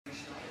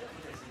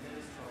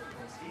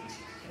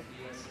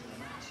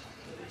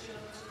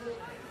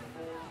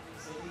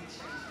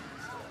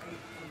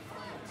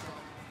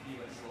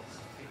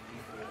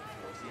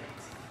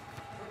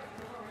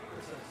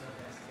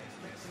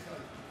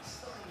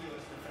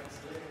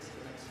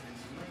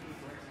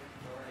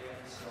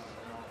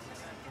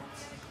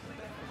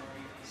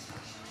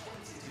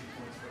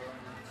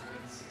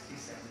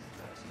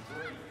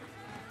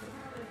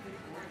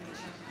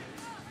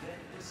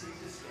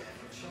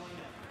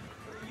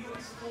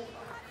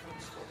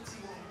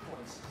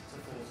to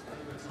force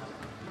overtime.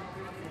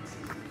 Paralympic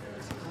season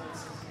 30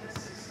 points,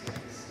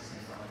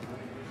 68-65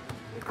 win.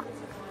 The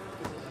quarterfinal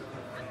was a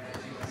local affair,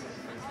 USA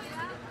facing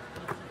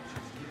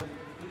given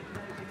with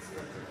Americans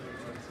left through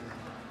 29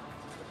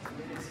 after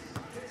 20 minutes.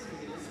 Desi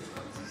MILLER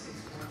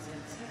 26 points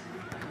and 10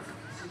 rebounds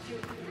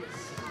secured the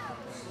US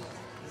semifinal slot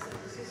as they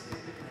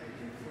resisted the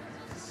Canadian threat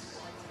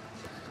despite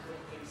Jack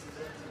Wilkins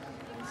 31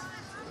 points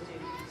to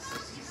win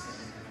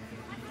 67-55.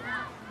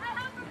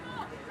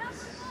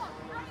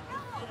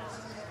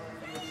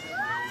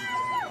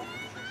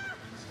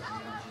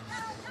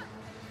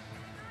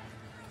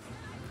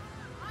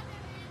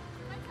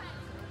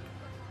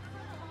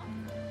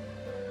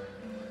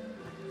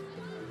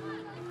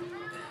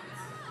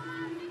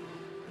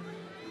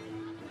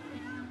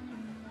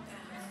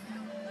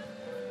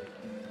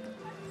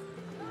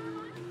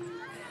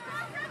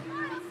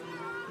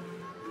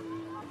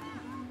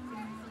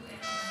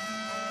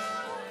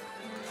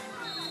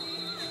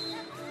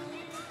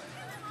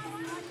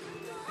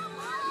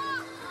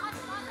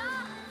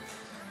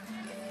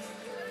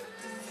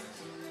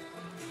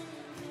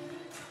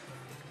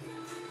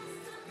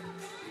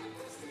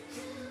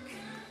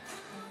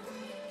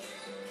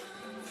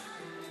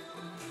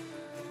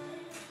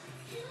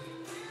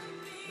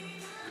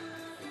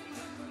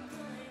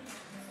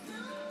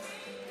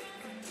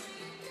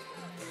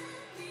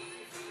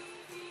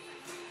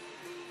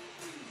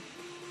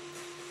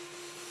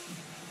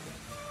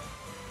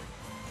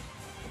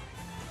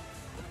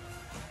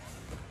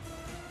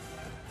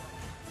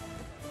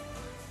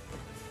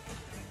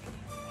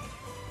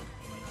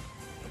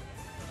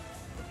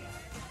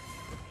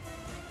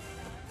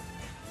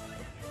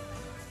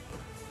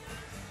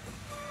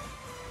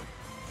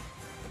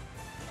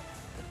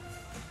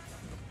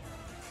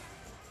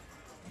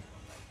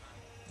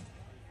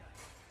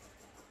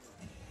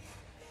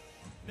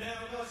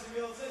 Now, guys and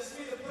girls, let's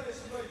meet the players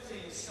from both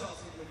teams,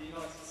 starting with the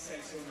United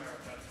States of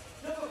America.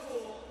 Number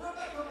 4,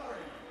 Rebecca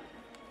Murray.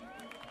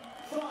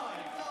 5,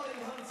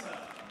 Darlene Hunter.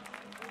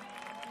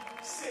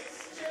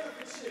 6,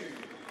 Jennifer Chu.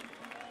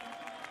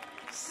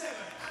 7,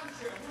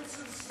 Andrea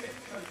Woodson-Smith,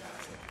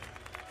 co-captain.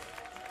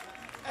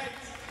 8,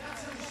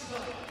 Natalie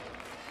Schneider.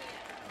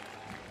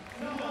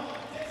 9,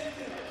 Desi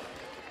MILLER.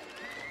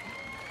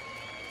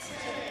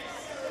 10,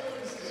 Sarah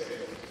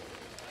Winston.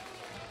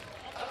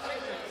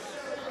 11,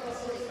 Sarah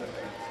Russell.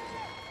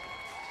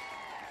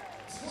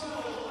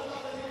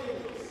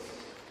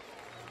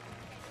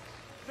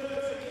 13,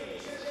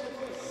 Jennifer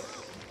Weiss.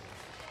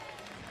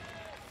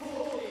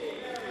 14,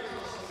 Mary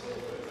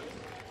Russell-Wilford.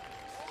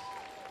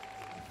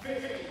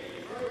 15,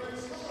 Rowan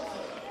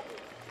Sparta.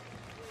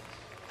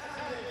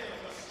 And then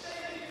for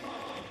Stacey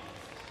Pine.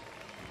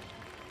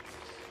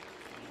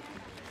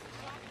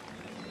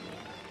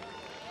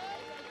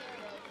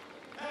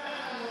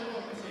 And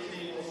on the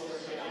team,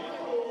 Australia,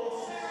 for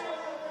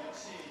Sarah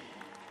Ricci.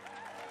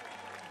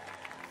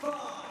 5,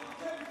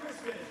 Kevin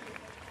Crispin.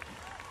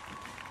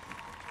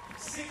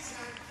 6,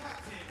 and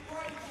captain,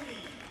 Brian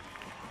Key.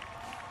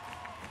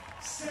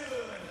 7,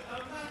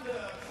 Amanda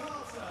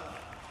Carter.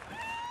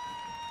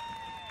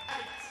 8,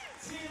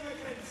 Tia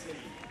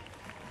McKenzie.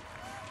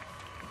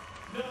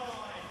 9,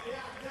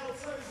 Leanne Del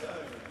Tozo.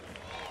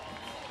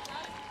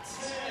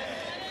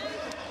 10,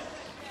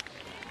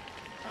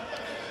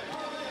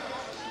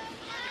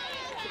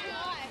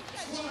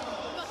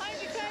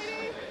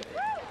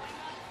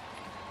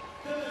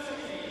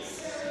 13,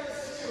 Sarah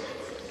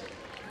Stewart.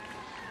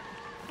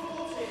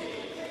 14,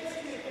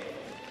 Katie Nickel.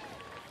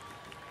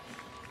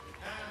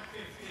 And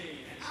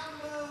 15,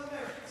 Amber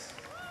Merritt.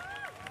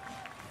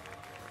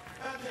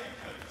 And their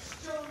coach,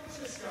 John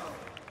Chisco.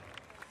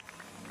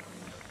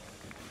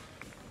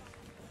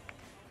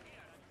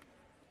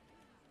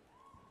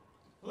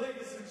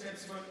 Ladies and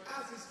gentlemen,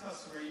 as is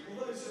customary,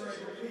 will those who are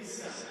able please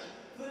stand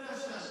for the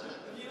national anthem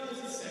of the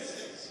United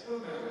States of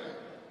America.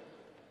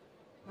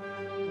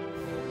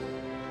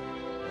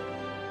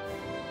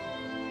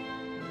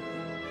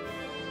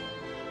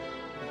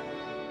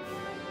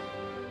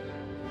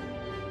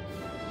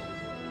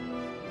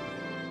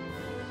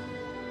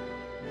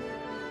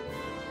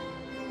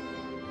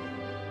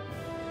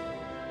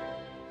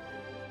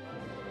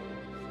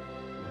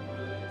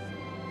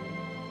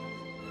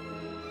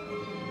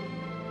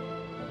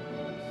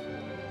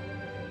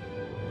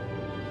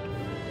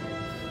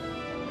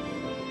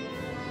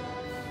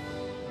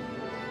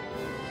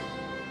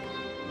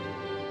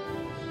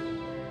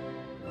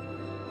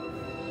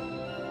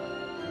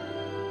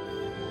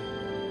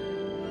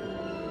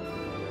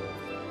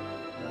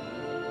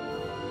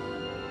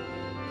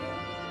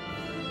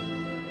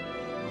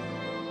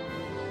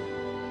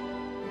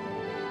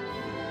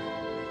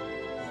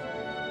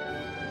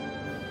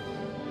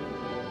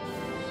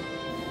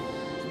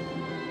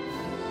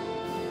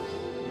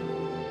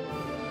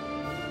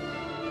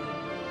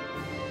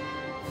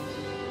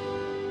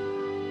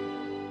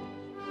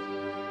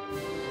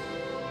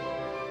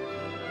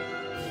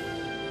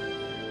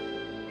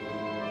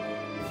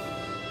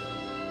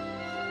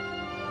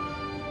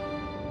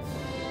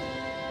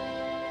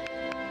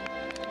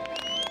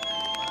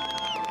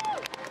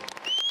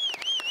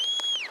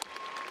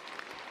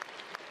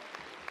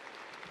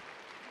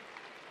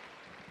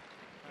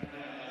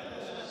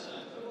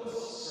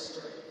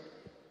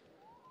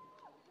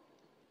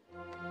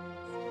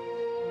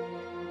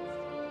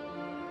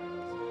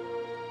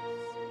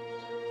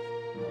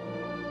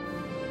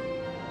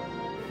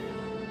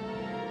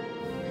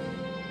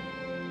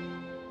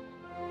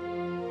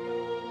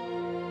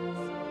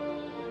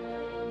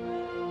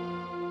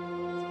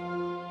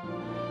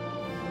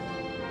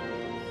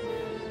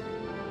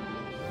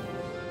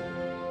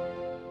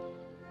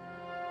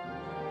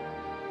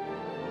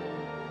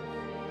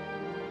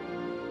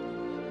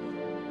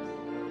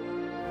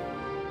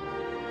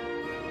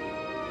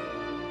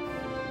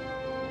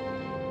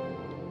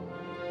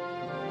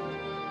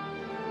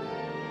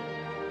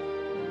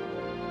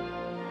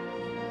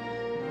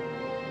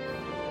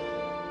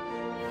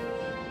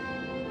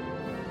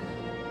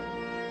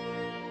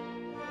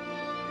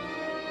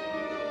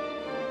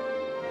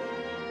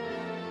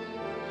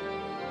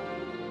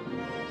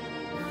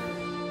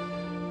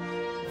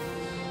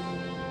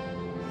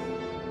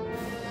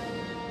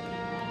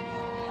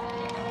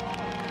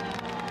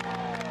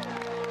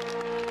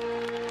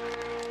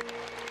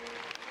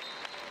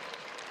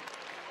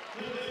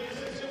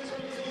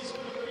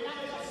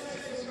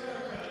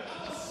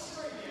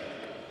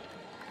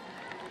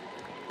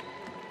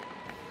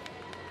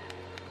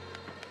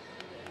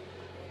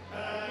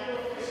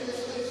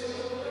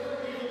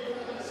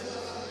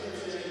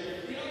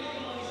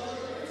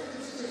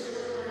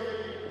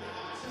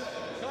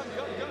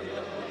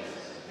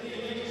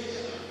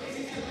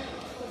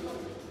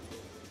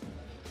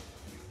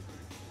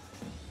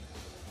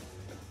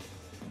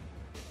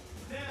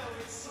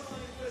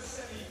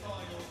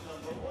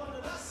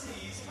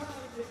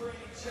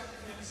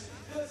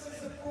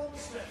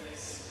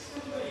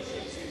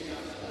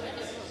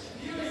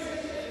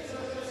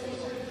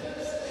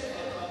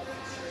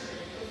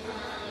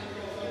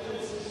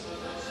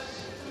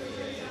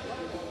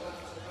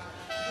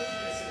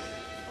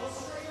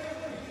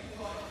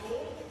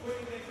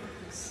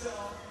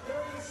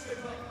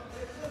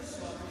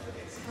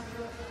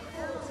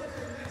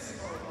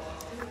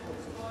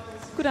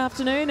 Good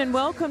afternoon and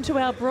welcome to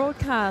our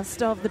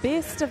broadcast of the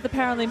best of the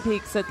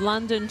Paralympics at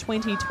London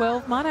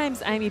 2012. My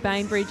name's Amy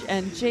Bainbridge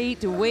and gee,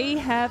 do we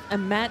have a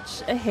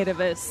match ahead of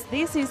us.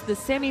 This is the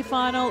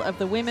semi-final of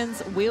the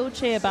women's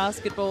wheelchair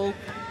basketball.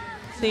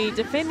 The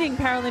defending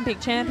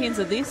Paralympic champions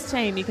of this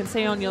team, you can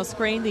see on your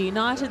screen, the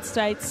United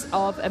States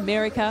of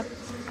America,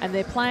 and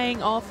they're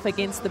playing off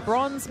against the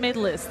bronze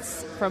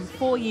medalists from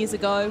 4 years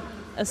ago,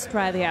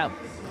 Australia.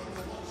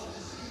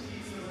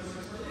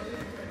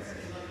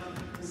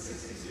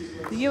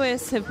 The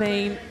US have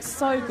been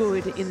so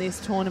good in this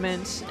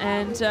tournament,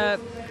 and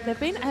they've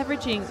been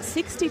averaging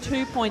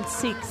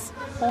 62.6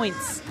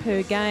 points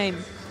per game.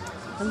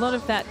 A lot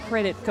of that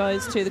credit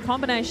goes to the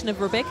combination of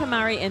Rebecca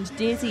Murray and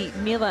Desi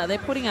Miller. They're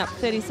putting up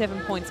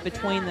 37 points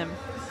between them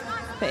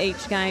for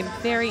each game.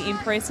 Very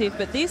impressive.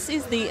 But this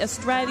is the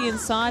Australian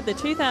side, the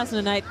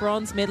 2008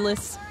 bronze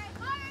medalists.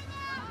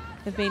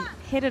 They've been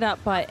headed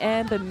up by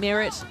Amber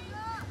Merritt.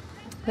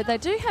 But they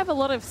do have a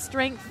lot of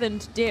strength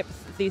and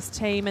depth, this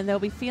team, and they'll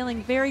be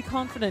feeling very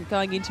confident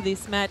going into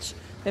this match.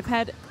 They've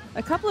had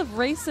a couple of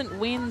recent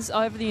wins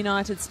over the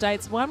United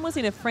States. One was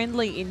in a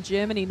friendly in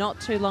Germany not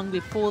too long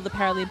before the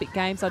Paralympic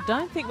Games. I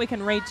don't think we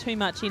can read too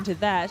much into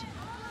that.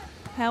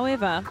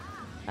 However,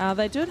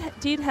 they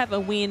did have a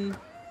win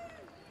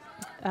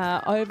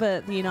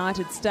over the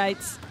United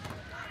States.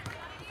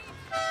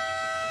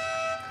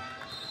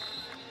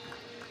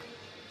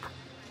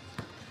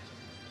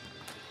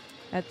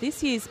 At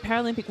this year's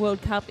Paralympic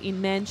World Cup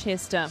in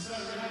Manchester.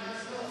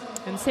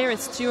 And Sarah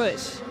Stewart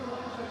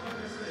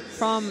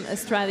from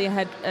Australia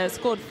had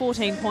scored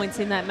 14 points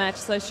in that match,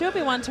 so she'll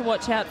be one to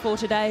watch out for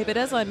today. But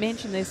as I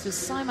mentioned, there's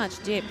just so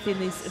much depth in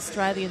this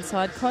Australian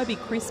side. Kobe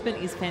Crispin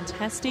is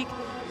fantastic.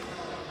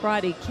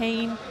 Bridie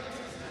Keane.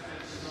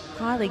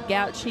 Kylie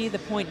Gauchi, the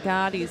point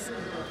guard, is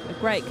a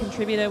great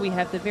contributor. We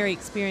have the very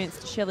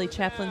experienced Shelley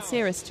Chaplin,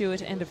 Sarah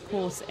Stewart, and of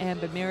course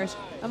Amber Merritt,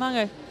 among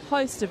a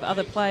host of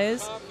other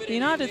players. The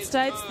United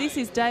States, this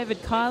is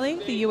David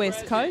Kiley, the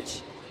US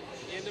coach.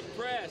 In the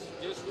press,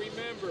 just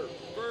remember,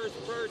 first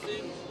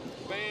person,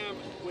 bam,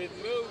 with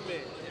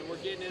movement, and we're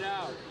getting it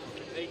out.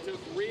 They took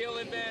real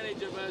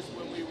advantage of us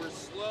when we were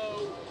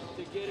slow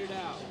to get it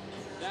out.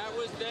 That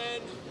was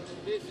then,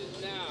 this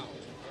is now,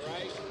 all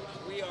right?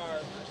 We are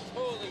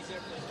totally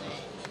different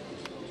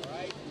teams, all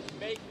right?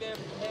 Make them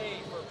pay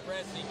for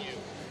pressing you.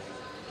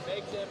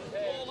 Make them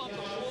pay. Hold on the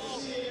ball,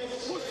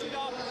 push it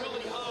up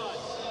really hard.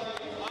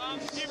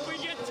 If we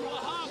get to a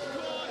half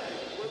court,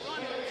 we're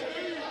running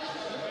two,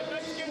 and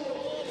let's get the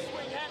ball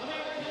swing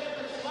happening.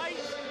 Late,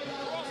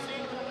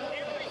 crossing,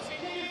 every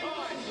single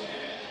time.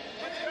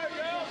 Let's go,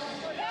 girls.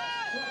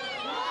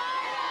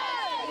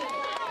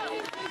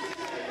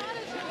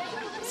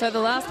 So the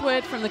last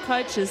word from the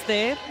coaches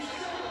there.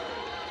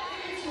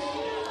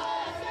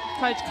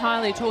 Coach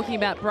Kiley talking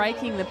about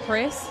breaking the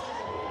press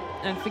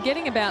and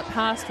forgetting about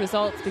past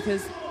results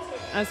because,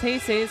 as he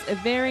says, a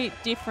very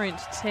different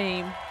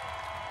team.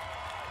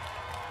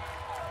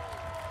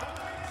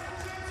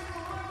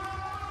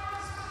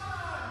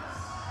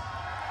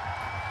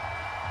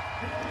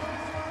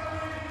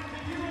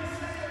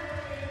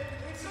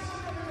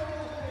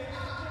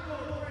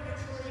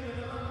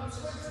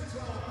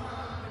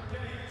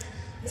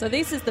 So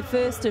this is the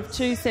first of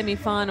two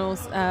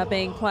semi-finals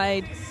being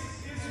played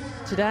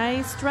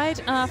today.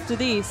 Straight after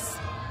this,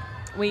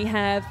 we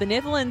have the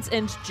Netherlands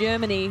and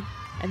Germany,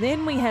 and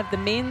then we have the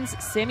men's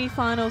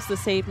semi-finals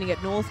this evening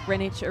at North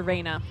Greenwich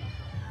Arena.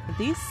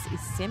 This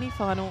is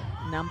semi-final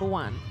number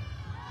one.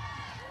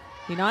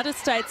 The United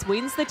States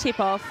wins the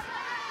tip-off.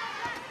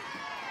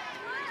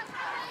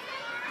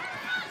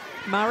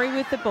 Murray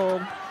with the ball.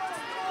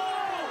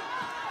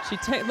 She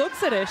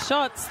looks at her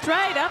shot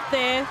straight up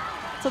there.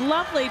 It's a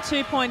lovely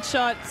two-point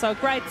shot, so a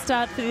great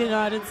start for the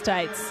United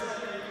States.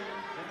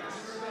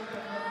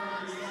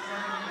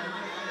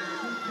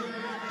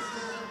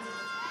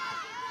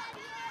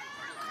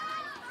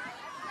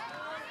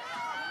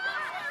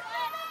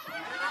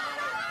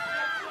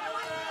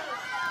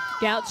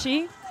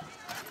 Gauchi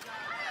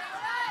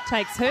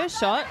takes her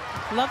shot.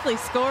 Lovely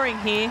scoring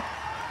here.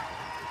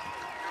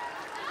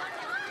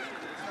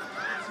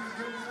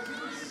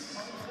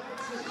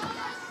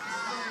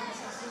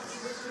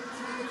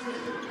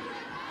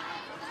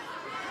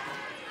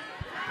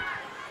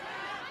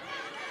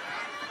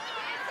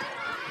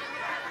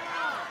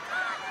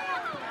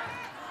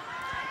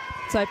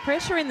 So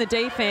pressure in the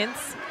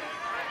defence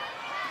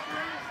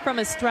from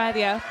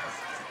Australia.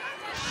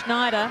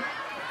 Schneider,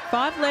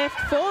 5 left,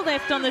 4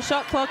 left on the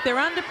shot clock. They're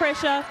under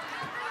pressure.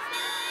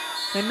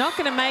 They're not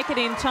going to make it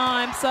in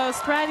time, so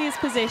Australia's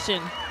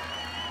possession.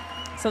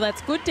 So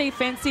that's good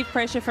defensive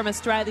pressure from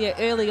Australia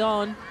early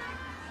on.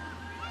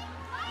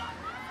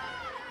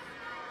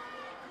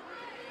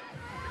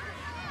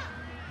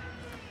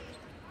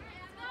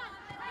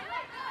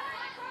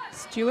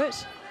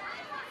 Stewart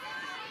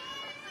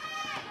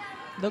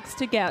looks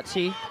to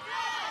Gauchi.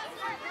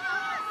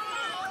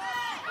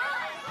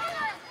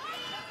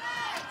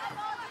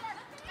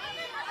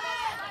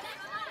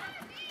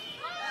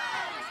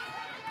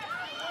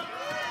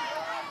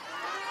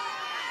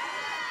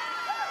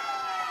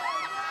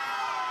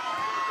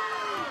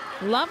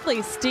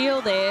 Lovely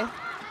steal there.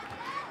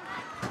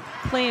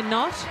 Clear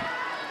Knott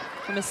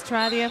from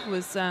Australia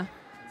was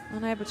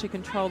unable to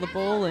control the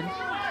ball, and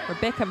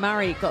Rebecca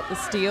Murray got the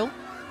steal.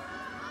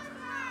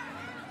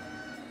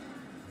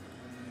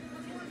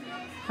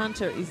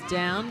 Hunter is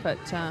down, but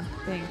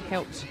being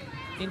helped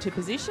into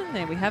position.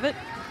 There we have it.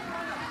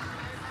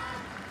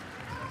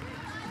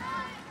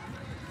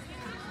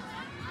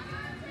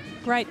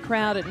 Great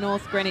crowd at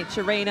North Greenwich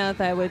Arena.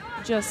 They were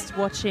just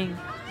watching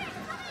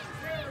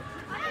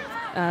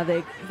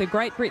the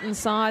Great Britain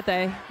side.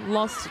 They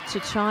lost to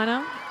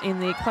China in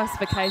the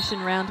classification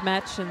round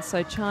match, and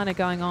so China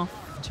going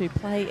off to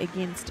play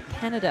against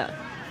Canada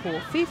for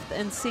 5th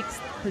and 6th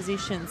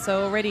position.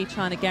 So already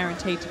China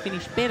guaranteed to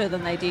finish better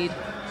than they did,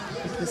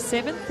 which was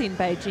 7th in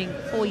Beijing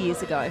 4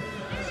 years ago.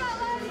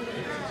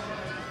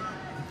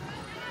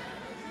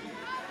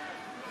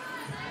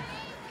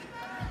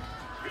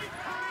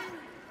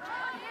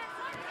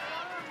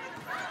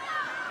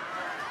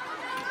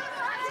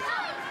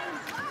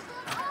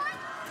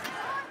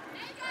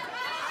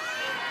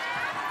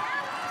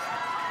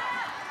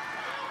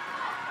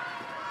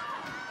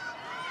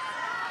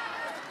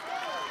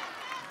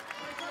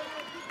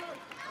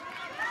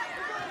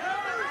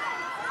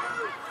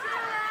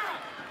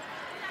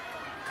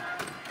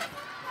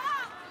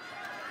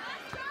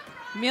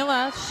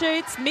 Miller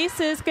shoots,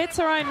 misses, gets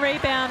her own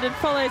rebound and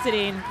follows it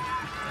in.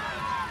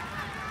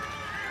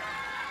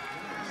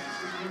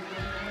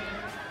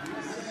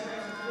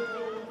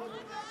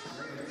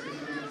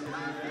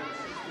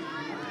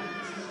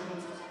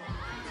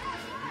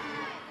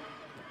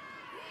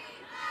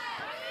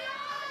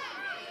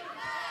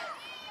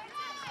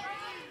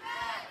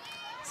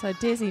 So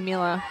Desi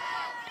Miller,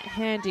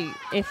 handy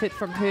effort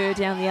from her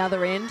down the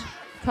other end.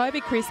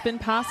 Kobe Crispin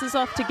passes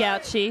off to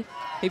Gauchi,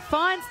 who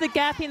finds the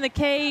gap in the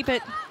key,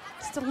 but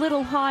just a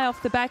little high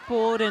off the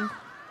backboard, and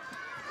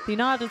the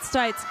United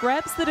States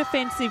grabs the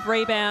defensive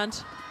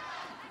rebound.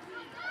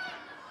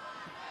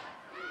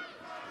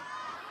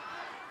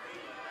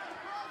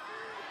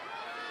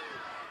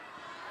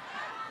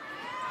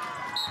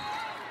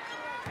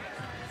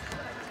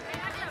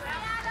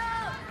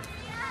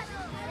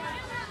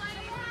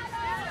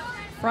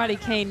 Friday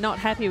Keane not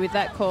happy with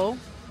that call.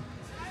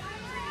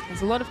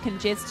 There's a lot of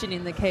congestion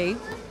in the key.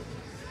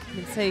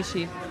 You can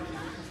see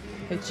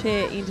her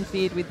chair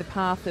interfered with the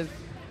path of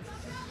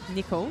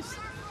Nichols.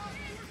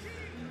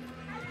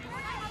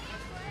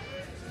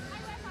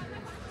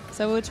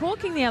 So we were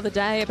talking the other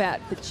day about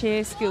the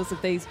chair skills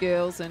of these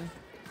girls and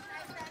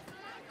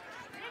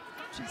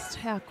just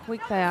how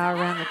quick they are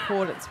around the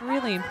court. It's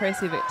really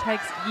impressive. It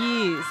takes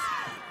years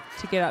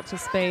to get up to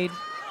speed.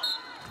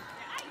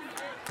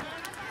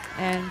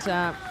 And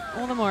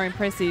all the more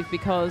impressive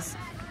because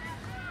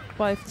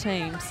both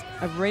teams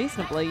are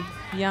reasonably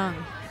young.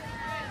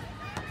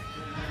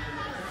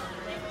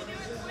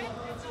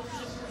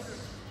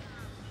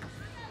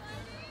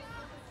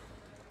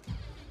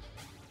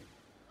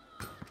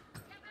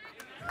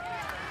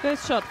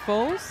 First shot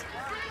falls.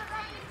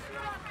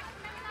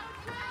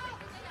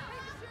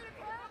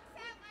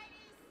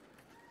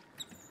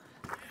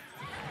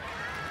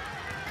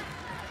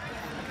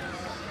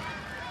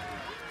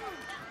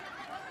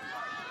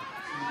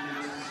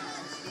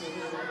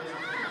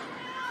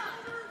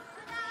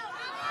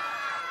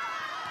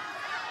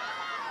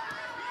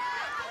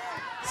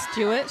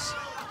 Stewart.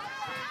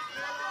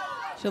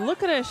 She'll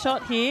look at her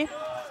shot here.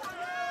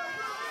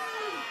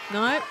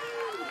 No.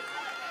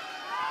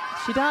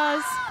 She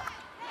does.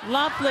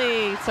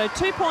 Lovely. So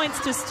 2 points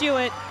to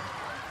Stewart.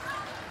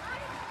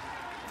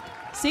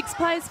 6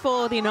 plays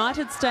for the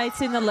United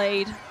States in the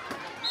lead.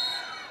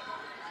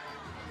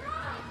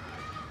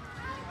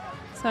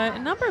 So a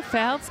number of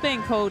fouls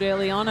being called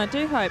early on. I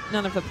do hope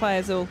none of the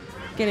players will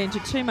get into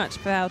too much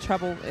foul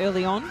trouble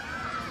early on.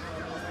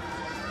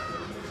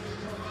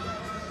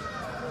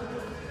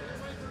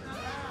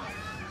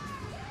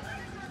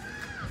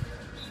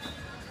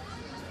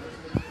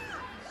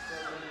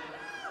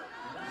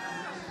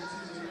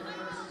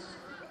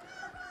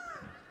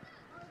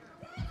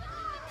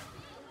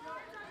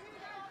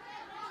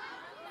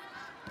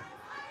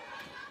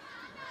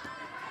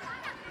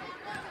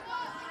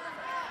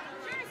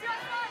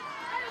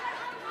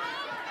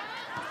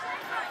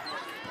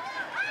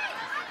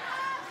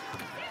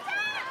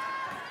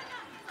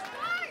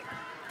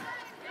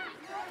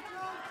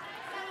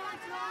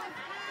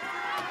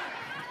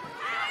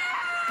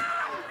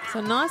 So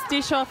nice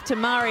dish off to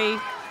Murray.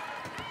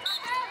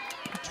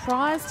 He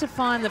tries to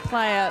find the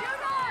player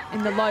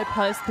in the low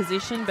post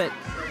position, but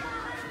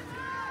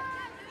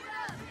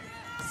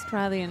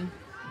Australian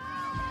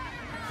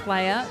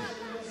player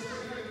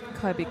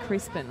Kobe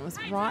Crispin was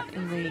right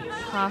in the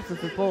path of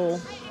the ball.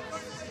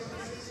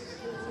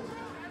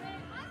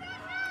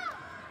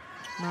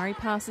 Murray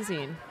passes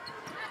in.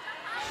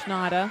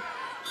 Schneider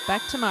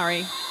back to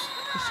Murray.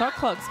 The shot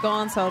clock's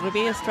gone, so it'll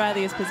be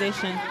Australia's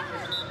possession.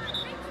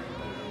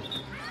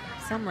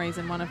 For some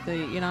reason, one of the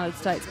United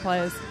States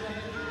players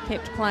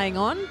kept playing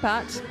on,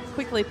 but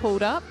quickly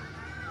pulled up.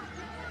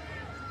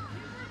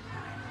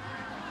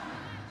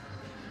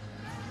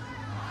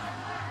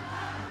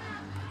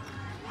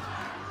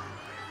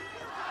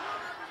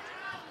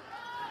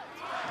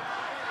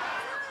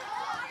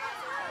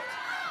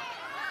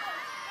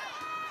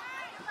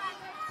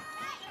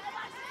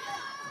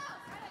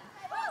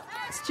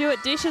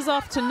 Stewart dishes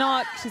off to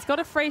Knott. She's got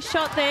a free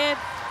shot there.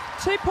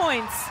 2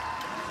 points.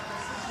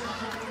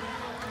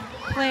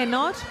 Claire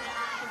Knott.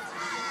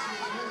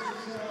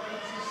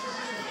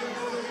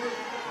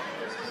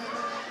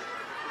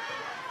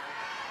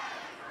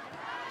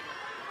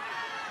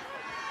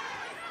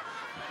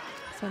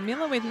 So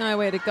Miller with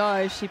nowhere to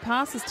go. She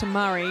passes to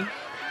Murray.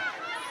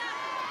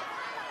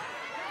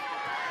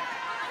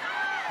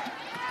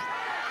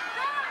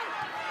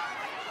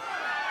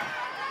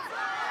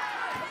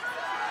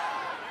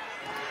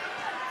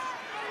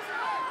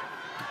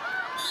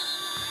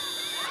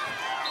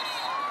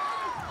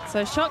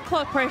 So shot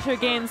clock pressure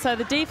again. So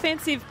the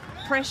defensive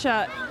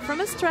pressure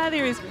from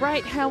Australia is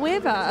great.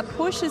 However, a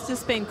push has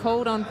just been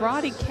called on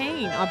Bridie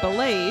Keane, I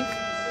believe.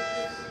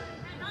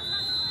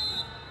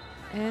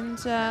 And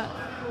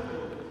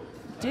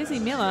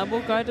Desi Miller will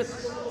go to... I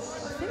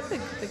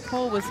think the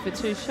call was for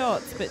 2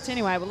 shots. But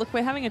anyway, well, look,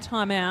 we're having a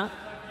timeout.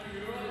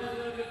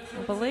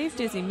 I believe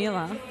Desi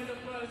Miller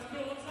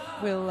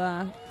will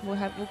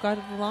go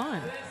to the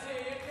line.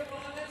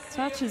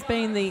 Such has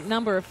been the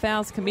number of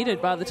fouls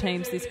committed by the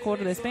teams this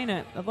quarter. There's been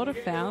a lot of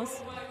fouls.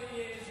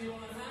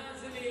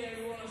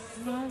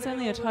 No, there's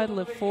only a total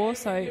of 4,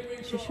 so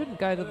she shouldn't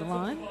go to the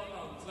line.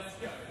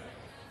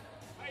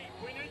 Hey,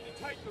 we need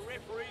to take the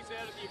referees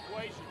out of the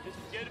equation. Just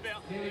forget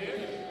about them,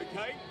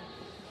 okay?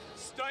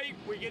 Steve,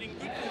 we're getting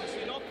good looks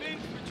in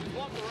offense, which is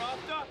what we're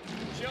after.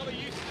 Shelley,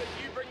 you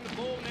bring the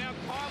ball now.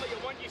 Kylie,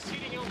 I want you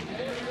sitting on the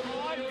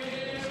 45.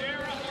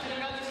 Sarah on the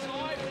other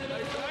side,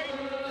 okay?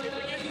 If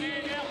we get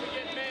man out, we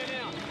get man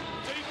out.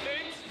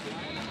 Defense,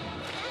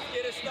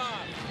 get a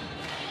start.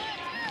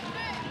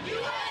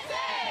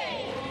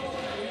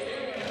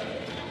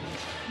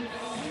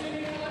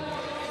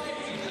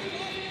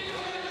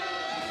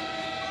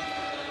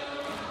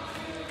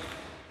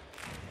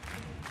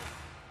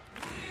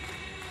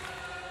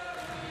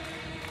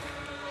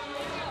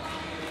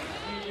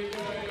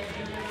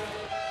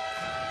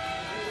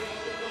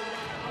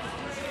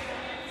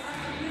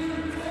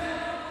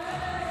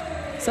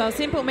 So a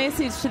simple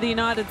message to the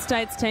United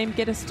States team,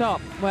 get a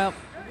stop. Well,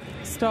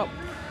 stop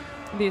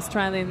the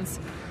Australians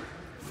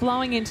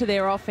flowing into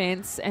their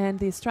offence, and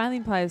the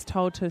Australian players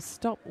told to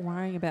stop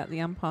worrying about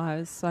the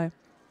umpires. So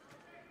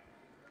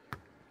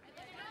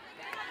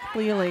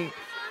clearly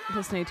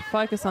just need to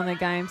focus on their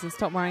games and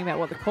stop worrying about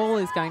what the call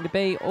is going to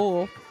be,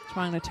 or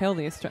trying to tell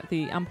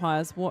the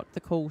umpires what the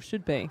call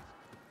should be.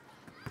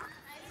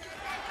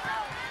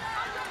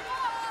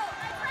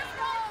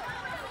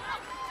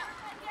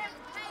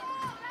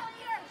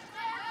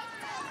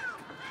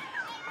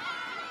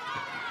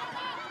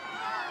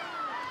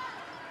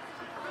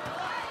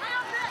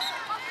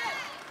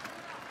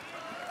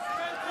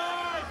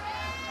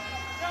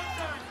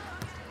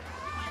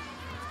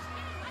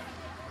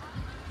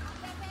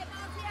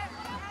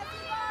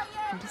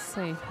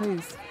 See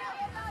whose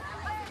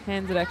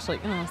hands it actually...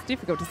 Oh, it's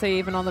difficult to see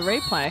even on the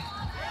replay.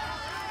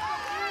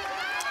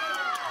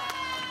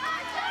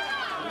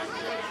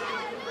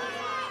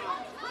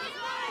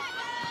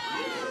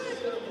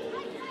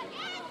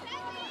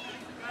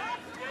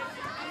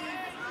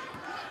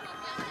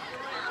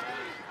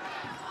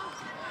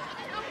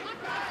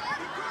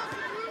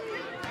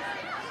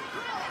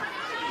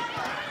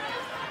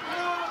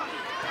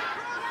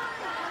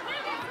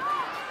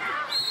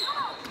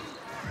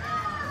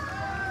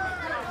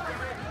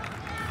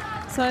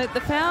 So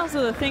the fouls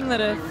are the thing that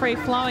are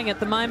free-flowing at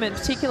the moment,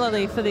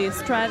 particularly for the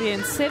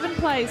Australians. 7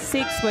 plays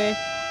 6. We're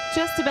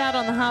just about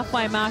on the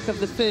halfway mark of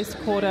the first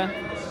quarter.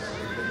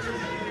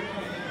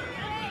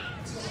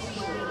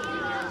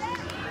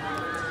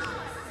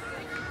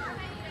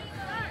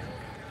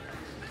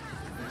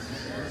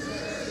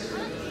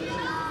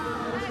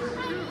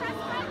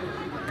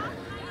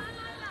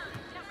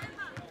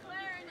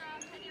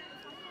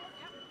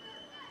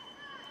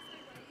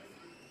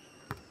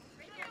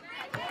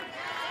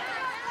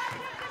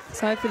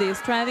 So for the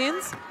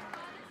Australians,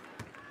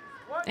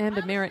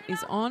 Amber Merritt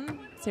is on,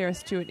 Sarah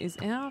Stewart is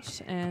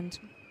out, and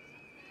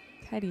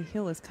Katie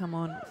Hill has come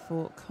on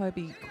for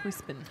Kobe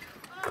Crispin.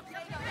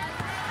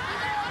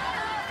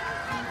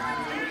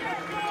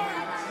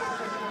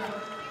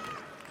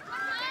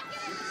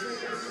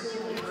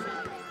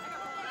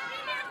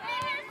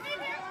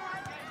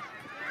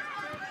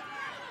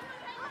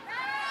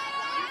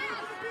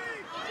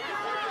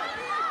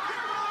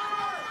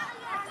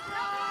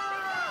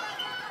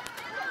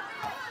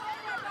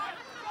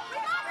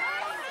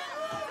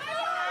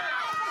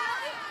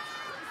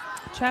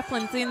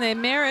 Chaplin's in there.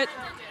 Merritt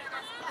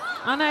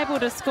unable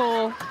to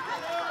score.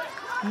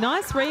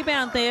 Nice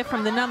rebound there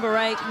from the number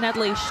 8,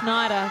 Natalie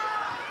Schneider.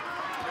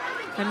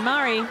 And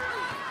Murray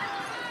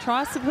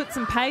tries to put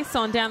some pace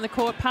on down the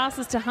court,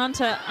 passes to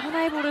Hunter,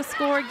 unable to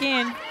score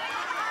again.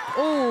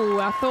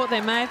 Oh, I thought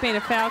there may have been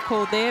a foul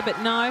called there,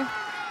 but no.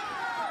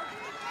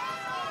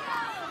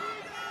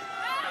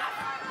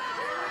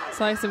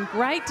 So some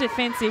great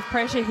defensive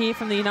pressure here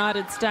from the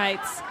United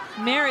States.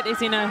 Merritt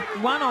is in a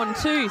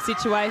 1-on-2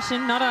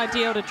 situation, not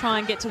ideal to try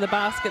and get to the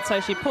basket, so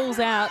she pulls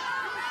out.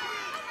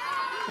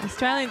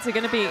 Australians are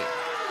going to be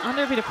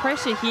under a bit of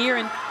pressure here,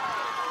 and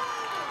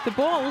The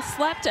ball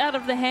slapped out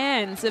of the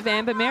hands of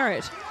Amber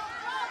Merritt.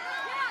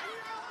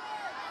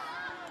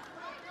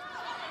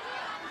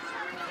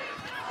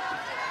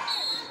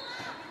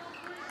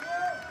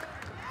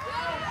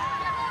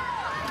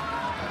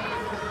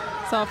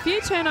 So a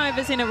few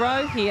turnovers in a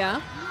row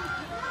here.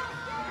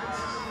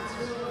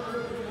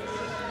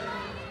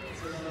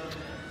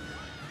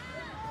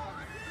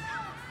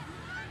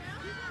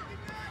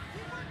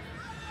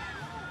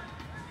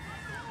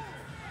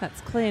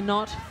 That's clear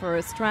not for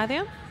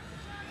Australia.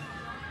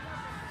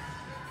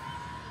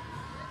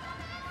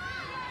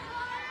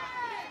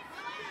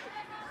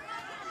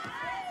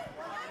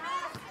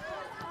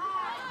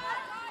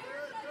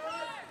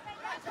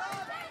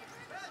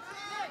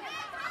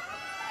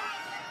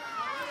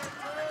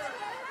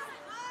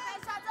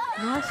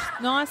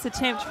 Nice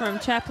attempt from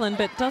Chaplin,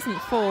 but doesn't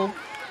fall.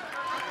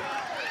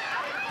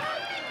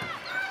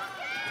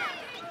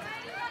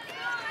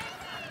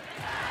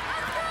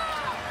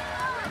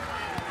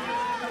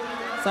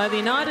 So the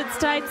United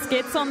States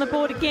gets on the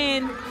board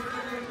again.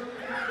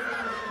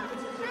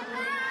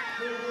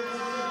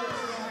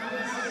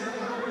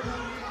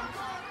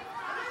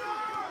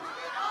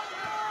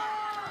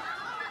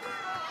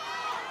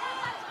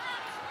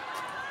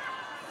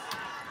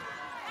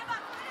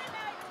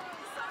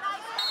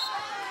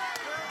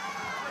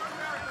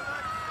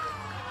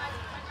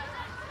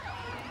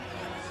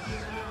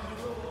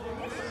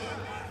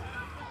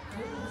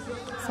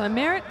 So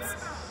Merritt's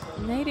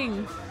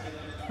needing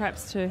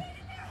perhaps to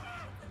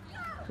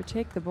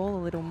protect the ball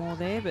a little more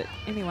there, but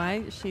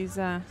anyway, she's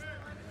off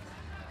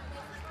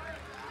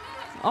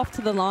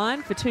to the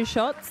line for 2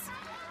 shots.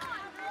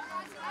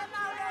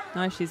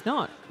 No, she's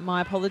not.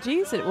 My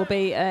apologies. It will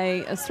be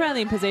an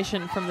Australian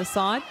possession from the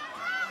side.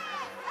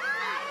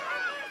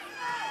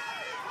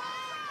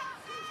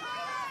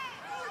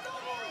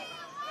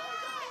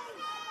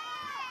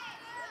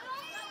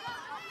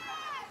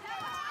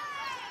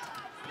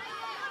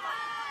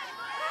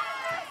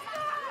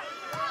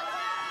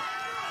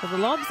 So the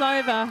lob's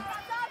over.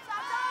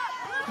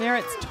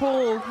 Merritt's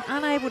tall,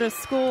 unable to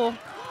score.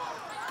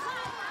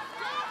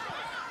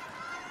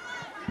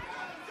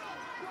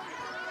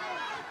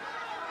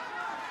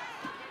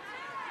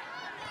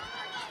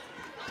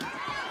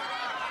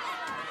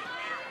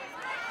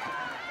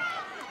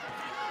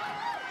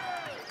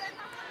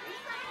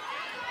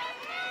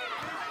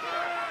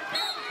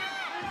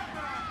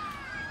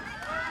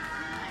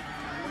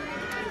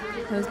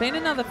 There's been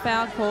another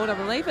foul called. I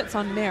believe it's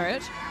on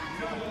Merritt.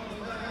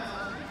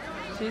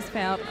 She's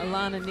fouled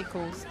Alana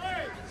Nichols.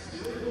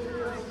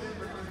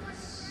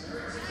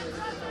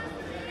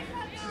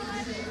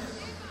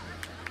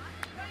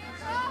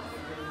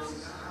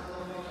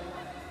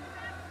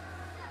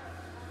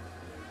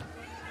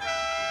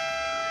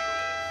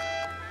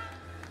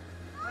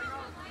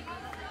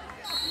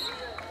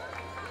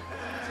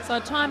 So a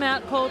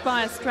timeout called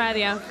by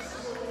Australia.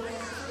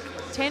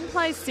 10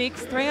 plays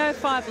 6,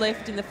 3:05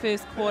 left in the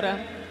first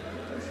quarter.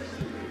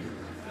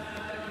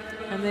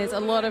 And there's a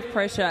lot of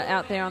pressure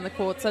out there on the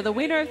court. So the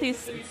winner of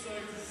this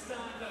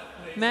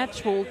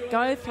match will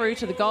go through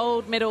to the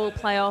gold medal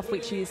playoff,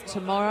 which is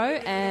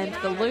tomorrow, and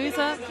the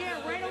loser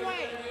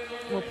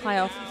will play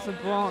off for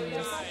bronze.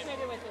 If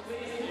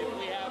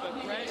we have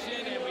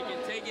aggression and we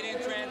can take it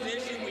in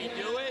transition, we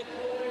do it.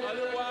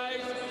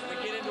 Otherwise, we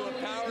get into a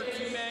power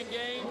 2-man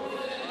game. All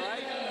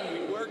right,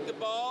 we work the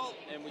ball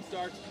and we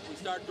start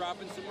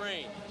dropping some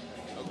rain.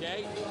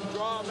 Okay,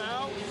 draw them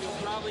out. You'll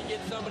probably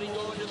get somebody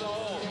going to the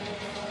hole.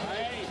 All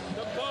right,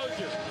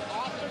 composure.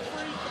 Off the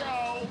free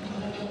throw.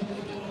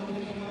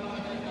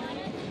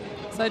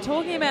 So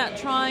talking about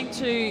trying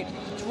to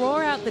draw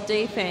out the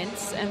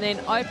defence and then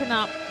open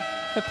up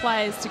for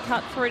players to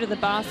cut through to the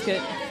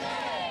basket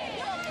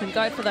and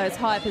go for those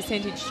high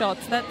percentage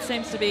shots. That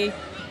seems to be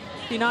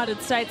the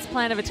United States'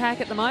 plan of attack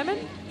at the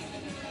moment.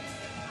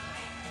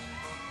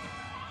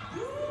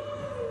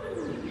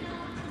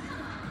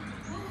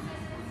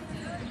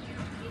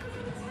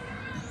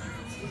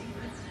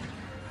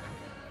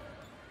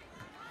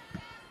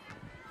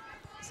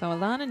 So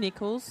Alana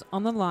Nichols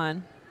on the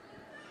line.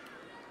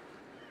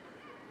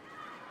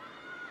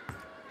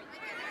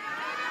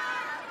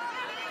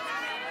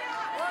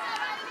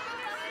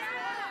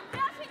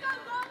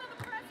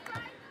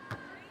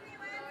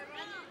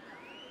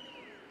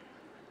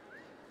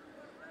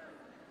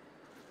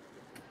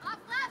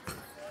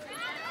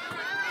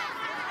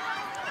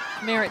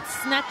 Merritt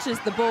snatches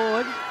the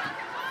board.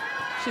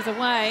 She's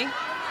away.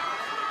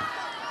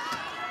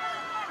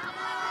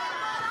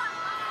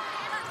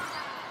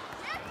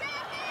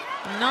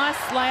 Nice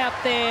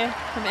layup there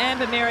from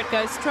Amber Merritt.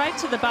 Goes straight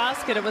to the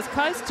basket. It was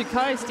coast to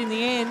coast in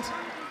the end.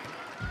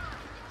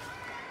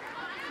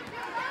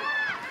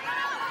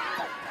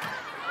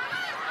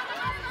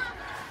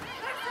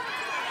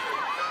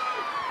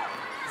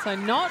 So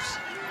Knott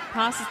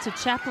passes to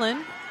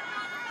Chaplin.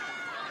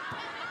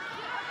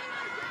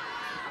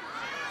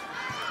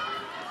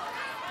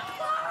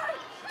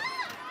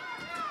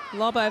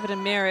 Lob over to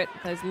Merritt.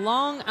 Those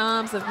long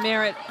arms of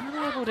Merritt,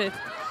 unable to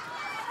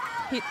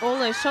hit all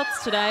their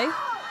shots today.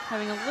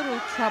 Having a little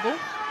trouble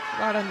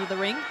right under the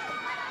ring.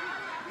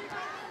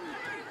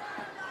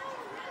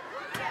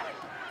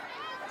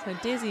 So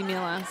Desi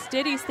Miller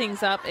steadies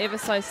things up ever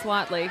so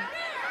slightly.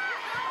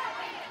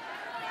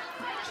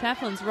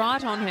 Chaplin's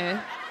right on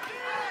her.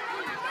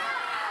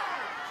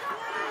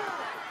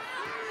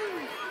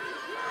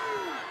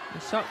 The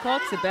shot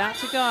clock's about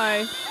to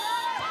go.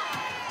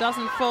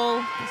 Doesn't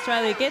fall.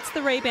 Australia gets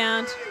the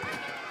rebound.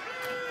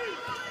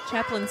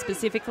 Chaplin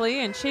specifically,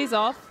 and she's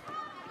off.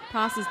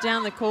 Passes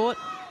down the court.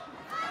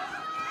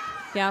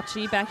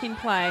 Gauci back in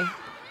play.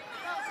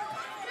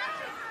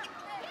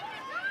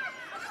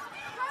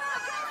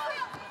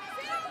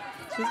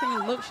 She's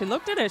going to look. She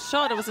looked at her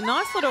shot. It was a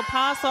nice little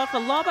pass off. A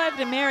lob over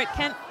to Merritt.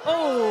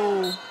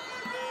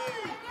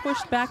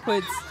 Pushed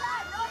backwards.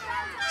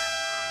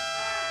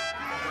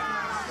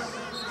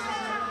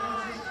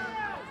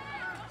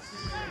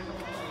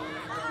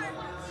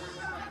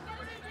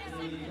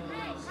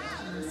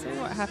 See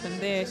what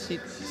happened there. She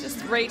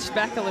just reached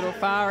back a little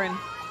far and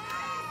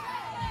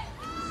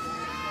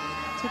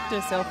tipped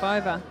herself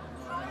over.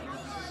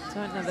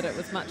 Don't know that it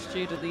was much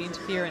due to the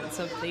interference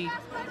of the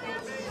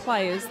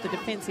players, the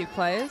defensive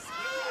players.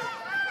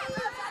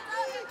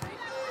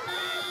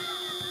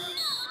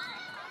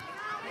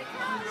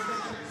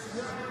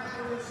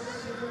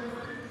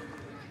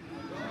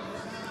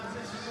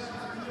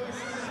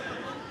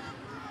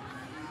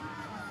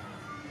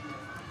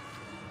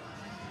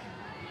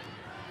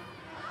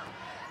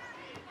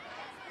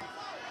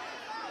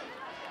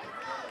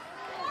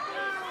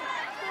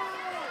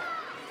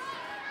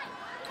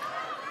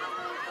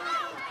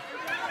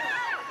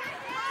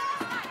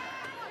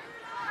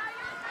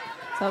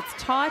 So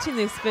it's tight in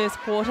this first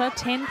quarter.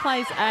 10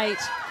 plays 8. It's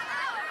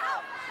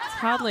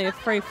hardly a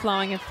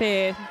free-flowing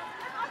affair.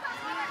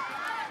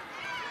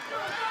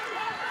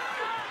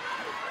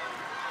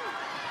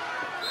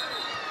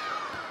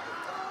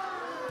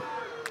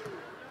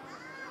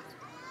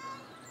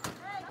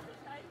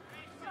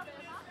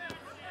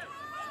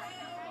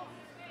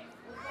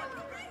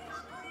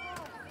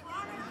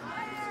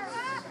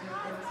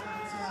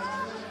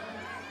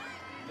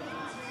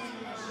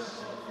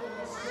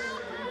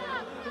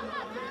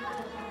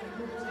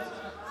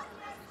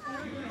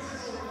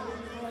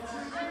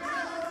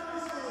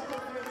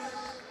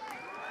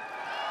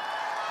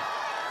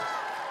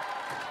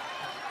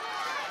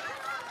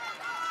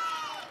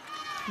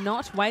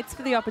 Knott waits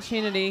for the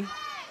opportunity.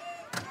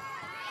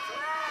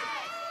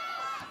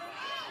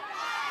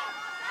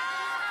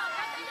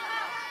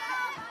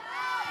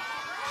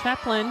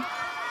 Chaplin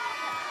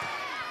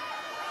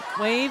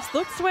weaves,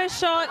 looks to her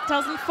shot,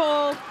 doesn't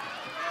fall.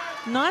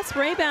 Nice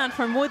rebound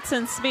from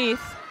Woodson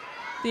Smith,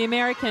 the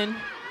American.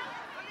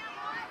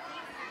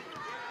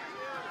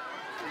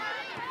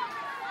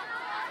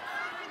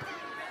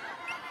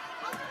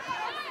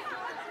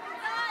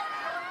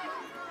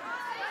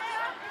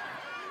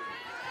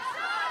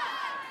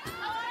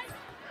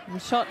 The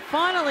shot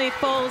finally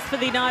falls for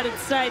the United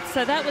States,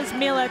 so that was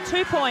Miller,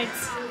 2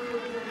 points.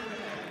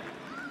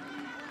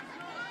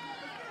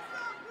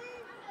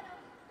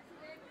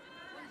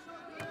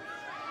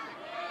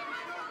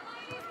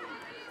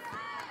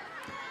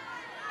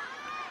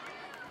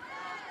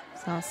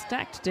 So a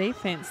stacked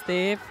defence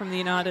there from the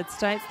United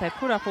States. They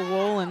put up a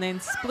wall and then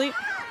split.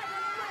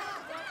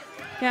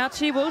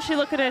 Gauci, will she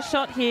look at her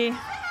shot here?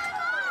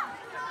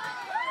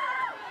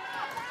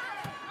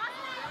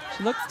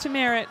 She looks to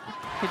Merritt,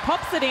 who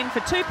pops it in for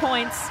 2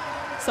 points.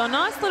 So a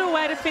nice little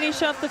way to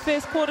finish off the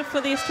first quarter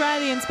for the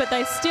Australians, but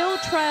they still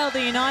trail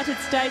the United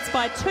States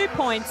by 2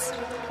 points.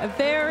 A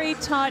very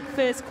tight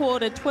first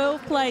quarter,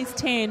 12 plays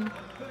 10.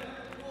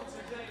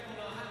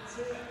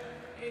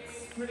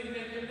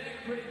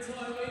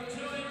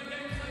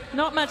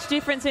 Not much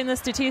difference in the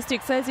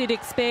statistics, as you'd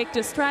expect.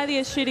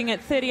 Australia's shooting at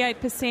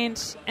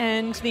 38%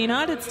 and the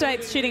United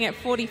States shooting at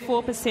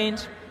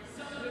 44%.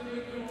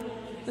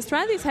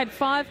 Australia's had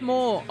 5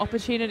 more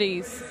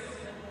opportunities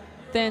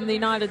than the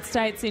United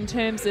States in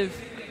terms of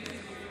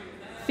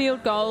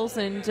field goals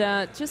and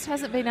just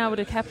hasn't been able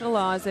to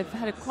capitalise. They've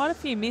had quite a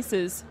few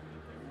misses.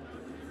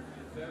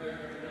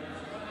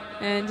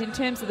 And in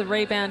terms of the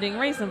rebounding,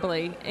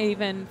 reasonably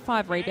even.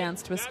 5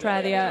 rebounds to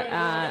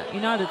Australia.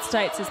 United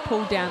States has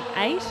pulled down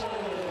 8.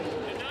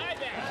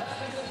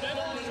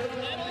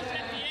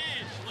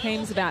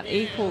 Teams about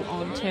equal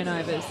on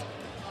turnovers.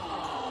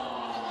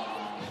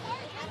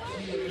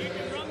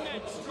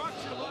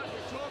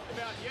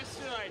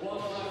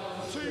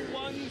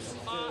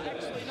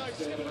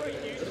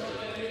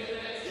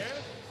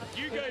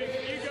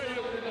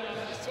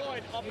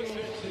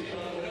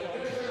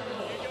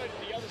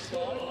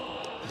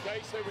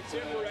 So we're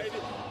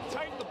separated.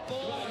 Take the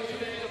ball to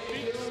the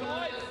big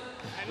side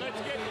and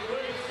let's get the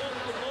birds off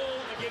the ball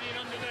and get in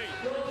underneath.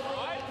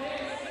 Right?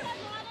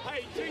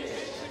 Hey,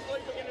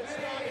 defensively we're going to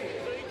start in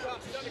the league.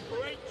 Done a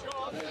great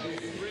job.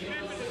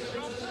 Remember to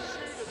jump and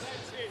shoot and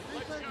that's it.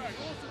 Let's go.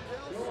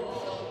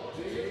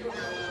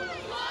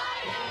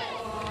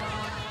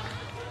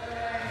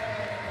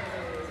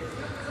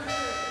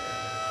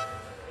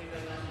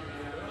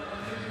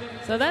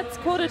 So that's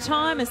quarter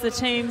time as the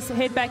teams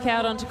head back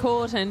out onto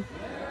court, and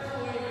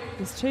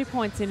there's 2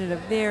 points in it, a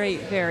very,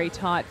 very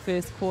tight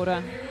first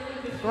quarter.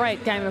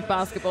 great game of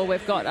basketball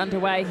we've got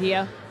underway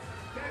here.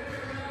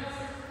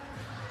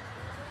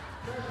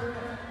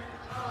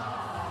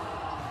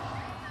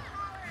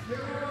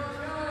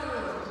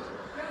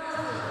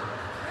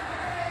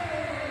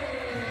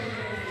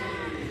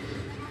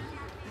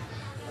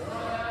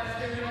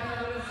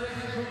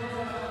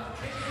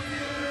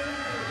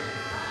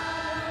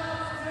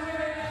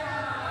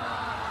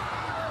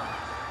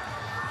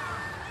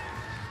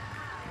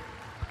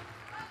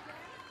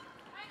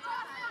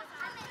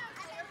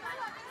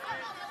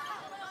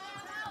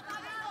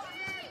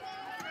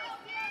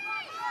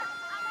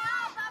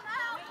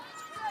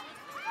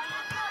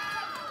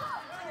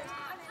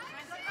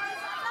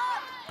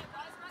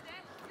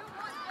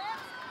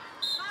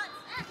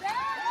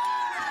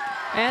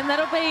 And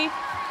that'll be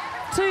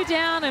 2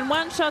 down and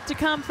 1 shot to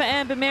come for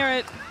Amber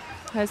Merritt.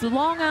 Those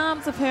long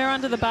arms of her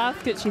under the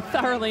basket, she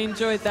thoroughly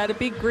enjoyed that, a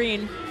big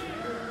grin.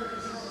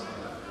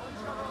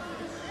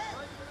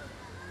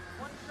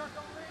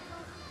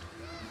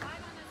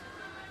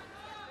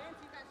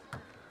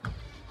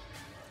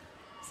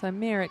 So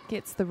Merritt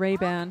gets the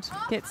rebound,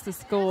 gets the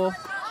score,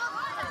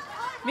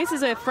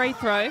 misses her free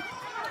throw,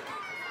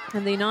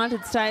 and the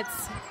United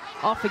States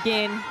off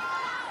again.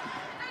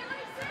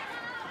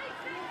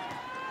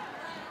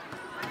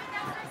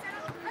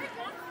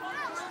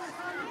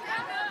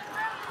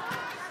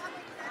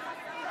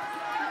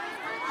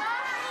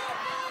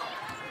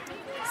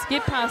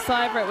 Skip pass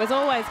over, it was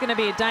always going to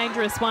be a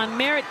dangerous one.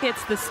 Merritt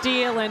gets the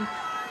steal and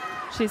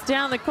she's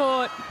down the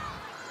court.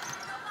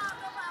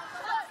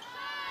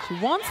 She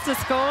wants to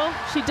score,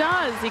 she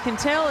does. You can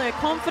tell her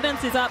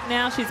confidence is up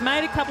now. She's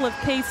made a couple of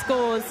key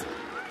scores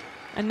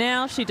and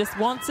now she just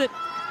wants it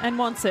and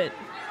wants it.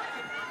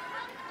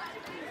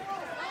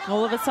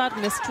 All of a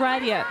sudden,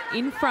 Australia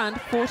in front,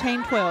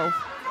 14-12.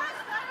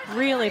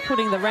 Really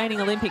putting the reigning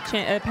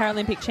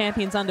Paralympic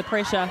champions under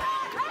pressure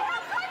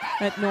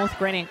at North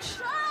Greenwich.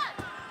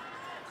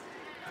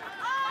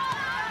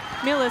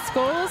 Miller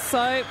scores,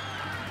 so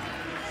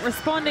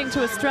responding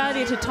to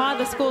Australia to tie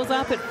the scores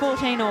up at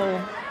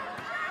 14-all.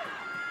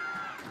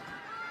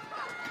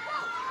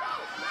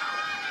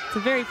 It's a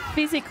very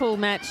physical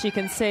match, you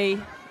can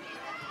see.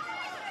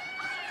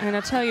 And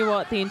I tell you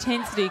what, the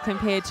intensity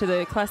compared to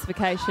the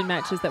classification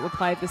matches that were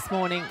played this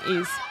morning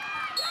is,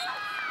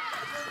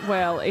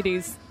 well, it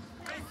is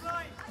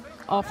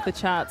off the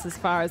charts as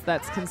far as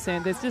that's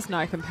concerned. There's just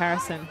no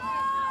comparison.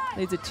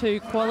 These are two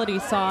quality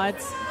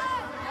sides.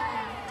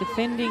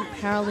 Defending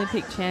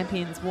Paralympic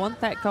champions want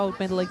that gold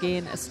medal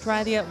again.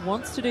 Australia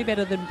wants to do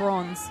better than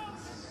bronze.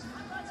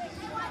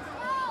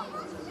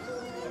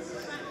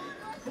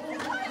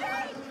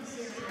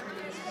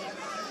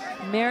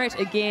 Merritt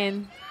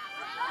again.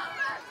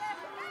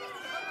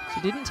 She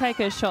didn't take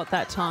her shot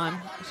that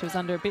time. She was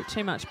under a bit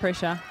too much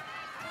pressure.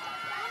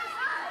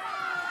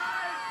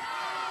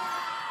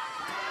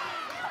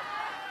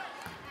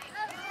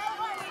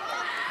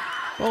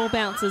 Ball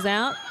bounces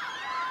out.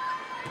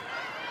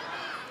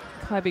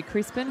 Kobe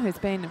Crispin, who's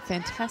been a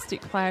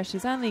fantastic player.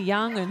 She's only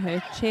young and her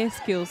chair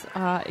skills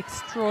are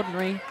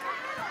extraordinary.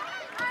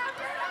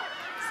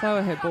 So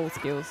are her ball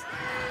skills.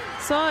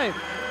 So,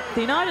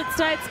 the United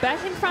States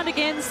back in front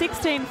again,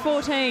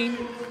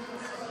 16-14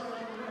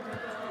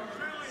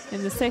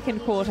 in the second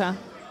quarter.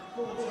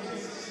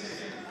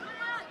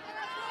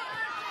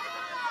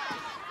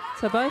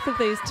 So both of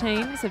these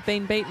teams have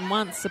been beaten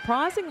once.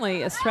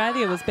 Surprisingly,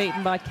 Australia was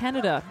beaten by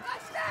Canada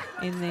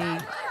in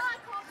the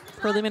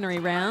preliminary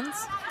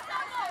rounds.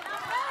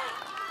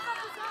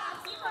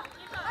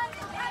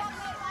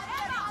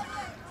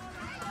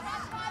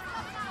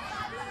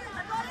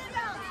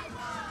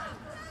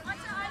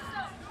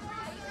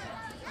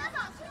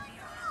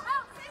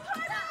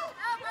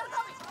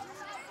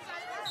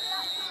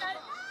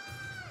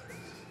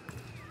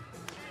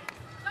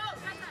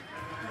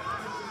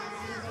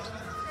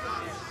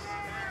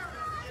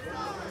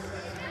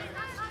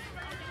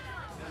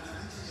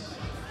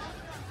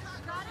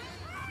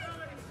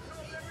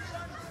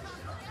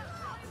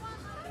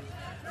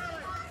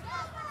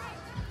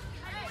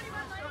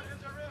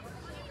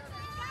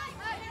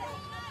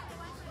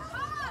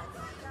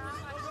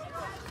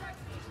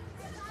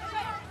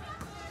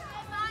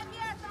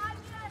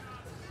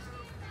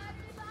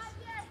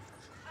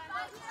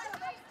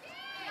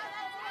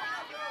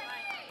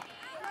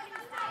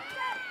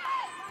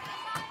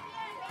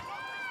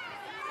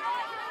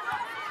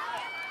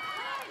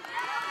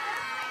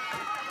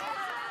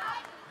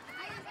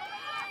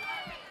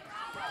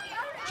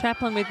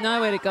 Chaplin with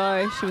nowhere to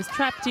go. She was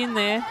trapped in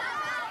there.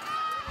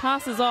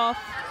 Passes off.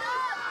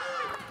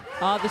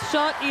 Oh, the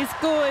shot is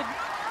good.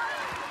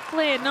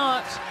 Claire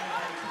Knott.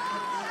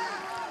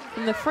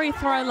 From the free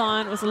throw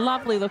line, it was a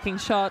lovely looking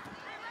shot.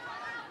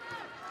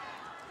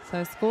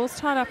 So scores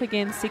tied up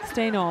again,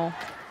 16-all.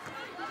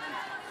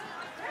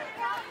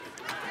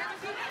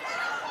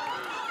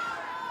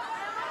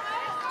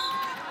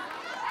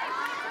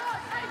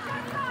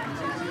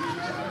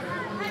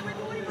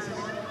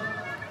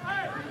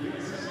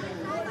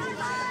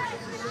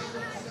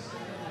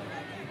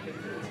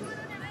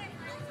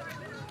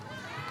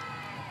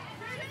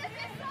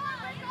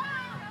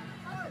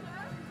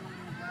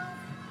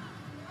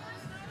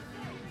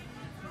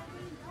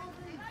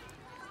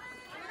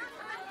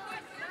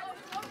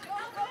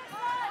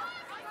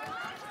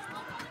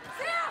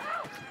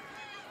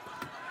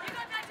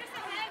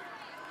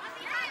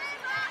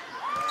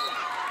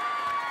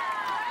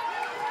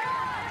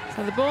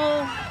 So the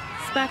ball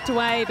smacked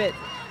away, but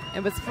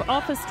it was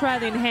off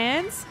Australian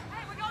hands.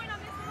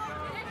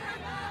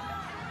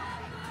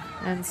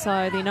 And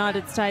so the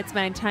United States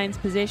maintains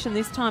possession,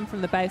 this time from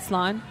the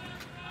baseline.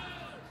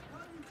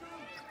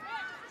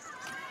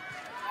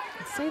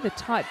 See the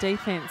tight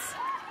defence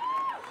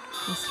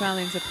the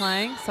Australians are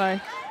playing. So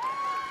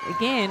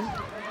again,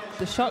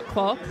 the shot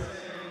clock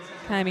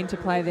came into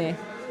play there.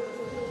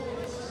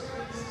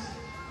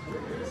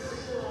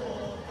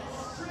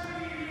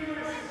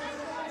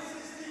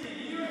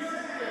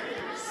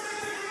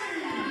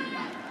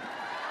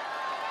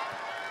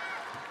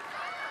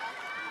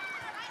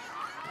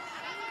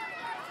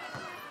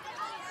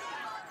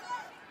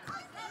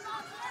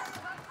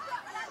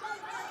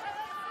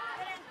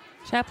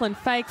 Chaplin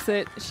fakes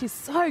it. She's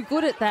so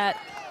good at that.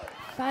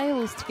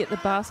 Fails to get the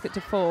basket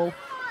to fall.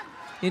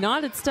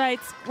 United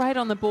States right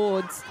on the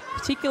boards,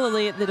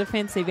 particularly at the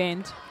defensive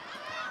end.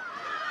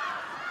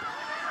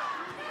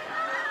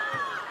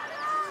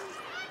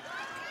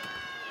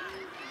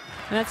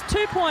 And that's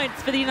 2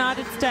 points for the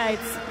United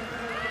States.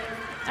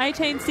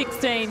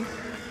 18-16.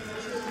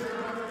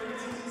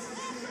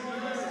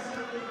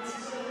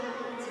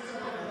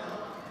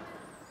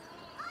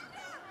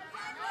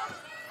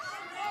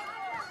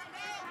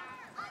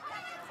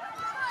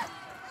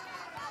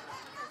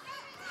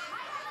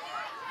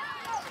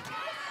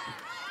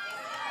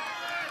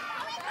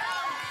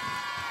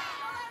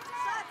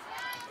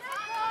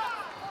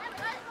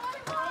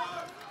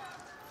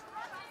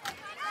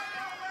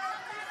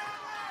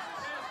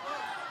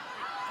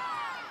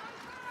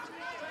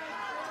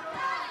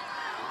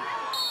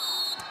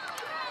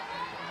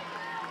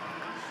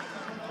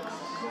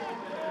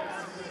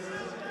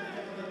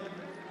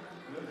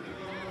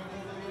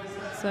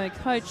 So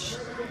Coach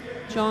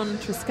John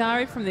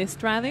Triscari from the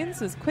Australians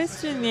was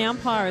questioning the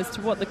umpire as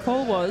to what the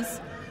call was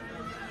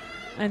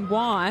and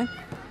why.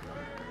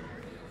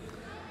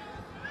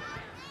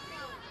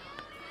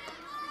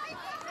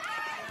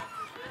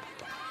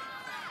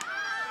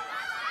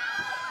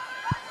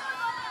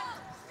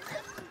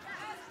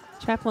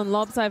 Chaplin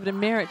lobs over to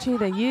Merritt. Gee,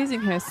 they're using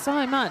her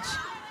so much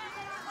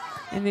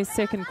in this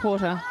second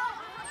quarter.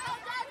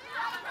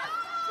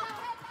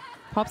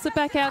 Pops it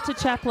back out to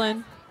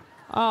Chaplin.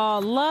 Oh,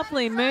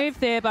 lovely move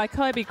there by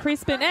Kobe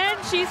Crispin, and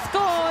she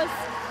scores.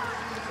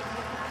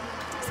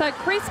 So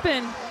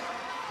Crispin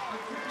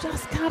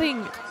just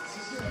cutting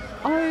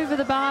over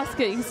the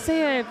basket. You can see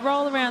her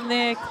roll around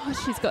there.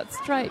 Gosh, she's got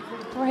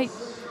great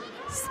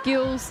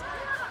skills.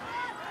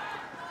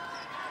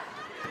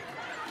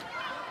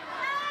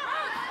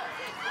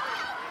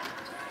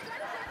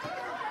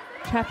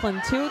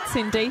 Chaplin tilts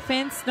in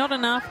defence, not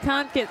enough,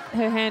 can't get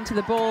her hand to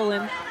the ball,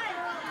 and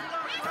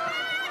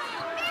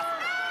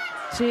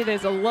gee,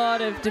 there's a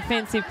lot of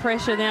defensive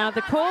pressure now.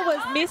 The call was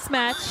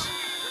mismatch,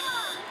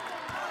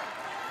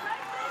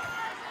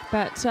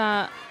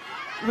 but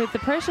with the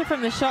pressure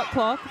from the shot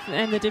clock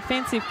and the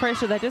defensive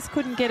pressure, they just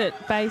couldn't get it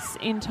base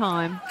in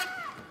time.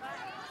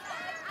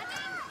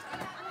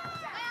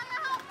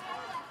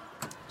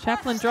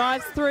 Chaplin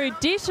drives through,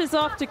 dishes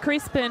off to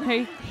Crispin,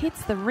 who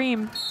hits the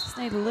rim. Just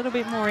need a little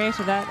bit more air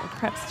to that, or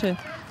perhaps to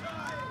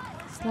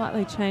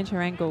slightly change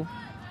her angle.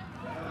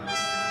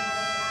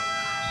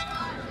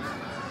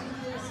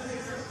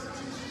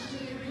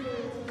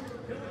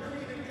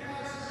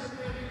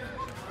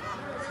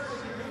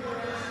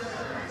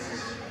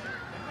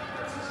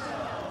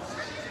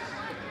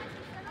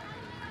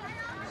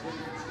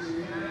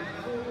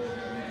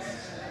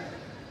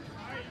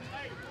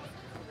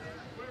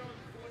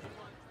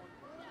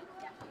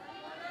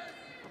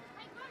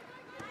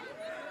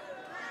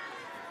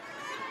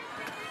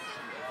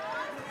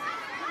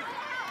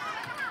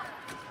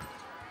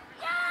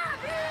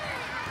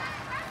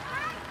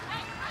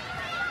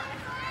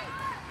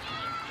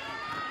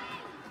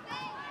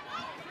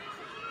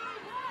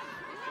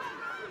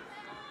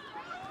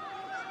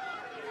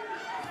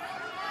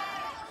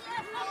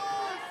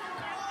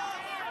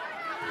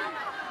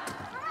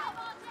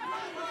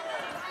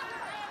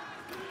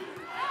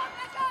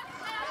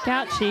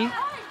 Gauci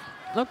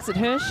looks at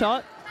her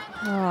shot.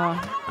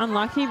 Oh,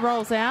 unlucky,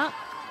 rolls out.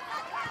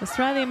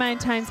 Australia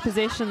maintains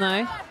possession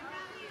though.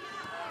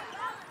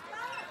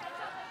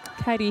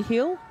 Katie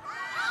Hill.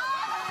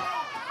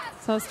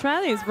 So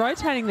Australia's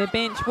rotating their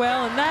bench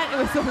well, and that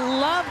was a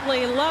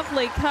lovely,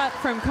 lovely cut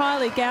from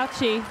Kylie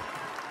Gauci.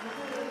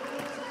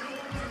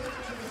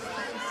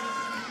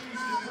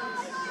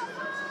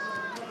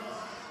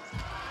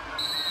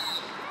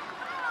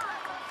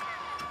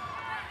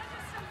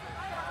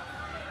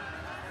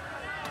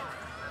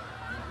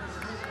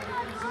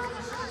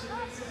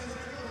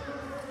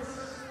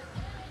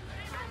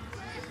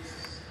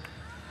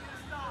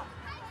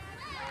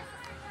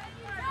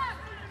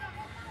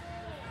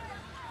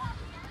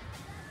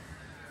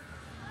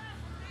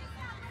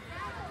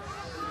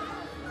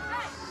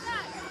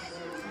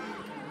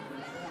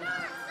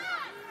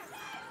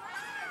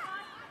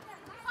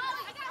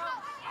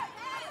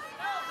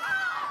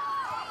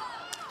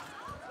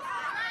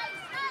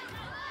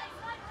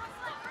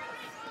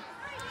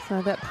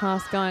 So that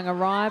pass going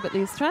awry, but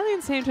the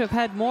Australians seem to have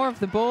had more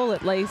of the ball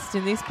at least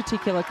in this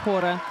particular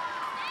quarter.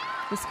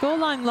 The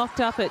scoreline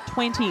locked up at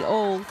 20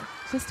 all.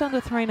 Just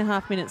under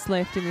 3.5 minutes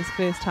left in this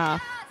first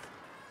half.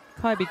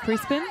 Kobe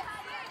Crispin.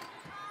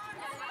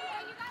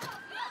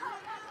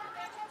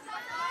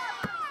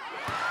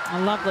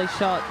 A lovely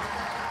shot.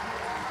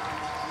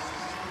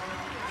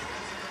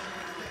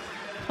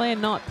 Claire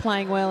not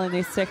playing well in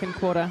this second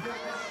quarter.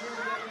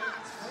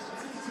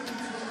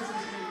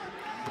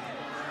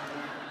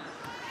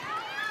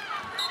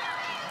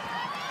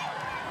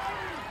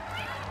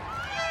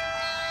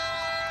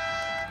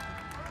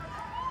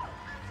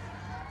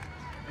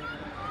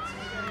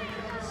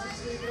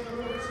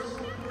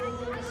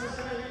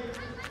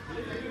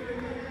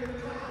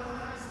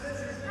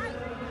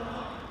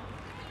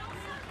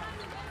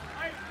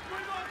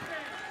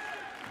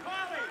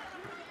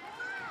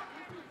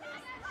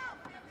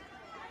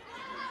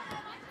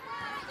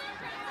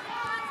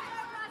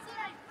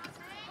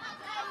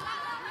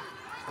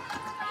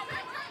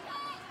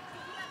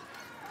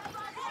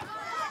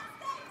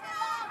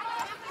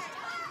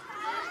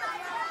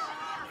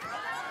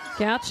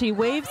 Gauci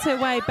weaves her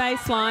way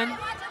baseline.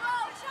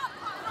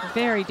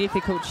 Very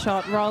difficult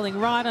shot, rolling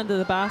right under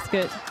the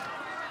basket.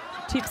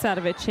 Tips out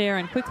of her chair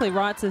and quickly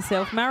rights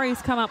herself.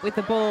 Murray's come up with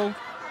the ball.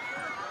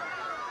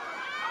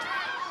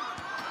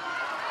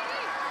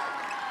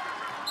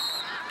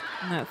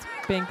 And that's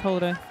been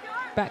called a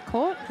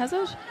backcourt, has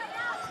it?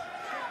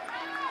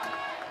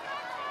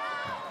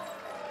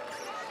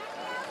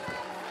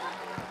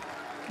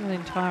 Not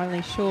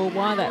entirely sure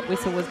why that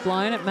whistle was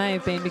blown. It may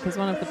have been because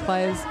one of the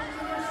players...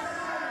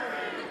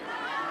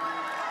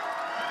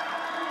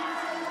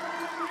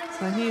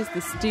 So here's the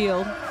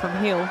steal from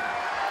Hill.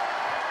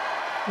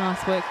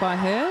 Nice work by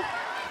her.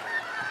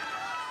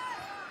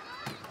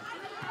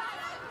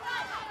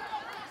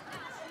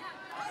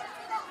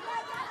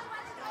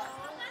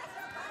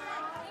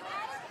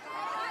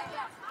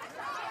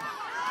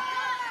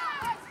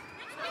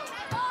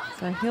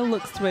 So Hill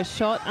looks to her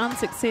shot,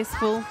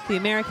 unsuccessful. The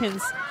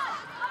Americans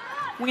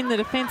win the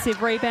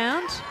defensive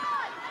rebound.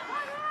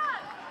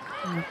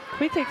 And a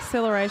quick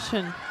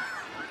acceleration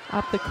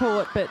up the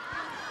court, but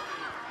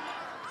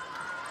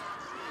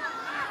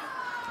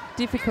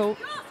difficult.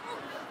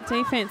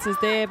 Defense is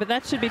there, but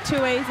that should be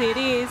too easy. It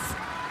is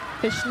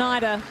for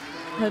Schneider,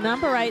 the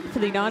number 8 for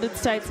the United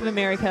States of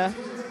America.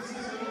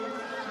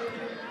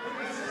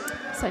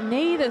 So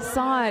neither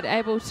side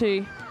able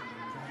to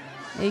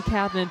eke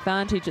out an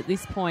advantage at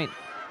this point.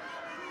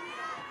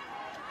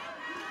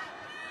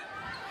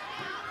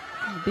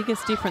 The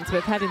biggest difference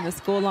we've had in the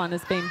scoreline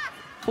has been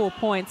 4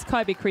 points.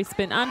 Kobe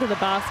Crispin under the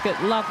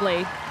basket,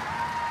 lovely.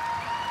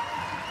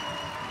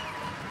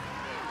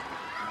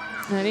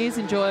 And it is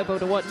enjoyable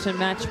to watch a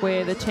match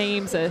where the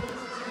teams are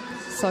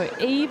so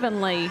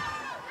evenly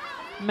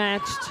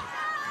matched.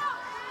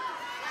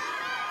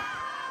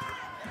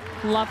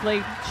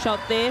 Lovely shot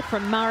there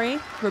from Murray.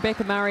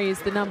 Rebecca Murray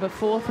is the number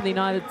 4 for the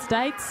United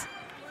States.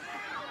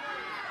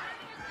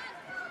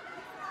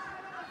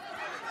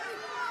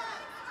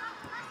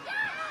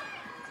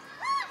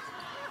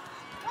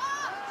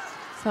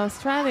 So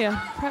Australia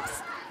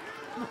perhaps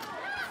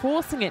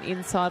forcing it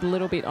inside a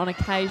little bit on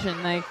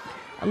occasion. They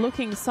are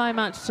looking so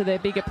much to their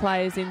bigger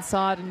players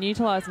inside and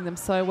utilising them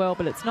so well,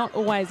 but it's not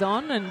always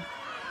on, and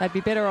they'd be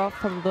better off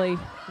probably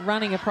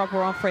running a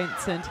proper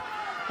offense and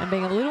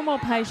being a little more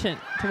patient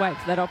to wait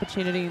for that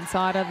opportunity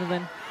inside, other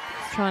than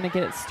just trying to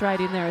get it straight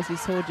in there as we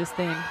saw just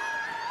then.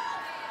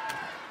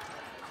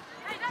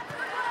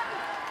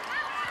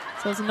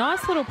 So it was a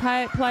nice little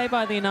play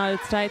by the United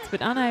States, but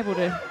unable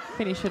to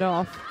finish it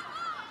off.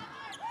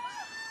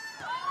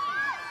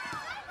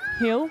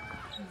 Hill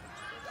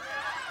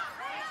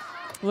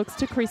looks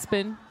to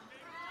Crispin.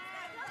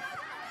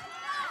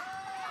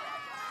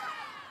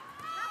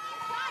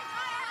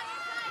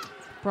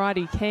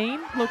 Bridie Keane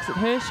looks at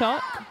her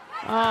shot.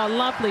 Oh,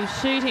 lovely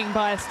shooting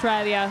by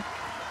Australia.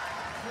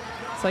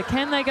 So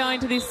can they go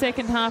into this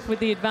second half with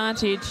the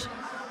advantage?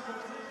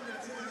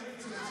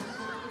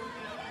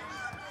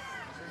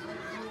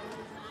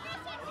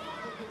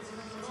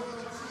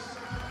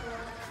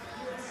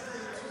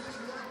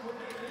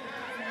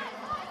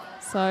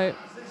 So,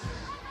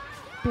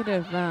 bit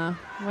of,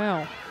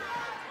 well,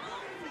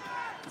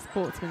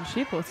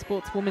 sportsmanship or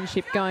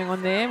sportswomanship going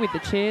on there with the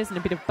chairs and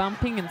a bit of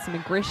bumping and some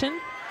aggression.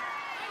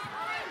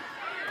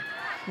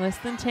 Less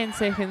than 10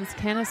 seconds.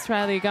 Can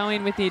Australia go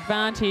in with the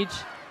advantage?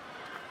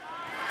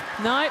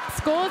 No,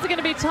 scores are going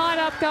to be tied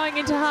up going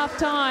into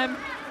half-time.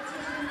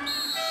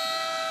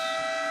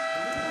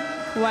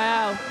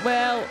 Wow,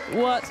 well,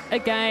 what a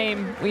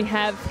game we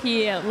have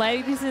here.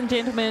 Ladies and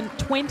gentlemen,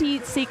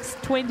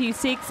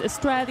 26-26,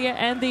 Australia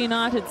and the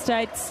United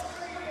States.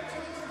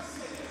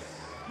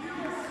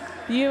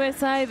 The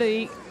USA,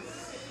 the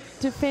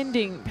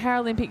defending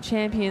Paralympic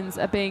champions,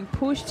 are being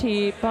pushed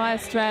here by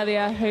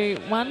Australia, who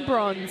won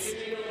bronze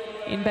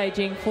in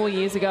Beijing 4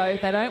 years ago.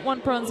 They don't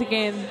want bronze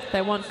again,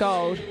 they want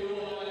gold.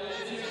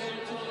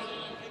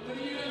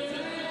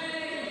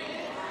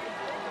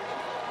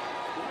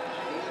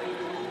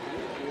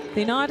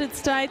 The United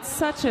States,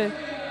 such a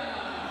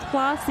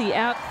classy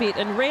outfit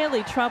and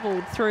rarely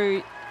troubled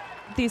through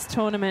this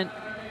tournament.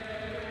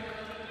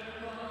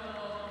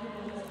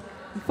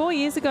 4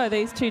 years ago,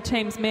 these two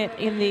teams met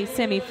in the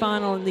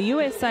semi-final, and the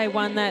USA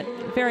won that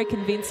very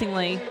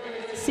convincingly,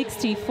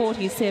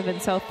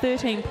 60-47, so a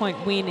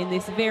 13-point win in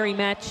this very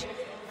match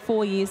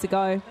 4 years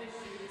ago.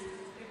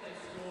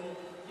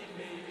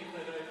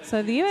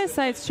 So the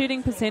USA's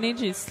shooting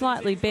percentage is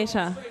slightly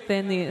better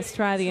than the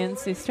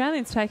Australians. The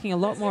Australians taking a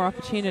lot more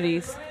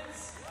opportunities.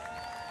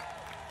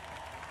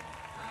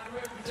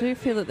 I do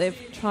feel that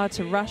they've tried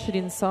to rush it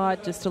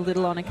inside just a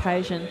little on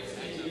occasion.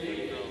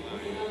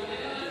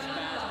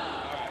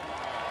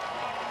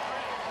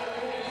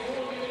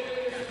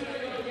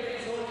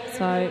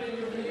 So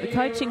the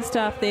coaching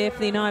staff there for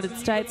the United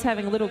States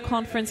having a little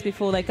conference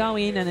before they go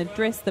in and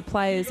address the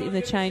players in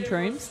the change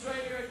rooms.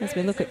 As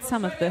we look at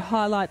some of the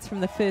highlights from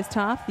the first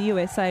half, the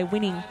USA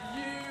winning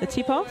the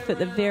tip-off at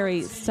the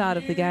very start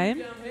of the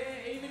game.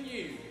 Even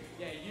you.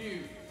 Yeah,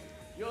 you.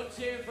 You're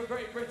cheering for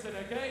Great Britain,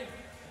 okay?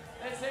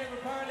 Let's hear for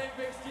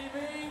Paralympics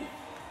TV.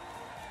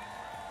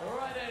 All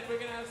right then, we're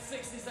going to have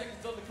 60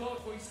 seconds on the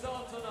clock. We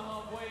start on the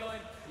halfway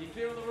line. You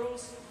clear on the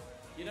rules?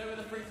 You know where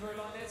the free throw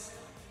line is?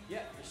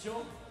 Yeah, you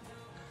sure?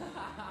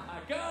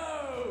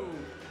 Go!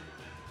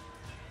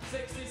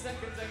 60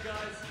 seconds then,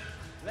 guys.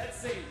 Let's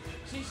see.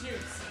 She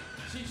shoots.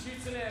 She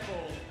shoots an air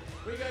ball.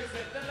 We go for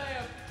it. The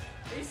layup.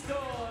 He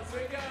scores.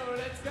 We go.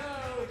 Let's go.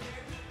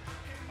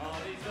 Oh,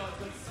 these guys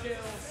got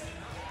skills.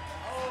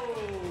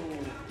 Oh.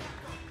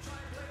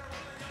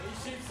 He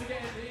shoots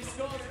again. He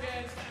scores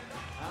again.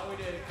 How we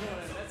doing? Come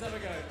on, let's have a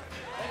go.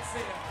 Let's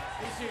see him.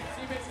 He shoots.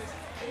 He misses.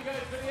 He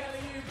goes for the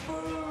alley-oop.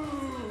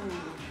 Boom!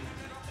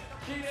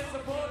 Keep the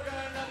support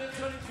going. Another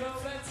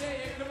 2012. Let's see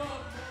it. Come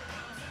on.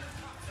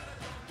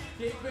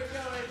 Keep it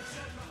going.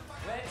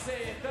 Let's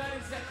see it.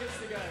 30 seconds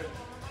to go.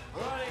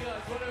 Righty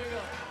guys, what do we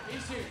got? He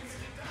shoots.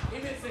 He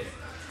misses.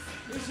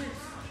 He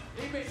shoots.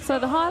 He misses. So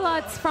the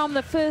highlights from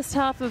the first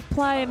half of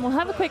play, and we'll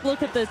have a quick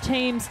look at the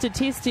team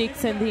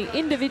statistics and the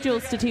individual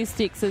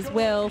statistics as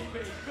well.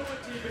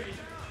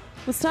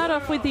 We'll start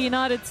off with the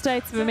United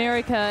States of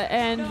America,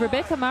 and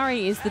Rebecca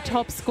Murray is the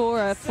top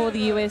scorer for the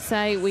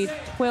USA with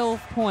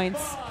 12 points.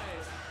 5,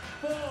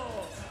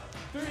 4,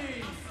 3,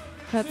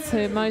 That's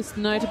her most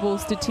notable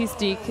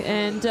statistic.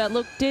 And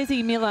look,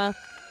 Desi Miller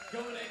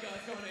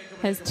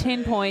has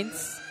 10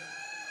 points.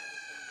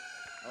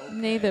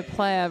 Neither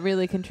player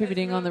really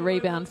contributing on the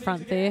rebound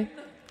front there.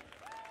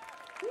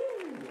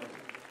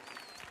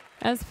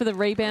 As for the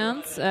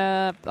rebounds,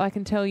 I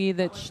can tell you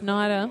that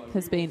Schneider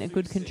has been a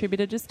good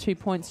contributor, just 2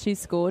 points she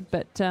scored,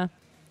 but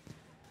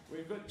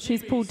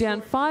she's pulled down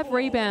 5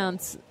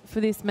 rebounds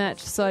for this match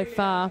so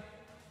far.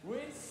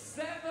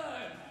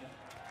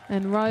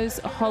 And Rose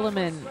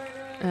Hollermann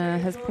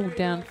has pulled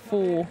down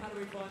 4.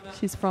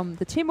 She's from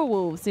the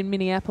Timberwolves in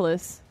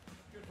Minneapolis.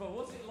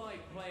 What's it like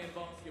playing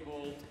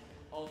basketball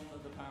on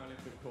the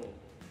Paralympic court?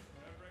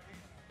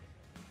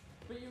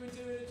 But you were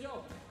doing a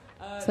job.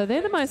 So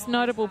they're the most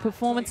notable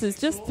performances.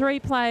 Just 3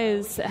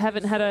 players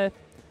haven't had a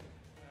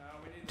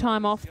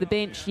time off the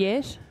bench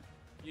yet.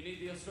 You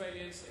need the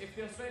Australians. If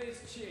the Australians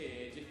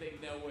cheer, do you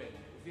think they'll win?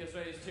 If the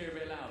Australians cheer a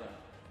bit louder?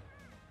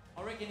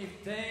 I reckon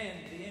if Dan,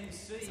 the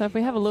MC... So if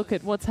we have a look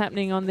at what's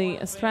happening on the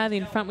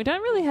Australian front, we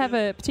don't really have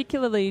a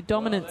particularly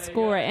dominant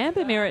scorer.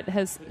 Amber Merritt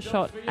has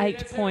shot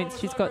 8 points.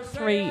 She's got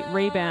 3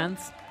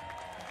 rebounds.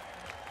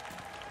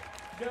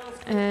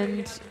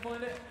 And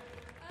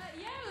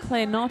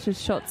Claire Knott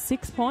has shot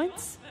 6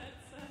 points.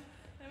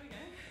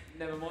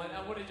 Never mind.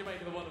 And what did you make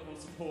of the wonderful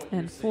support?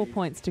 And 4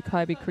 points to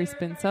Kobe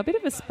Crispin. So a bit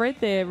of a spread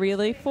there,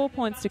 really. 4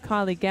 points to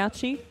Kylie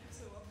Gauchi.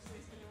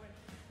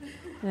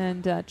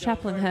 And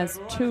Chaplin has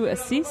 2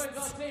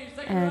 assists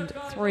and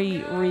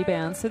 3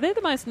 rebounds. So they're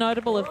the most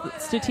notable of the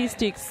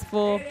statistics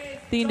for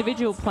the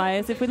individual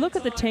players. If we look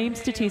at the team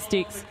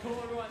statistics,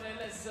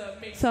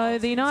 so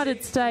the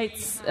United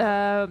States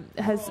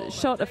has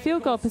shot a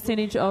field goal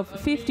percentage of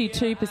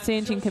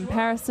 52% in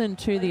comparison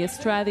to the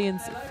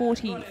Australians'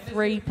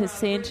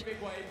 43%.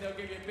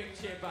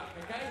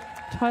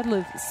 Total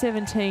of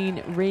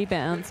 17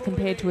 rebounds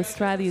compared to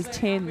Australia's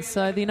 10.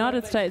 So the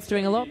United States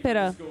doing a lot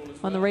better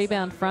on the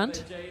rebound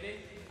front.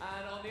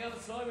 And on the other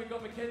side, we've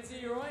got Mackenzie.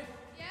 You all right?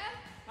 Yeah.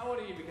 How old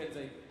are you,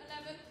 Mackenzie?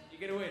 11.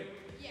 You're going to win?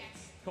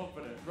 Yes.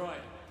 Confident.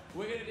 Right.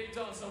 We're going to do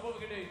dance. So what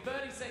we're going to do,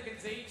 30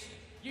 seconds each.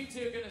 You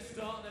two are going to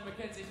start, and then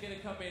Mackenzie's going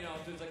to come in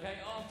afterwards, okay?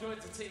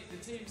 Afterwards, the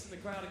teams in the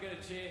crowd are going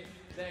to cheer.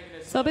 They're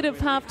going to... So a bit of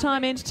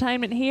halftime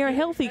entertainment here. A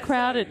healthy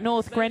crowd at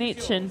North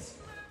Greenwich, and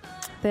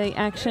the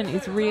action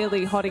is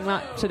really hotting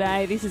up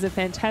today. This is a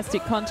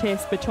fantastic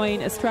contest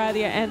between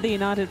Australia and the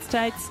United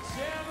States.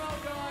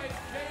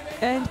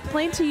 And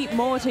plenty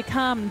more to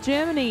come.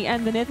 Germany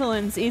and the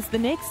Netherlands is the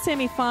next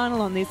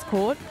semi-final on this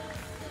court.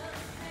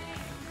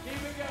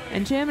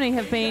 And Germany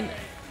have been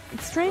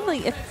extremely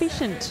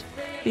efficient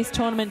this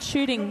tournament,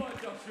 shooting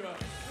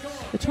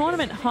the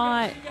tournament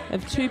high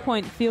of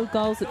 2-point field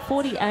goals at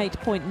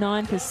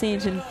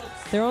 48.9%, and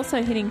they're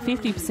also hitting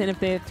 50% of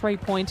their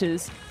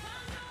 3-pointers.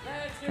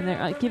 and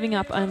they're giving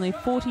up only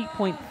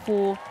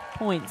 40.4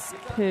 points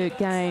per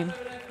game.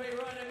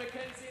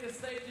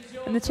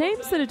 And the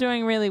teams that are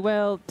doing really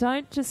well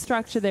don't just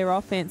structure their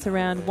offense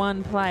around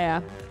one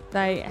player.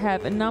 They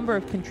have a number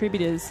of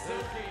contributors.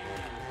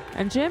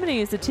 And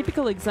Germany is a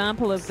typical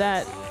example of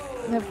that.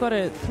 They've got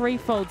a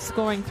threefold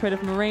scoring threat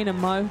of Marina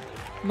Monen,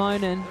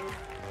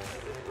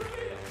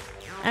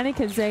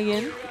 Annika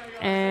Zegen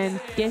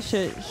and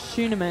Gesche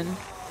Schünemann.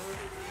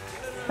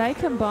 They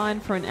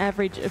combine for an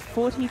average of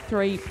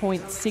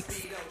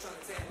 43.6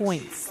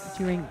 points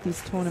during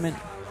this tournament.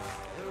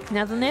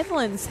 Now the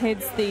Netherlands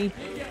heads the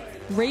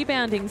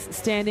rebounding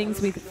standings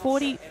with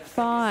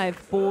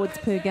 45 boards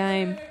per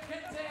game.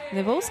 And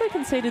they've also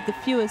conceded the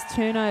fewest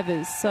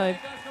turnovers, so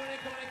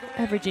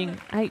averaging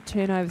 8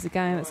 turnovers a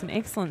game. That's an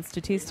excellent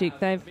statistic.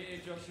 They've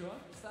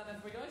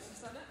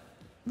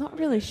not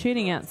really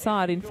shooting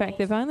outside. In fact,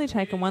 they've only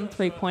taken 1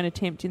 3-point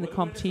attempt in the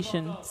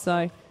competition,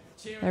 so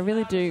they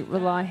really do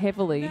rely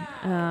heavily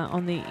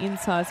on the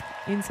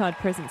inside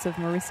presence of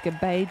Mariska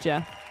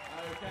Bajer,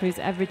 who's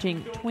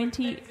averaging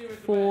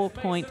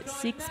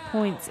 24.6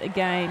 points a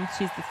game.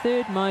 She's the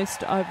third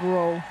most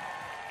overall.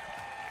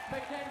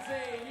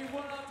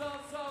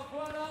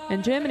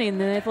 And Germany and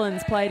the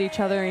Netherlands played each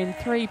other in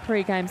 3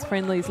 pre-games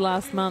friendlies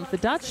last month. The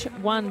Dutch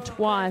won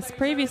twice.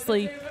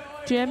 Previously,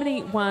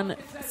 Germany won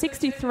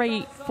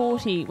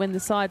 63-40 when the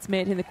sides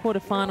met in the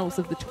quarterfinals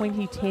of the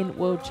 2010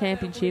 World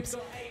Championships.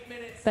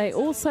 They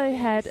also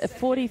had a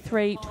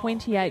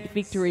 43-28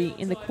 victory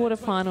in the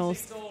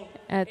quarterfinals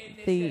at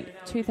the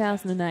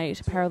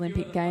 2008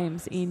 Paralympic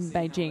Games in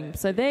Beijing.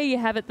 So there you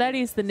have it. That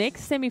is the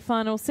next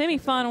semi-final,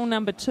 semi-final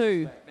number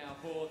 2.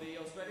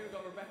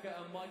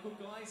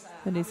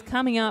 That is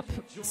coming up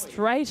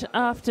straight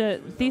after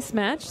this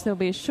match. There'll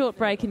be a short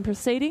break in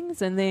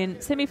proceedings, and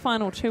then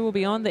semi-final 2 will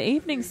be on. The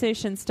evening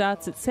session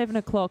starts at 7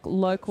 o'clock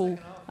local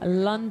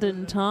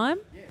London time.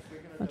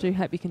 I do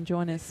hope you can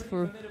join us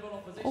for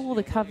all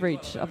the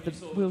coverage of the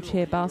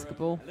wheelchair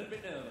basketball.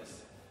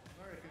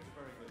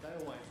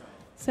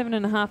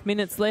 7.5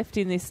 minutes left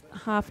in this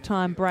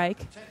half-time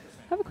break.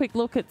 Have a quick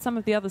look at some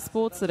of the other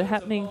sports that are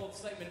happening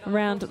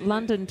around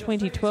London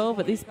 2012.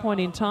 At this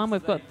point in time,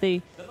 we've got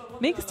the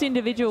mixed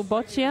individual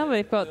boccia,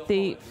 we've got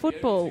the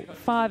football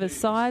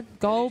 5-a-side,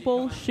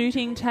 goalball,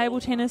 shooting,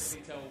 table tennis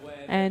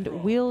and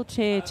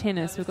wheelchair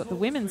tennis. We've got the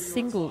women's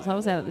singles. I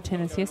was out at the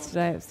tennis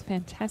yesterday. It was a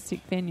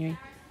fantastic venue.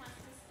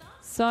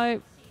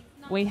 So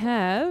we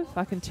have,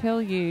 I can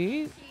tell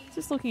you,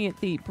 just looking at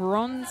the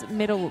bronze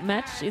medal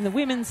match in the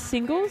women's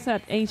singles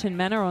at Eaton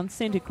Manor on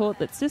centre court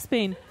that's just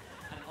been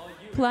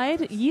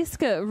played.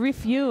 Jiske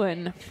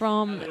Riffuwen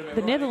from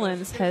the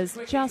Netherlands has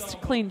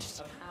just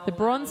clinched the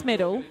bronze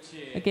medal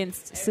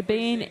against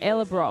Sabine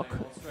Ellerbrock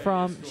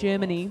from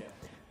Germany.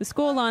 The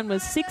scoreline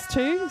was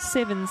 6-2,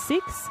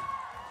 7-6.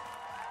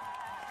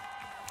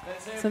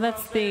 So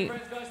that's the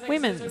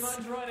women's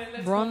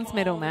bronze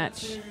medal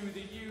match.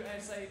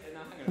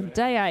 On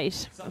day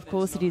 8, of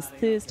course, it is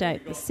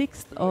Thursday, the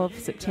 6th of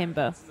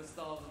September.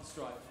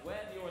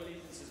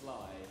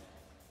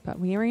 But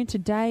we are into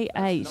day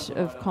 8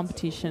 of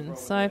competition.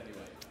 So,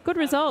 good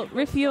result.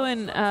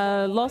 Riffuwen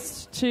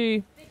lost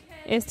to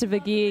Esther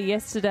Vergeer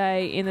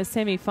yesterday in the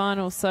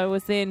semi-final, so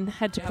was then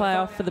had to play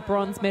off for the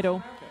bronze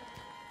medal.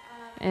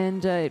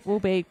 And it will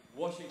be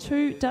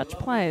 2 Dutch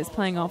players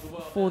playing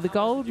off for the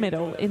gold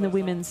medal in the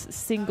women's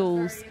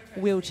singles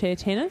wheelchair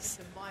tennis.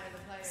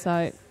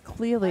 So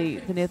clearly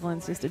the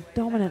Netherlands just a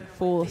dominant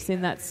force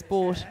in that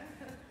sport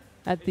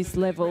at this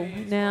level.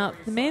 Now,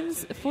 the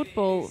men's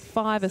football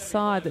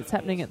 5-a-side that's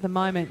happening at the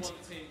moment,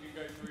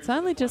 it's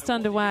only just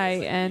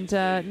underway, and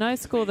no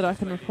score that I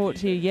can report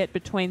to you yet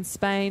between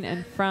Spain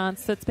and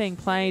France. That's being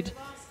played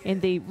in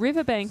the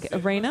Riverbank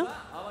Arena.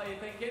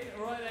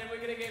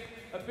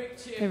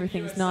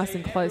 Everything's nice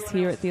and close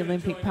here at the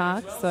Olympic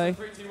Park, so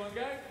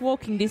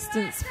walking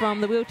distance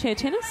from the wheelchair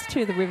tennis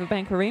to the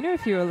Riverbank Arena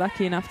if you were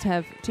lucky enough to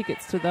have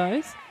tickets to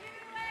those.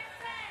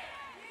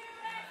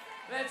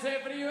 Let's hear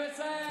for the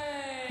USA.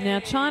 Now,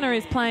 China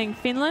is playing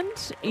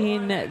Finland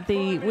in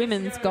the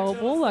women's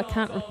goalball. I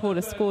can't report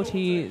a score to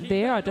you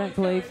there. I don't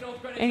believe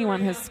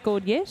anyone has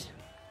scored yet.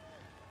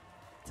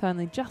 It's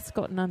only just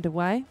gotten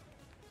underway.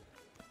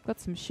 Got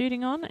some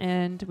shooting on,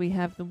 and we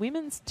have the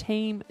women's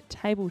team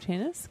table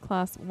tennis,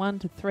 class 1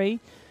 to 3.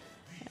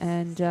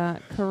 And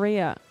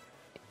Korea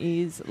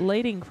is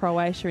leading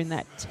Croatia in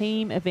that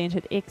team event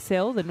at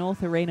XL, the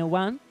North Arena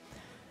 1.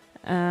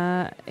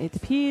 It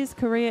appears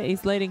Korea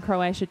is leading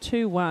Croatia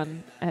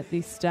 2-1 at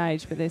this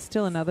stage, but there's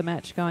still another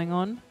match going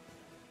on.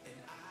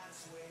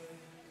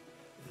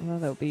 Well,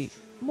 there'll be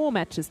more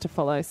matches to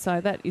follow,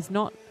 so that is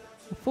not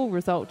a full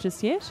result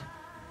just yet.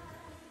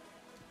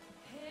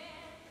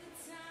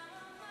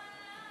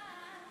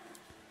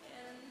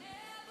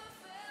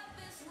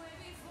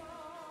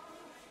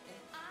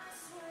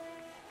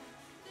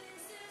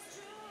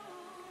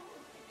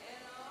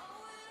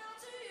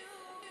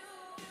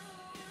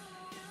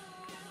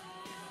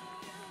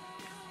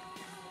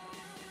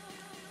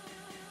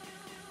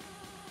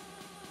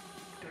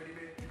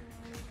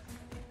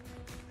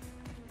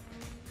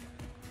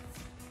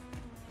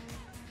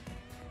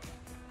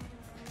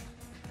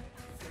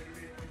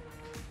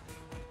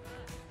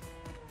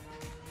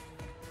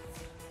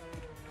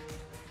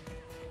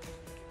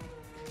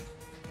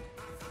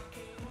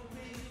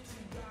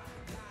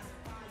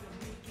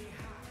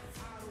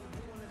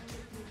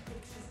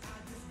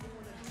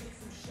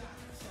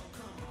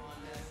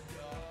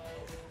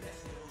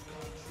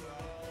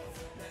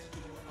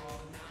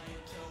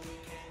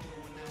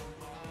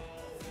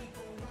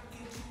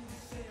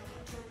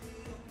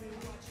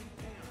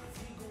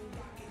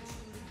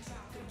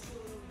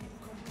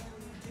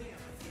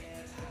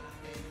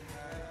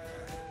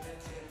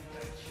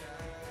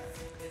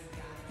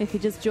 If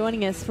you're just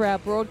joining us for our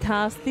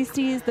broadcast, this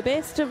is the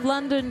Best of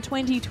London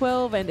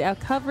 2012 and our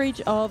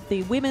coverage of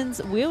the women's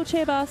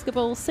wheelchair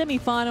basketball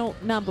semi-final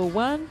number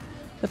 1.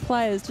 The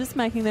players just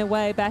making their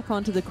way back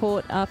onto the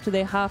court after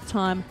their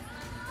halftime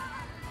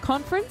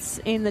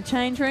conference in the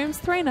change rooms.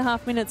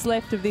 3.5 minutes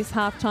left of this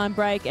halftime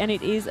break, and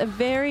it is a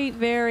very,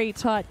 very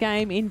tight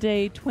game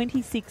indeed.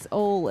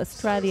 26-all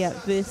Australia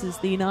versus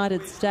the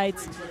United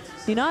States.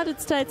 The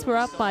United States were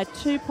up by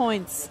 2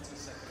 points,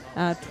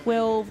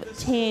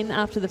 12-10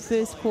 after the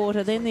first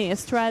quarter. Then the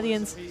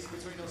Australians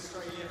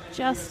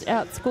just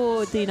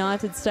outscored the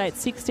United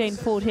States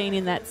 16-14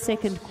 in that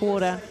second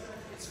quarter.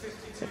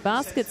 The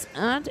baskets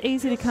aren't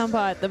easy to come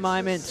by at the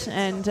moment,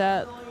 and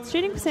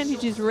shooting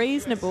percentage is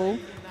reasonable.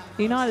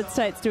 The United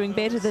States doing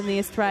better than the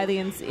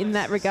Australians in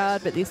that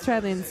regard, but the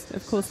Australians,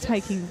 of course,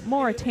 taking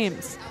more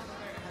attempts.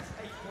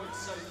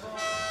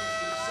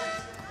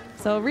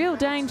 So a real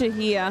danger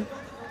here.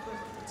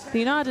 The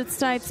United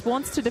States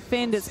wants to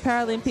defend its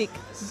Paralympic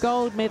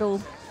gold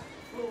medal.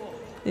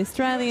 The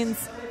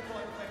Australians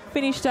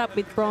finished up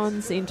with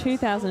bronze in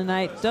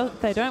 2008.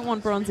 They don't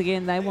want bronze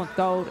again, they want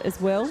gold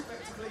as well.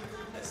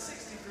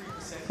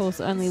 Of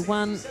course, only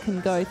one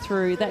can go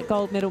through. That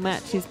gold medal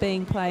match is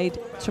being played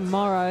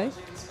tomorrow.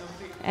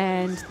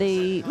 And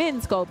the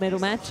men's gold medal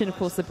match and, of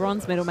course, the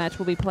bronze medal match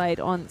will be played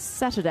on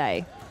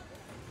Saturday.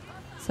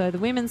 So the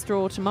women's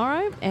draw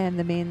tomorrow and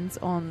the men's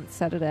on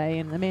Saturday,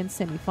 and the men's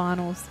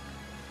semi-finals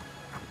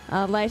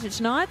are later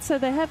tonight. So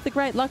they have the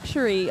great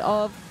luxury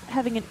of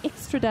having an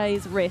extra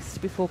day's rest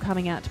before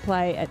coming out to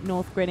play at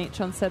North Greenwich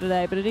on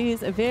Saturday. But it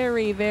is a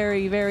very,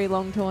 very, very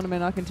long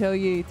tournament, I can tell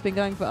you. It's been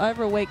going for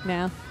over a week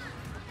now.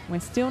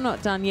 We're still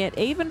not done yet,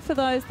 even for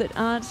those that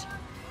aren't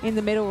in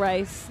the medal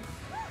race.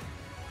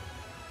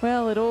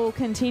 Well, it all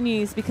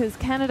continues because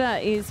Canada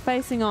is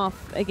facing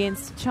off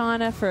against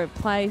China for a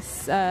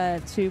place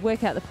to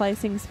work out the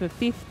placings for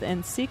 5th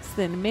and 6th,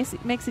 and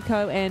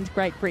Mexico and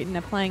Great Britain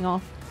are playing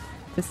off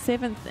for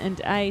 7th and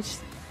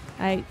 8th.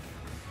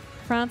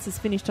 France has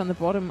finished on the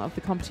bottom of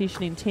the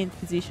competition in 10th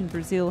position.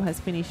 Brazil has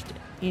finished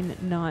in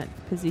 9th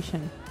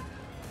position.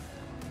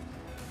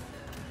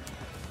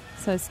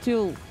 So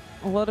still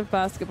a lot of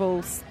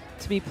basketballs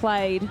to be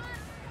played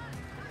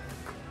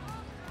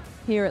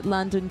here at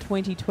London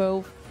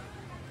 2012.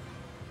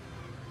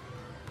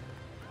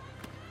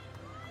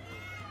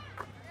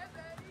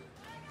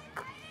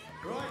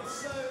 Right,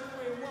 so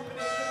we're 1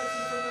 minute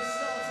 30 from the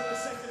start of the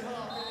second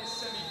half in this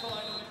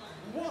semi-final.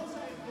 What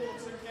an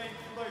important game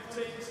for both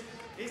teams.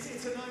 Is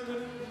it an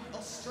omen?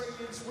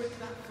 Australians win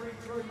that free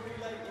throw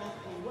relay? Well,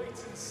 we'll wait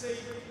and see.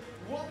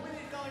 1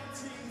 minute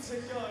 19 to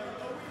go.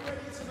 Are we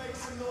ready to make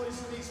some noise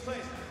for these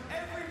players?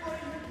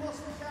 Everybody who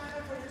possibly can,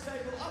 everyone who's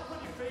able, up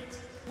on your feet.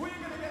 We're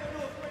going to get a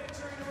North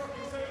Greenwich Arena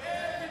rocking, so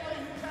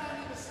everybody who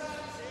can in the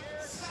stands,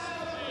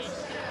 stand up and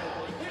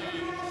stand. Give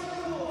you a round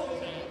of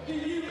applause. Do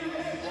you believe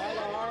it?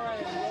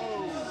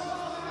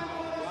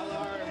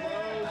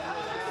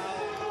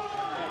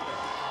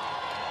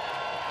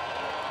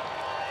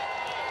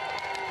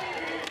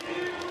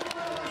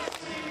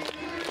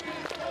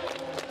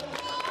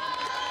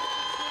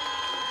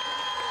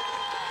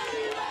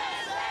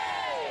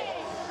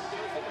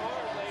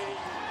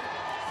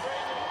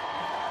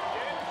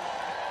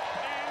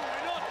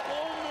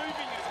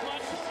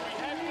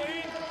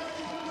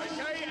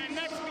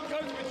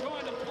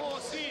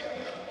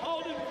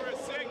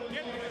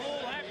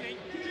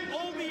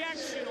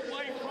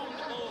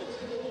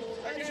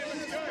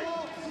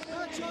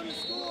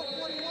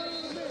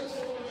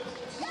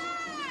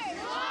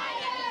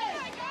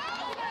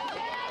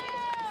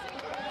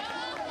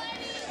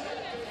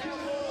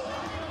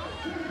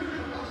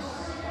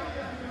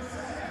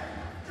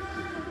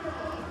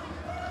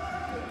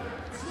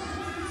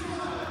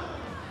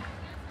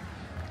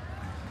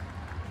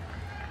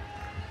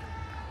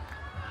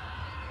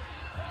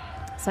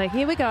 So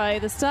here we go,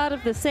 the start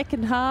of the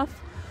second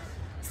half.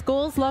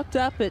 Scores locked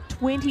up at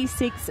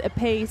 26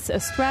 apiece.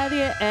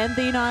 Australia and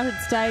the United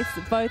States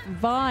both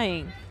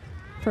vying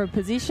for a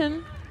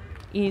position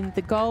in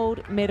the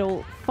gold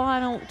medal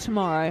final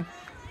tomorrow.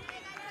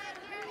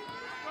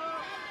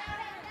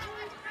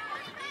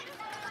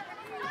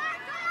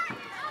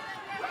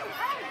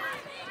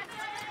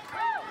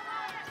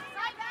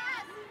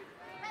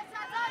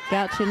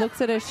 Gauchi looks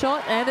at her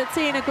shot and it's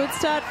in. A good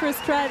start for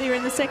Australia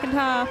in the second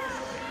half.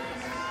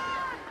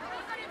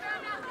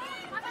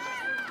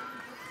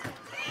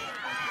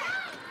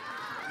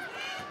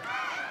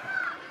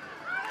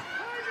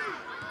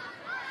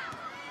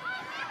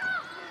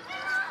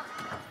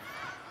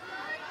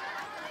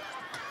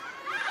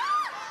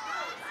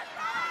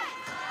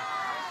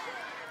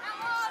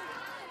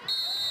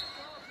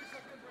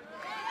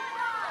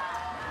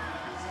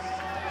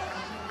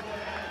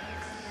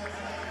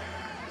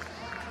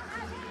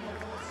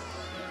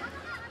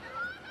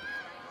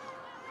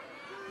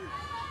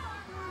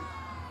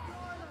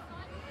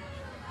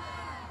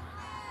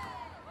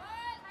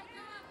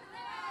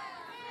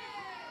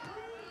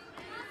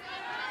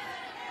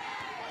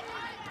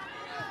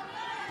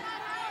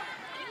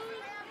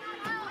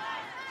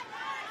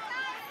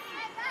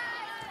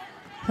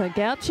 So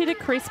Gauchi to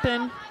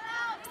Crispin.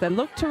 They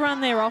look to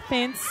run their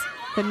offense.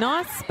 The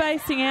nice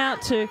spacing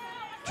out to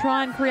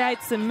try and create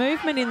some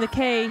movement in the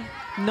key.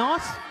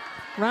 Not.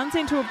 Runs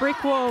into a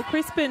brick wall.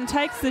 Crispin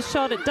takes the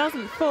shot. It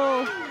doesn't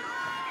fall.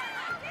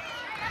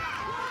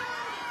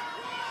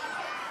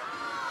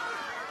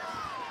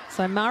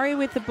 So Murray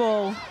with the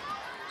ball.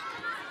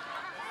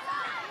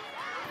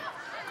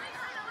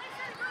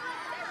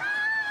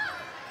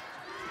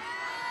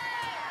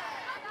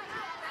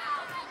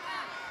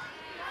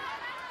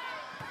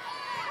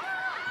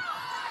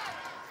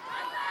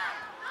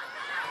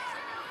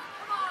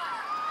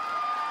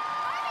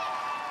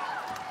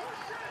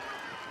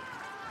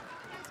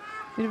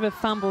 Bit of a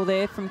fumble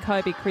there from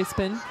Kobe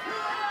Crispin.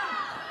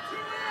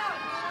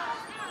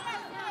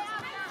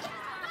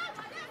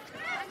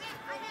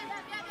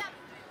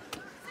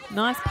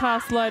 Nice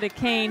pass low to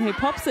Keane, who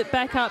pops it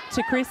back up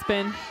to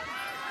Crispin.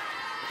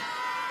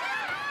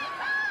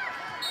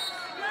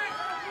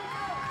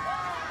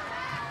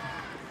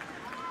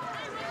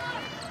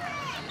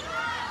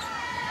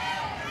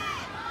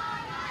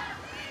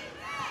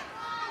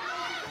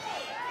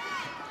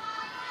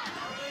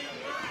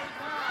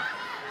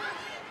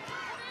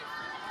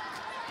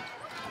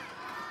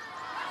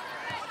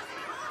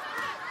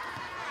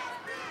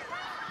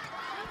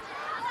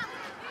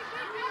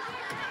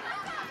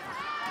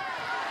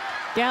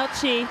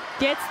 Gauchi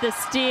gets the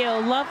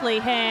steal, lovely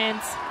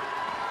hands.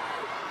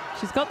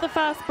 She's got the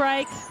fast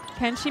break.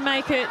 Can she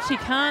make it? She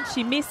can't,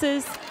 she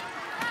misses.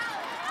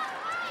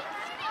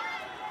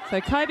 So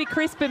Kobe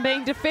Crispin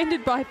being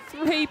defended by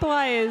 3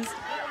 players,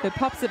 who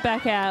pops it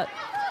back out.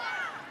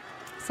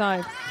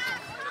 So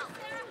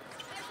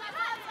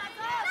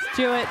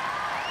Stewart,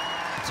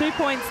 2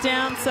 points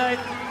down. So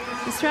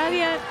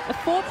Australia, a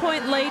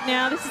 4-point lead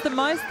now. This is the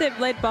most they've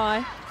led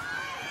by.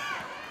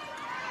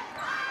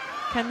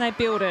 Can they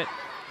build it?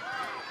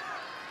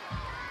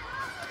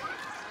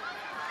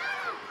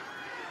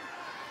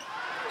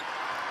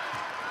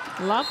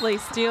 Lovely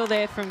steal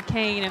there from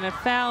Keane, and a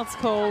foul's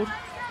called.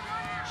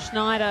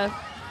 Schneider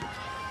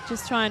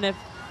just trying to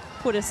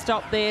put a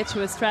stop there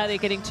to Australia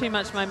getting too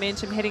much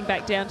momentum, heading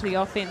back down to the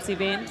offensive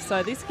end.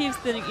 So this gives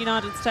the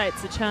United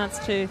States a chance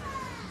to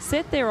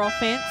set their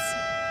offense.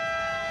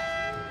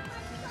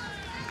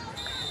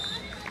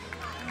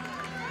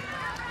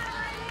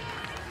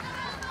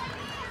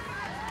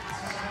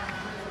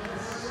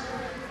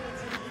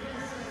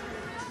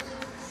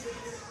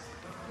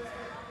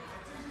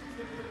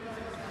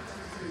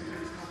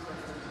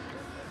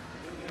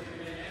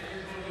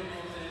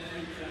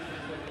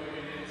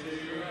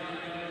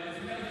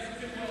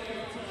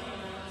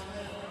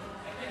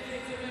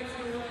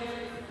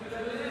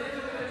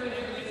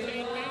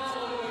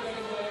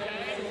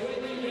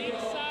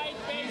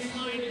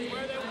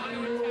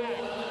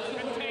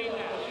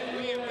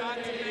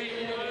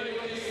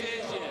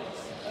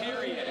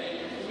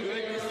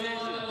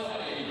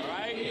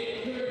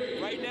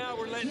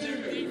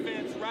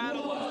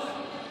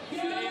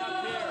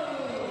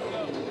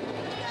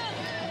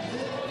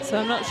 So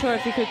I'm not sure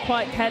if you could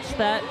quite catch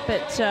that,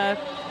 but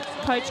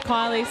Coach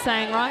Kylie's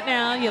saying right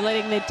now you're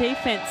letting their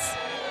defense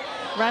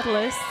rattle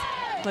us.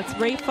 Let's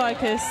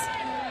refocus.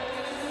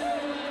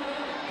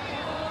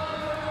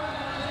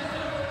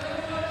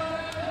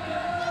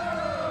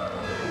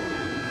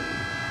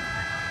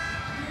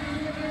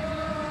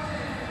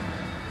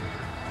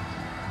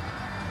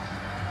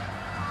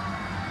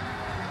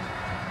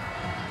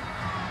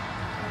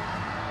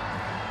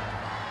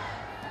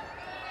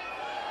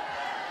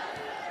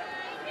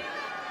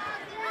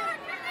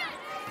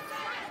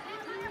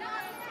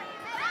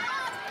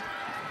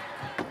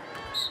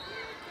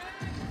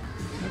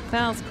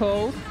 Foul's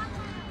called.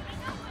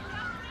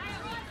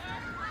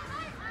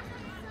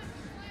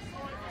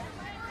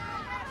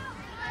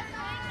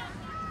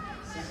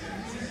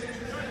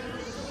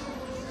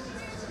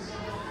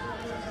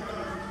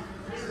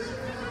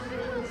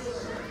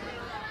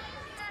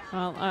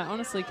 Well, I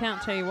honestly can't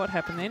tell you what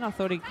happened then. I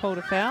thought he called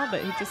a foul,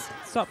 but he just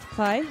stopped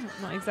play. I'm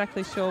not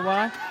exactly sure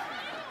why.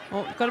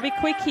 Well, got to be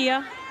quick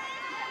here.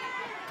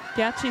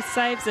 Gauchi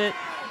saves it.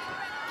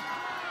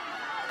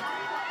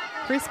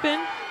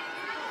 Crispin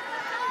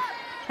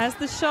has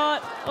the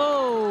shot.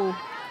 Oh.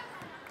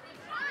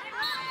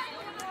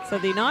 So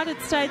the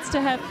United States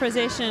to have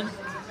possession.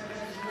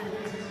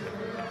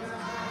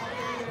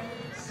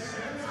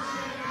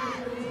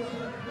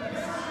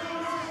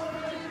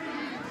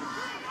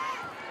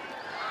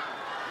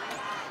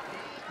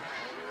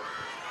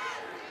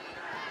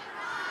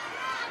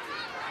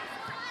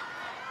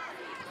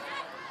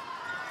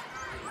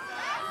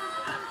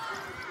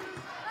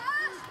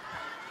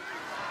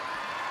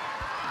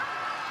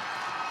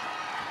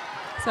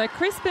 So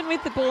Crispin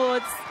with the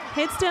boards,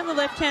 heads down the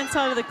left-hand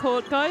side of the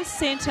court, goes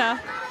centre.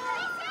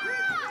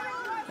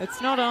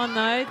 It's not on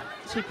though.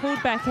 She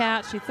pulled back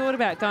out. She thought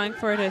about going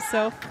for it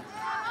herself.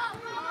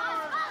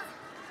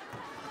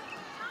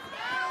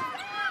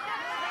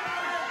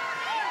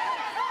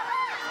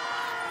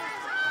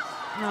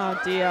 Oh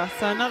dear,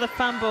 so another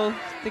fumble.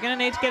 They're going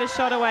to need to get a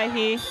shot away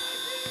here.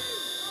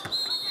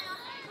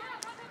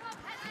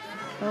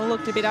 all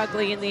looked a bit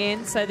ugly in the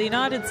end. So the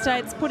United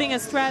States putting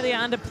Australia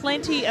under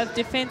plenty of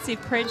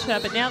defensive pressure,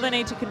 but now they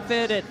need to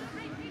convert it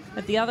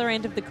at the other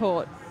end of the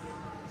court.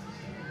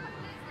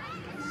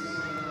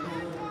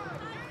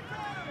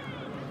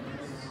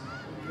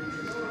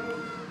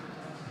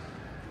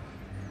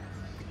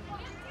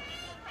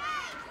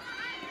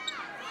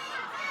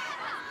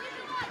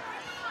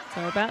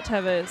 So we're about to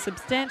have a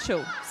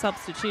substantial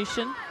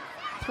substitution.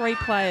 3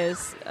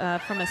 players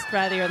from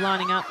Australia are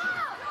lining up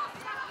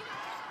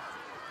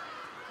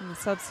in the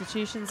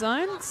substitution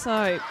zone.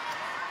 So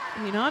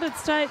the United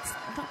States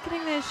not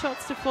getting their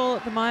shots to fall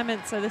at the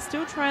moment, so they're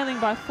still trailing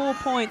by 4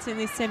 points in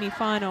this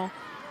semi-final.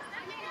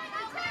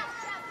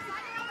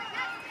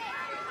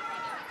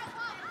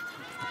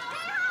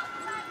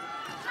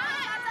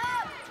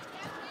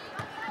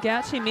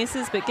 Gauchi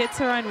misses but gets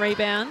her own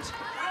rebound.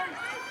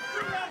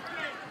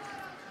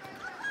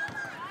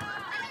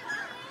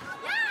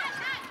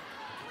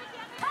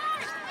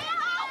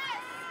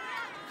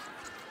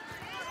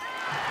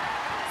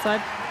 So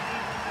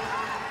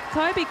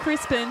Kobe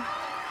Crispin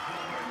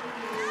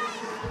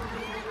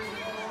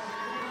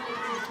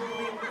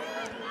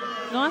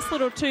nice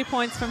little 2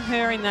 points from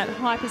her in that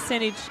high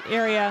percentage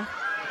area.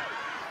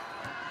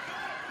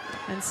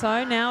 And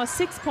so now a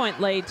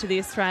 6-point lead to the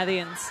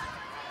Australians.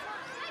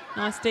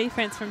 Nice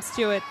defense from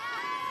Stewart.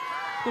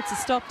 Puts a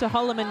stop to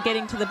Hollermann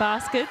getting to the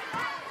basket.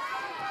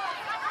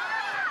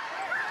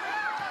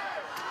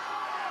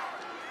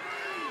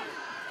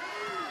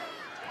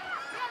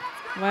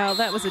 Well,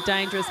 that was a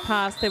dangerous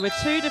pass. There were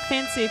 2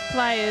 defensive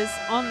players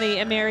on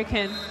the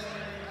American.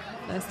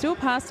 They still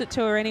passed it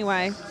to her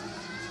anyway.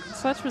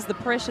 Such was the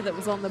pressure that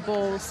was on the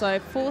ball, so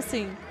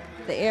forcing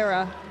the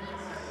error.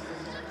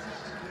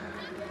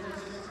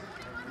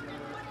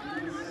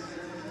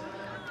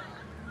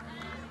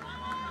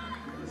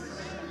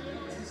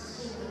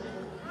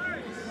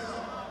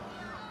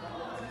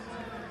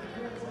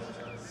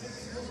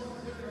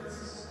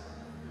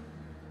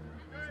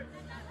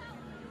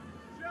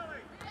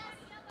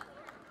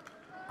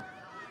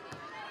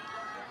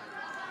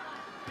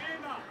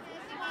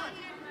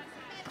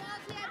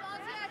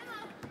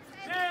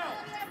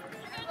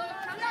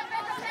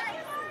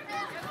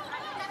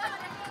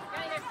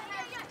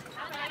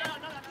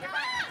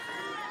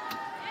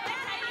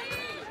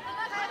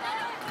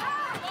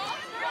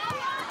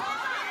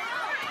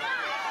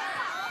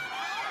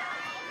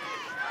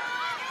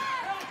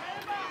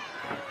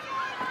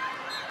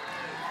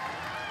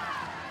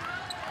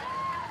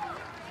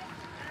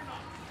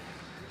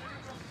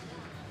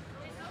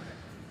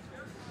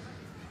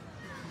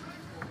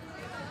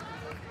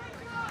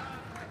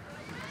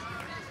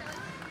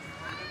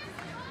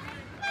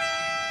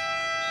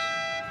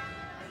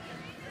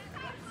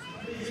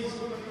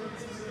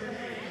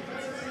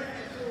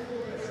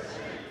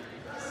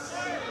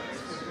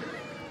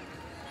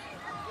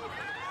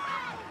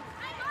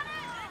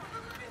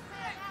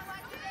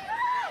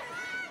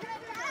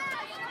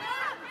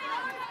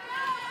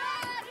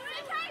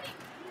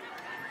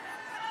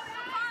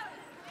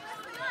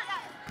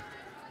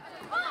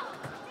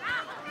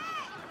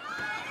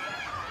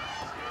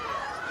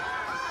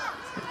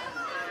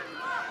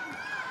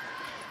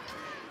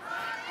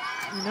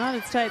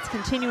 United States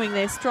continuing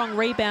their strong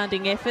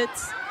rebounding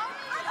efforts.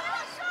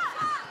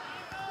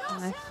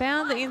 And they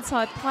found the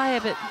inside player,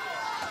 but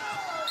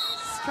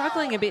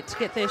struggling a bit to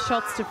get their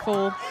shots to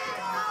fall.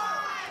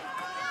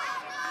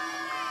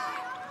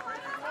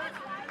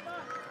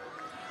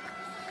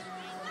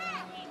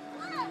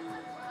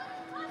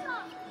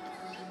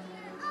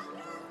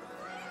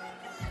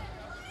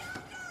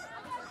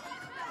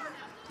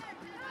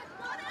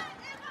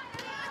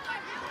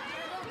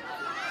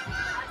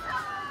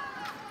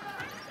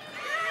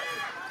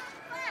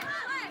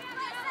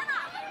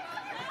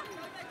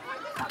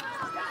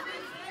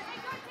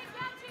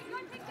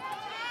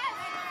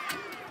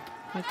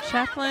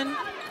 Chaplin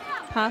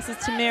passes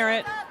to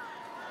Merritt.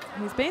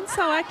 He's been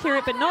so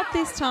accurate, but not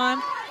this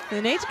time.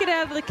 They need to get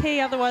out of the key,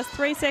 otherwise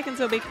 3 seconds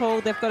will be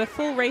called. They've got a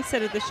full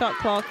reset of the shot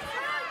clock.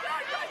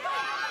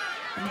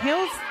 And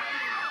Hills,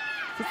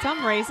 for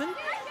some reason,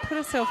 put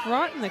herself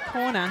right in the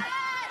corner.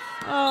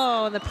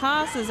 Oh, the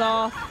pass is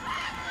off.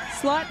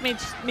 Slight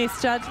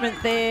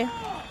misjudgment there.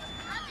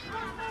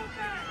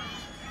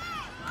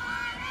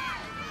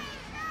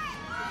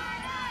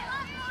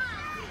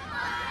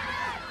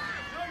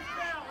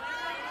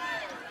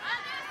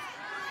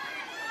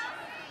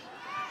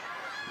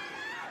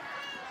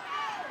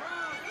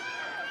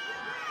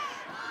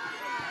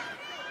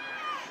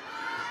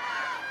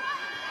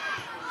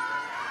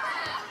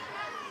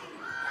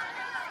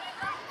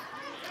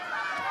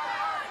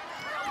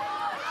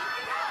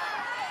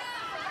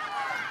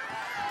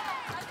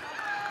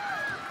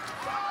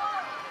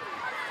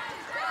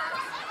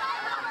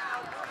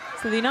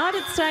 So the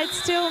United States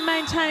still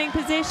maintaining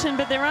possession,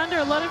 but they're under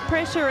a lot of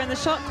pressure and the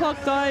shot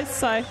clock goes,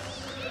 so.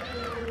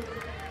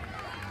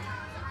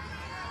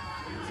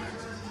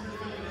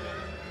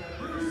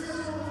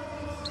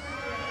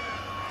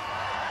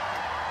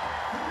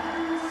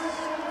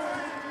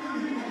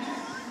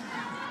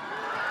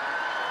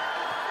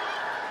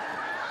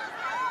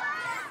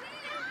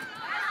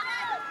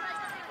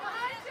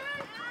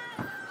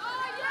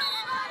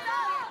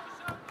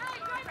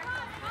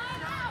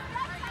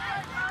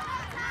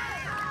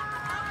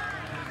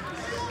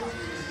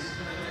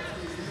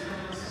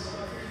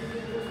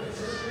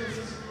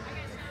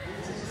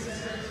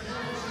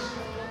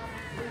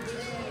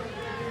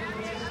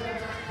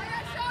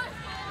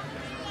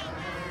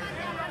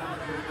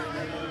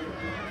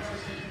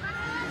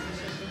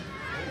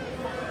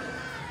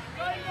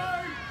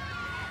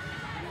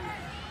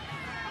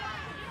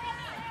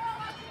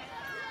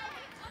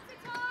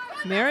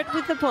 Merritt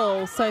with the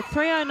ball. So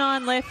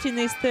 3:09 left in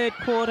this third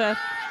quarter.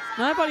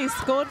 Nobody's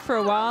scored for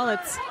a while.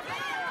 It's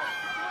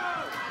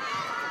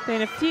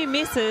been a few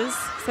misses,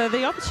 so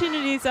the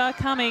opportunities are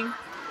coming.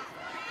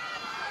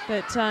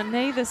 But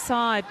neither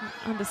side,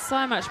 under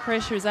so much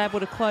pressure, is able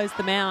to close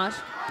them out.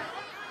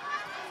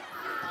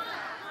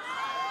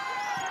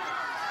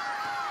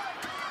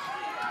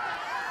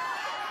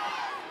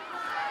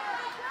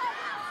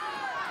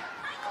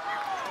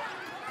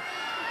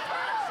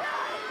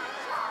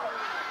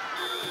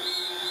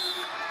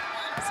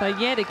 So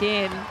yet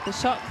again, the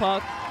shot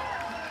clock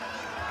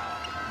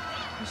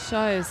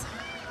shows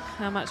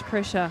how much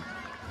pressure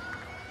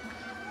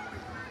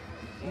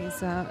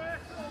is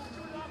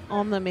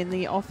on them in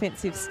the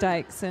offensive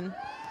stakes. And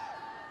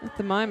at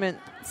the moment,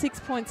 6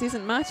 points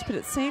isn't much, but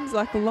it seems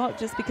like a lot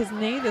just because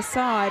neither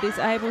side is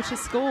able to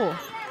score.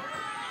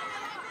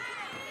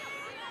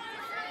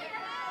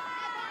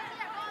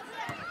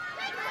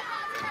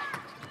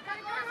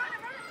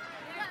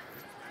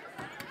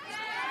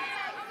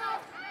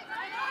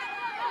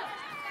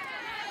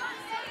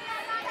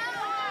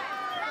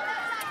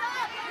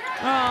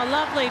 Oh,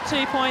 lovely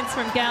 2 points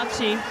from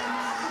Gauchi.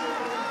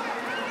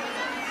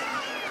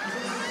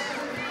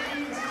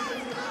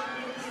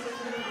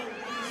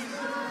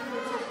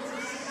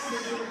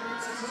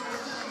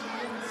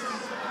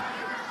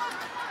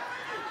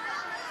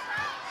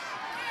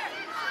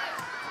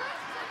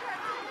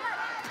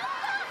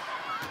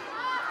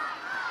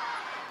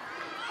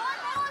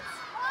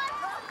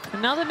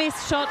 Another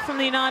missed shot from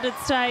the United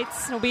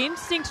States. It'll be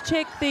interesting to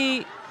check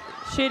the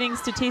shooting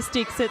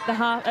statistics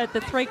at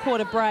the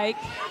three-quarter break.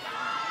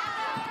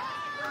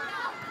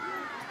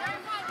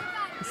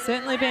 There's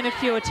certainly been a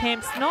few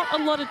attempts, not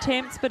a lot of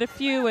attempts, but a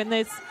few, and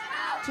there's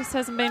just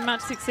hasn't been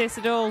much success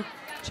at all.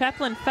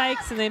 Chaplin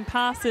fakes and then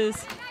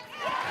passes.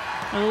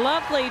 A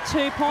lovely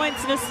 2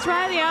 points, and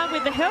Australia,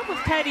 with the help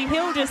of Katie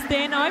Hill just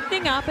then,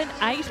 opening up an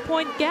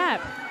 8-point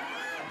gap.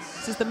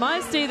 This is the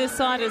most either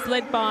side has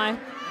led by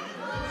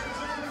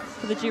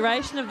for the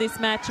duration of this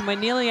match, and we're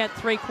nearly at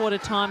three-quarter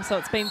time, so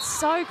it's been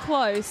so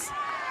close.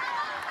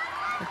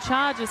 The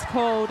charge is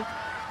called.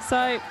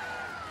 So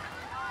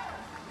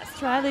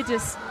Australia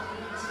just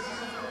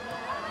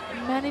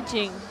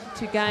managing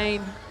to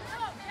gain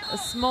a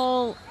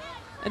small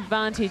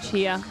advantage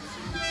here.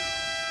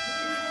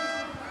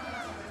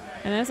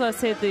 And as I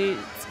said, the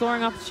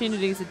scoring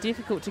opportunities are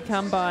difficult to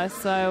come by,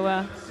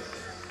 so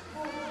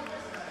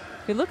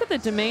if you look at the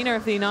demeanour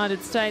of the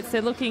United States,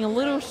 they're looking a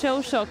little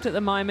shell-shocked at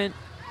the moment.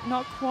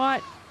 Not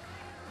quite,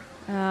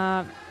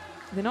 they're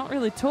not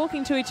really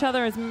talking to each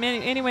other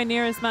anywhere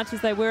near as much as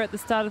they were at the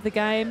start of the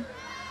game.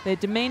 Their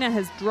demeanour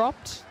has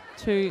dropped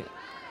to,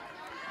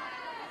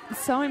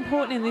 it's so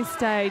important in this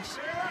stage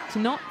to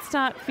not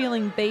start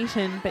feeling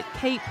beaten, but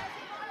keep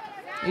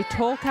your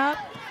talk up,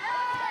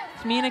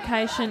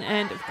 communication,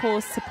 and of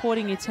course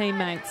supporting your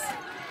teammates.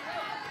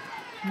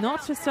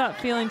 Not to start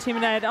feeling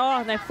intimidated.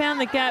 Oh, they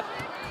found the gap,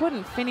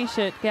 couldn't finish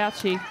it,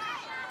 Gauchi.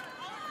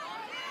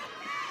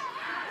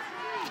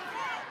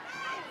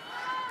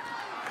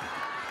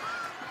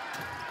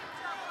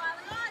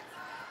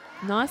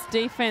 Nice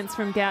defense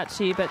from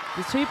Gauchi, but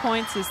the 2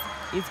 points is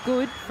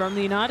good from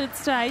the United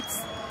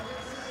States.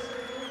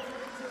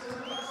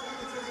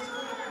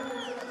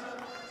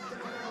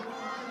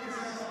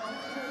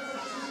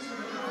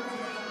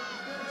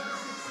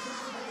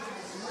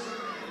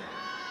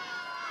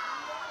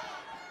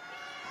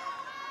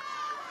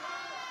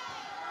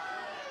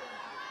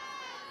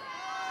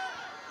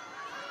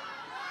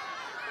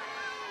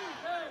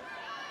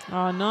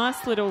 Oh,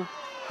 nice little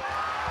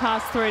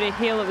pass through to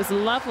Hill. It was a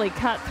lovely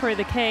cut through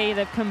the key.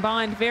 They've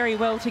combined very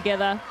well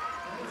together.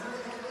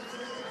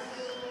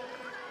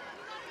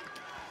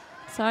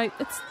 So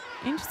it's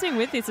interesting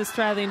with this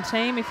Australian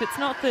team. If it's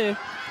not the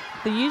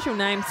usual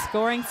name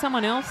scoring,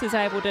 someone else is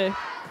able to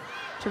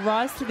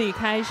rise to the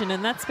occasion,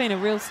 and that's been a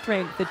real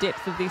strength, the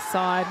depth of this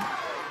side.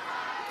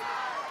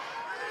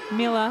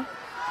 Miller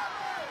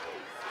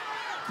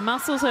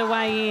muscles her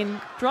way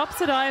in,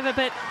 drops it over,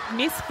 but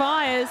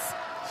misfires.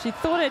 She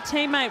thought her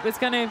teammate was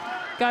going to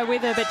go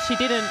with her, but she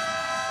didn't.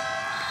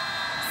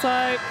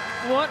 So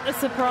what a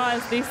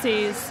surprise this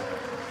is.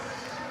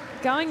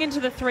 Going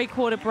into the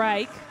three-quarter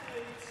break,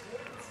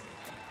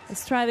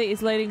 Australia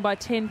is leading by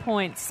 10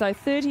 points. So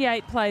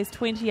 38 plays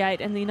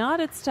 28, and the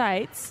United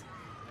States,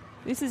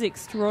 this is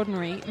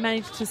extraordinary,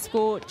 managed to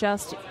score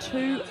just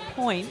 2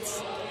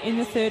 points in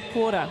the third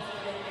quarter.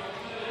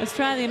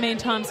 Australia,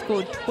 meantime,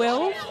 scored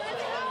 12.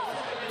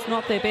 It's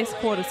not their best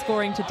quarter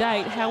scoring to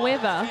date.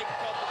 However,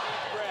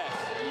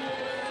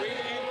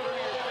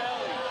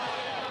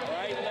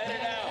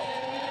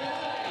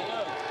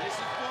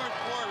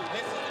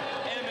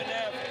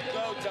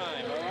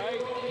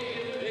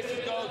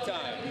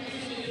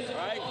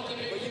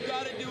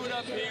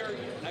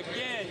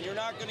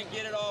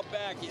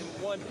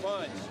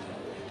 punch.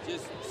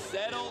 Just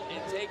settle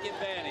and take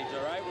advantage,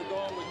 all right? We're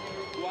going with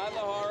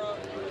Guadalajara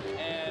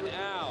and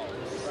Al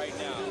right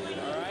now,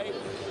 all right?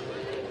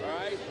 All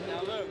right?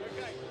 Now look.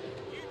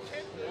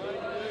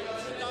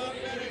 Stop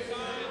at a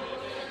time.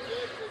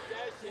 Good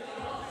possession.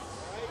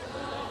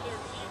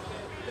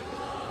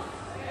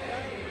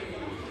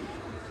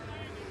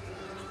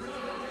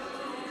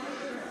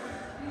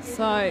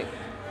 So,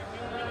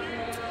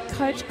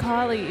 Coach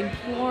Kylie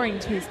imploring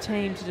to his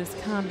team to just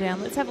calm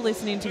down. Let's have a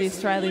listen into the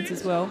Australians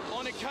as well.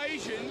 On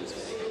occasions,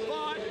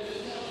 but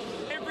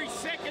every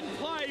second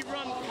play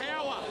run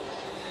power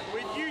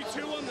with you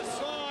two on the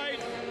side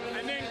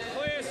and then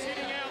Claire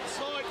sitting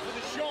outside for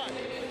the shot.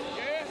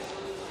 Yeah?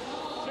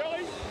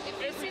 Shelley?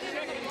 Every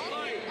second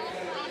play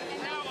run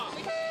power.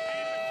 And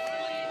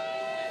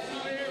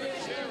Claire and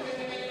Sarah.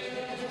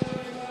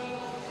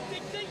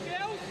 Dig,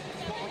 girls.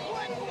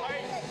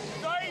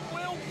 They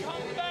will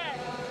come back.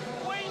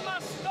 We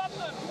must stop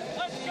them.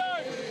 Let's go.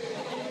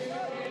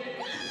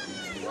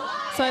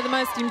 So the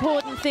most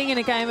important thing in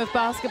a game of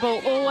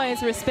basketball,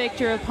 always respect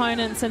your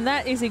opponents, and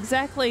that is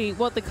exactly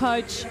what the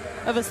coach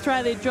of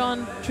Australia,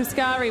 John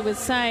Triscari, was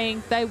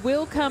saying. They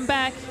will come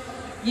back.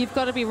 You've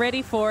got to be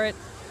ready for it.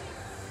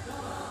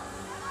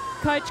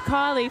 Coach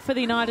Kylie for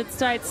the United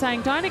States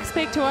saying, don't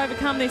expect to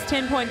overcome this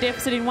 10-point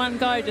deficit in one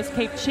go. Just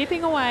keep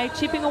chipping away,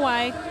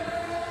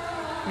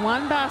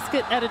 one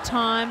basket at a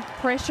time,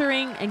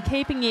 pressuring and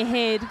keeping your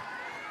head.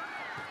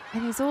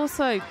 And he's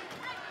also, I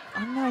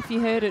don't know if you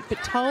heard it,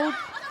 but told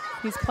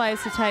his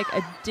players to take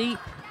a deep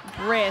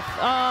breath.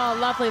 Oh,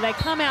 lovely. They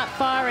come out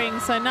firing,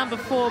 so number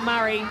 4,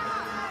 Murray.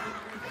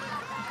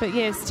 But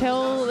yes,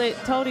 told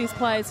his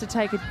players to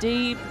take a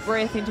deep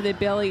breath into their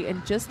belly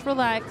and just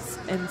relax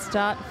and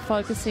start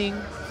focusing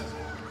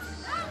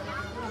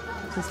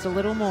just a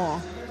little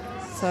more.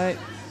 So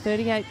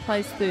 38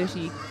 plays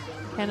 30.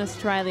 Can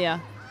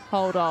Australia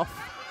hold off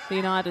the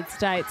United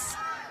States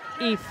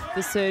if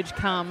the surge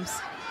comes?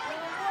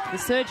 The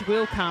surge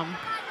will come.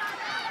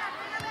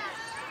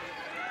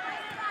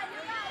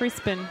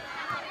 Crispin.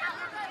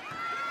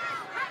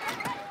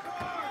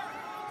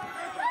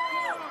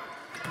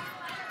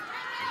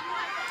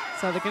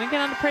 So they're going to get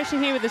under pressure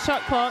here with the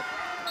shot clock.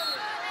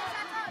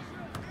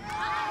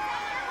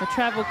 A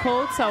travel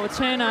called, so a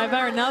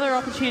turnover. Another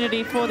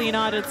opportunity for the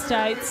United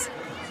States.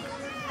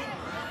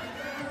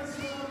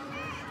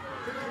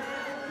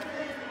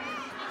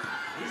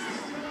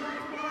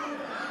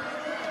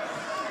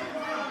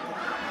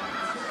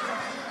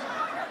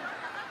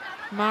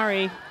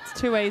 Murray, it's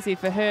too easy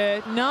for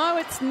her. No,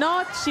 it's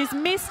not. She's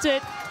missed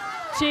it.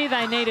 Gee,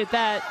 they needed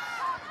that.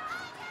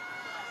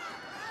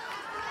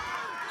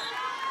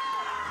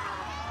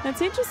 It's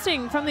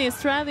interesting from the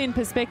Australian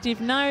perspective,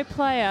 no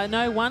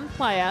one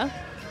player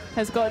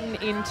has gotten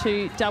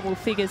into double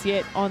figures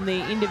yet on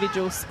the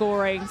individual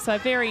scoring. So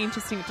very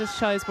interesting. It just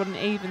shows what an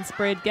even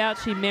spread.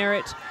 Gauchi,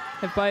 Merritt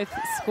have both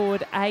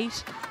scored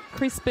 8.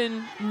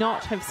 Crispin,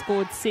 Knott have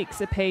scored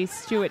 6 apiece.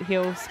 Stuart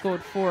Hill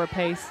scored 4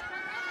 apiece.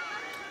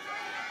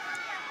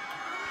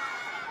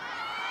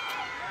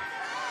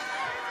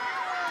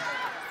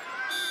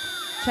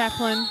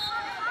 Chaplin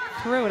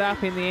threw it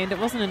up in the end. It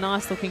wasn't a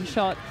nice looking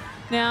shot.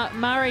 Now,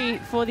 Murray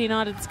for the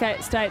United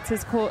States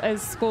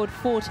has scored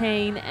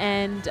 14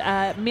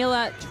 and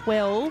Miller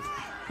 12.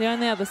 The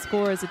only other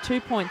scorers are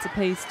 2 points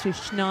apiece to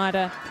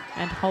Schneider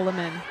and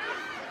Hollermann.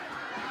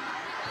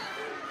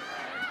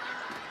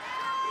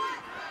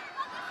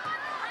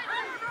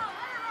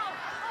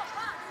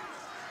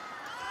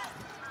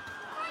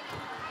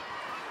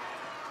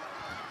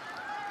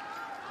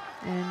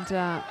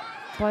 And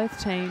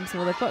both teams,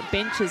 well, they've got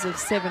benches of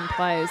 7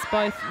 players,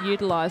 both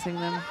utilising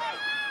them.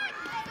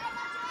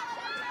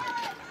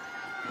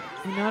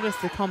 You notice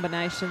the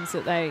combinations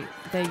that they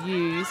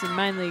use, and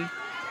mainly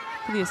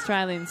for the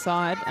Australian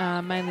side,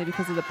 mainly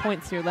because of the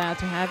points you're allowed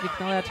to have.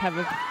 You're allowed to have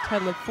a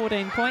total of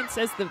 14 points.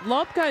 As the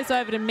lob goes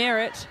over to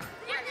Merritt,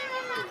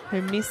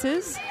 who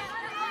misses.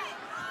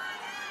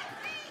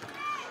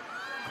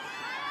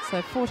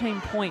 So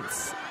 14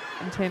 points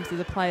in terms of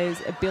the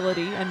players'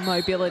 ability and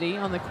mobility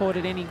on the court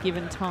at any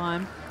given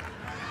time.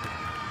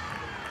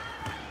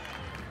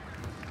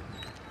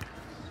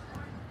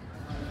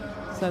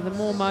 So the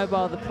more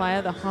mobile the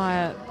player, the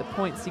higher the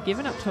points you're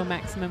given, up to a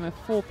maximum of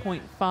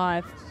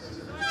 4.5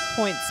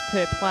 points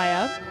per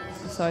player.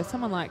 So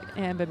someone like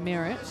Amber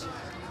Merritt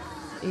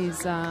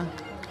is a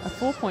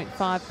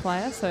 4.5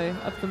 player, so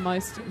of the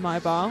most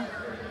mobile.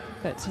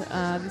 But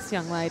this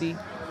young lady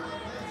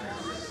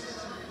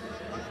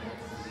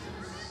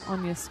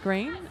on your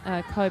screen,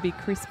 Kobe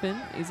Crispin,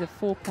 is a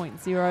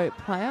 4.0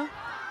 player.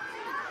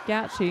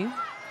 Gauchi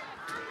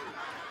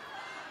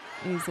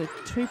is a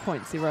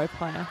 2.0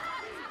 player.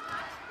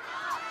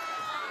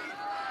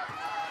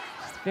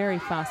 It's very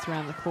fast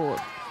around the court.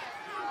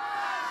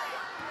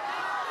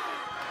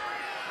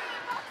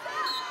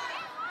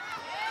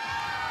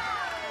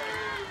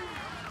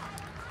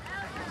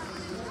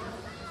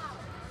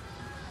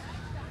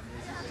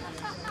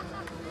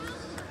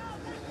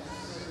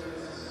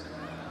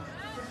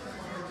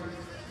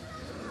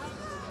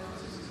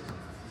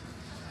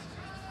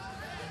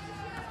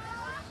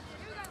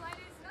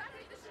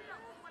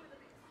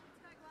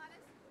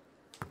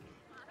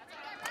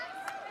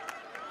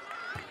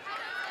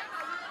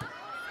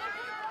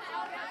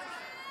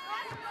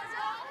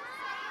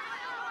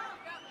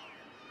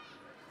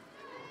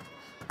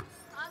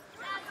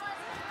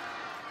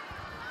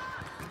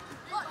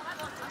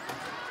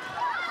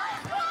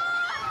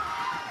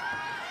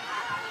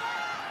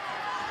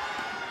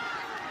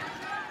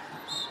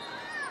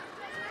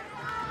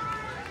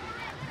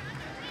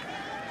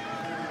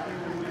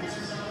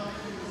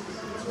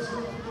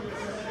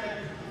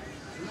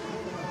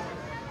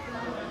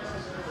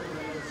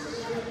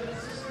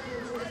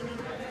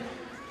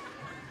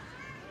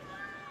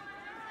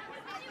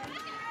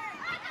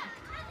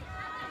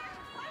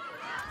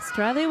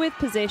 Australia with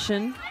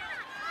possession.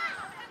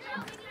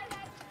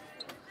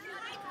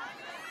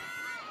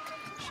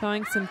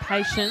 Showing some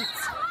patience.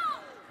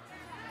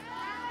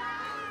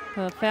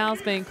 The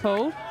foul's being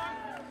called.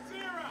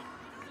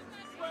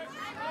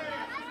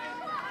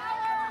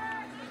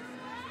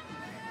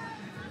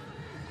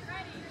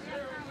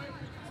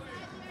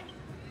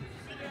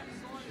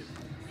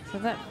 So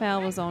that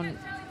foul was on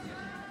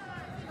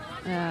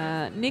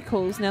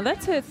Nichols. Now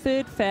that's her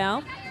third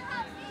foul.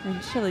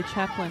 And Shelley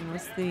Chaplin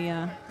was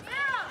the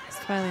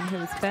Australian who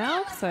was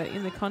fouled, so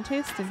in the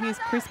contest. And here's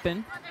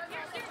Crispin.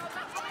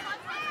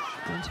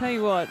 And I'll tell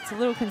you what, it's a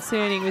little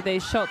concerning with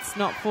these shots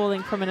not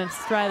falling from an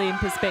Australian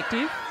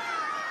perspective.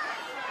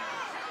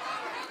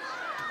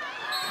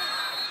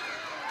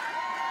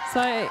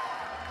 So,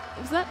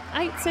 was that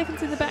 8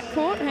 seconds in the back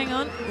court? Hang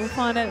on, we'll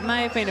find out. It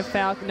may have been a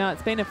foul. No,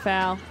 it's been a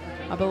foul,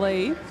 I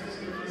believe.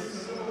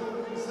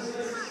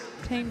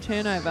 Team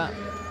turnover.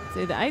 It's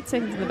either 8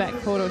 seconds in the back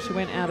court or she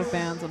went out of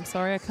bounds. I'm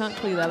sorry, I can't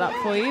clear that up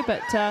for you,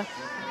 but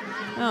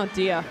oh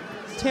dear.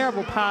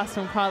 Terrible pass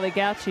from Kylie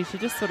Gauci. She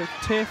just sort of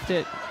turfed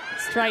it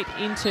straight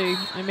into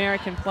an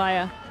American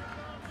player.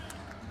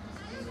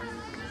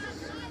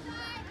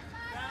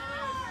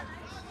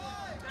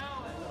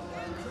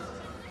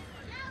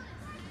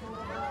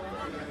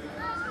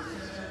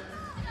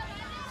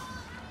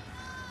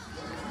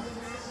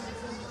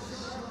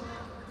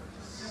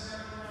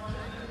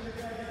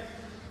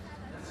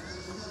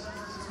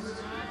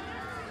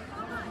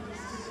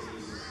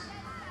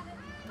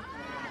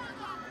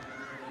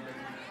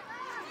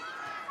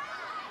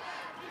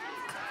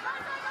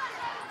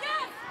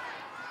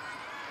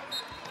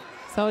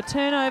 So a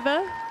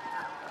turnover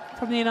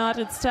from the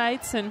United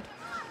States, and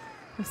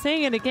we're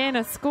seeing it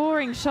again.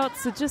 Scoring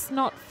shots are just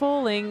not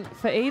falling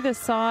for either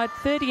side.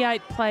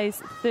 38 plays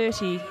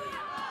 30.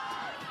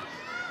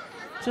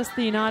 Just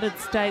the United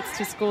States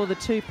to score the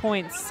 2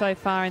 points so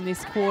far in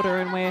this quarter,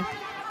 and we're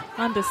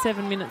under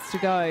 7 minutes to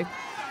go.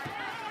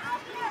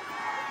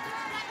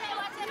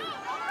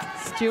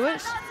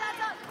 Stewart,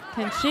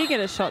 can she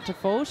get a shot to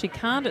fall? She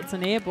can't, it's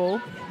an air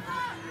ball.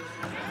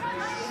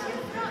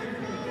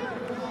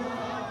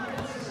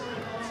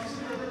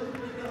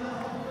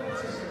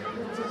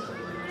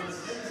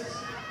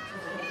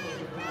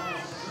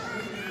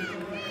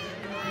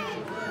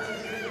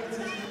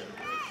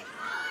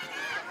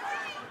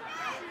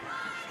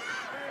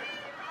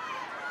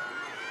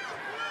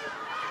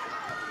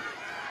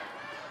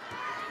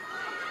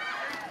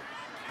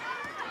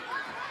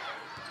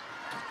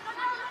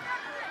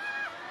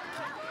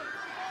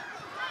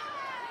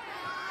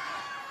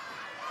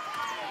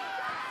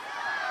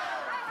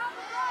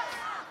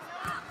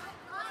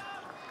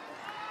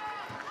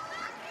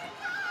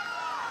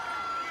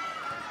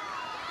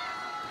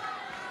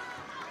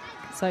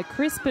 So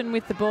Crispin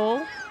with the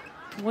ball,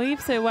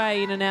 weaves her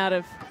way in and out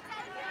of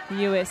the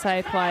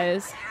USA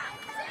players.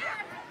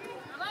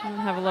 Doesn't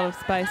have a lot of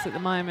space at the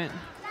moment.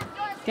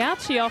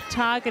 Gauci off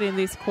target in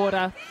this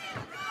quarter.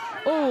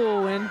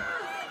 Oh, and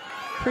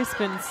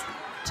Crispin's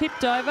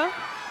tipped over.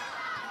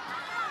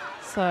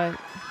 So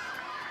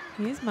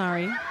here's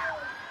Murray.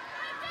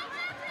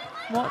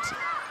 What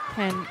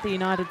can the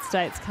United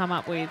States come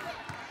up with?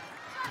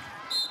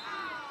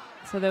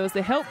 So there was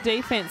the help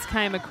defense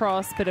came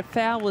across, but a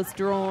foul was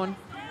drawn.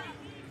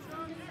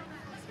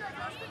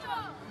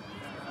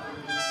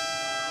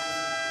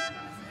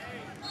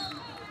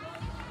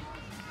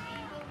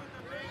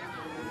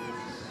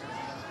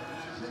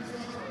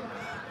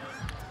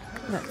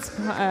 That's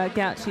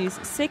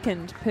Gauci's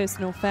second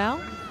personal foul.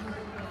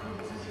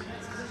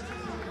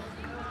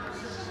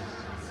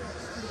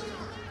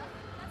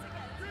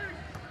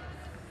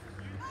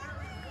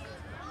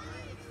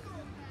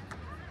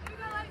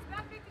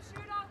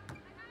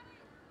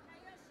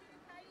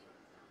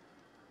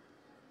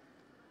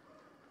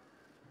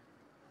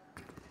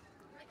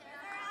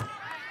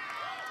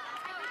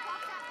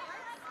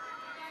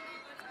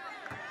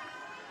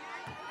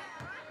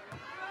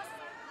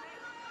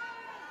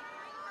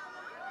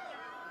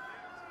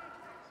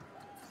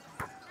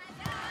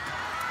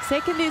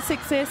 Second is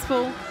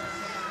successful.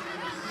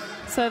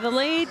 So the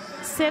lead,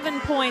 7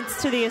 points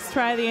to the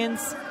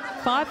Australians.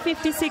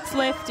 5:56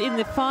 left in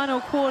the final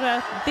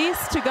quarter.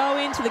 This to go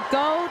into the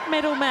gold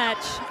medal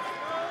match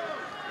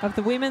of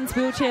the women's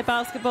wheelchair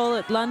basketball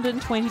at London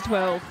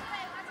 2012.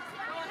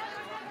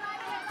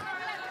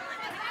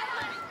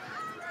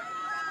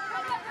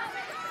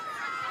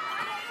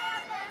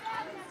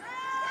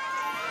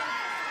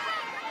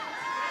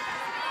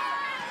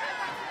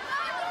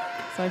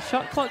 So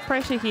shot clock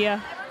pressure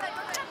here.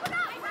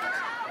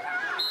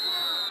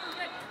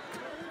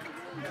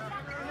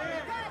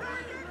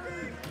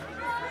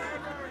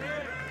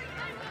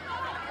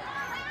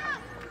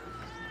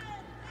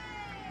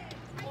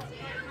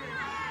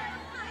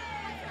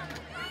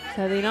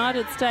 So the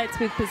United States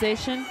with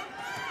possession.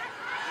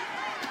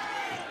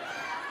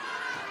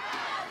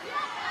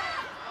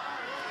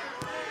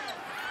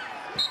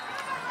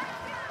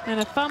 And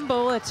a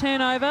fumble, a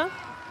turnover.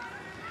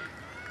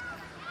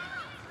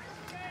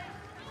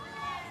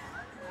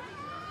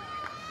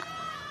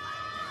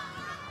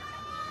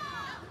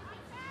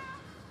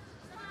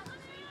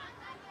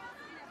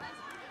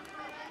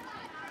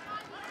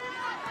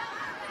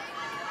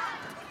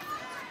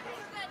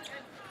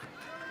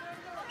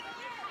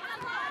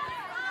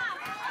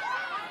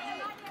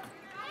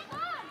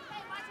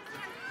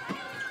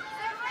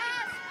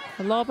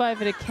 The lob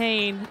over to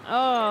Keane.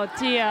 Oh,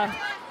 dear.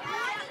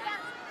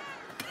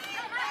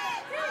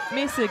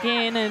 Miss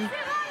again, and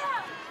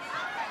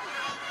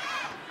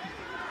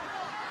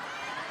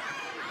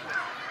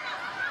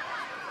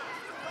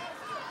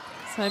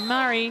so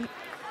Murray.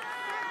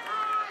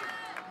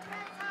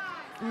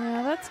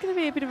 Yeah, that's going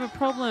to be a bit of a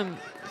problem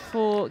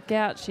for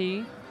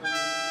Gauchi.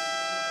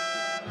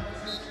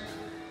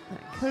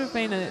 That could have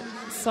been a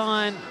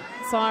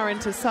siren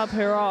to sub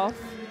her off.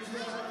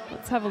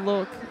 Let's have a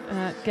look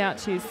at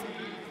Gauchi's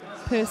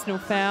personal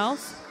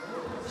fouls.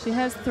 She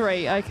has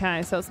 3.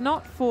 Okay, so it's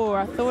not 4.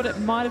 I thought it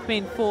might have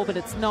been 4, but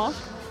it's not.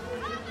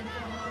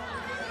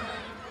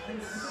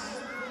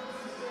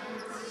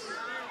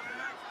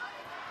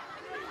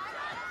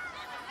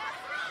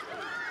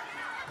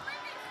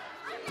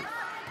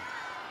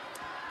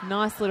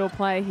 Nice little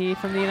play here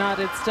from the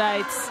United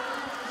States.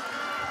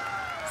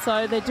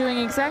 So they're doing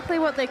exactly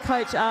what their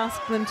coach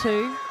asked them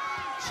to,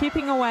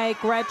 chipping away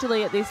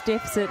gradually at this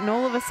deficit, and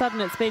all of a sudden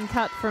it's been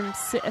cut from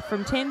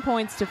 10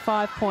 points to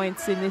 5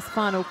 points in this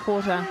final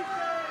quarter.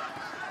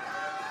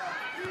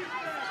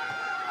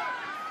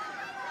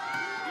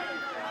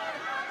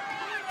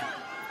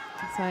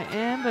 So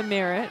Amber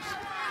Merritt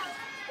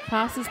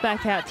passes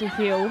back out to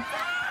Hill.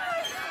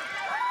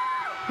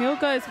 Hill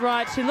goes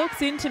right. She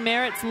looks into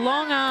Merritt's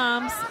long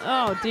arms.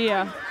 Oh,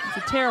 dear.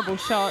 It's a terrible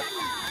shot.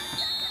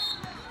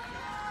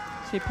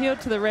 She appealed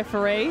to the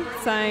referee,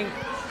 saying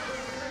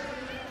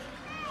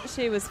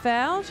she was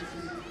fouled.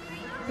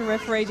 The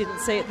referee didn't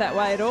see it that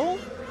way at all.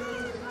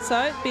 So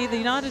it'd be the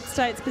United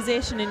States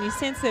possession, and you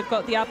sense they've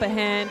got the upper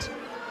hand.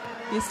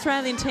 The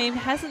Australian team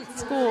hasn't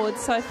scored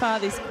so far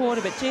this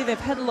quarter, but gee, they've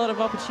had a lot of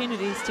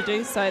opportunities to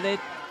do so. Their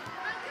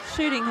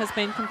shooting has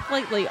been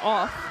completely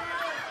off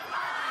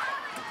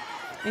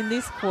in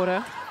this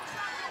quarter.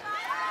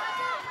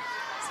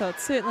 So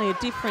it's certainly a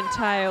different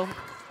tale.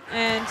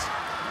 And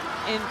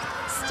in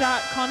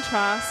stark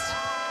contrast,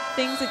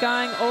 things are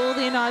going all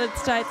the United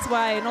States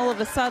way, and all of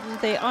a sudden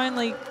they're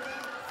only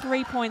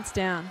 3 points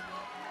down.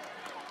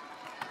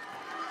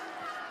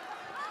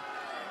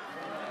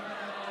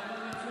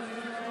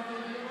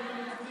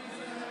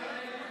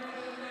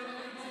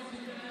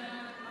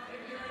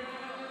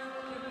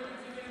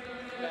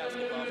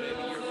 Basketball, baby.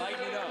 You're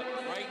lighting it up.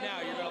 Right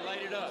now, you're going to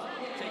light it up.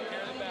 Take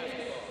care of the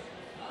basketball.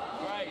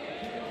 Right.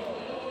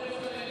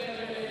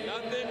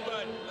 Nothing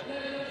but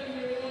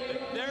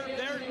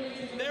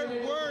they're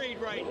worried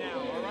right now,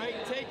 all right?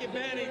 Take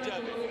advantage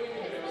of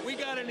it. We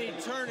got an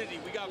eternity.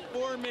 We got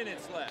 4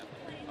 minutes left,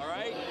 all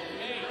right?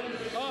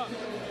 Hey, up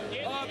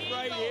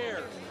right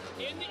here.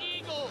 In the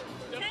eagle,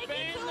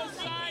 defend the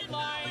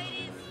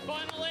sideline,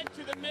 funnel it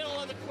to the middle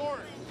of the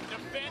court.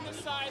 Defend the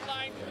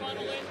sideline,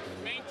 funnel it,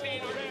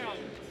 maintain around.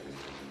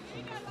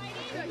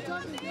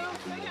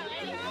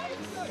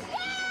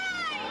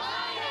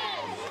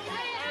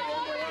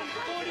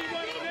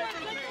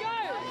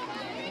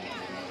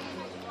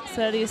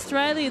 So the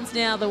Australians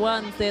now the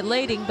ones, they're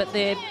leading, but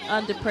they're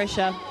under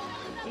pressure.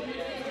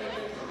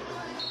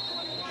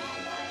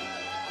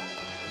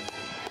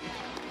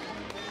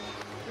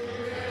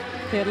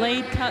 Their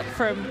lead cut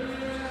from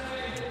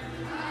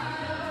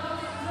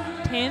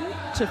 10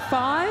 to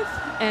 5,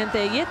 and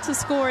they're yet to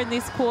score in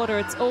this quarter.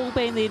 It's all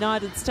been the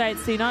United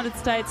States. The United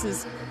States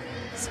has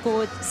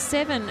scored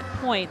 7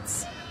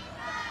 points.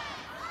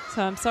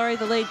 So I'm sorry,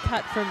 the lead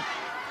cut from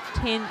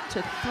 10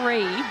 to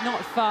 3,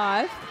 not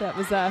 5. That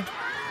was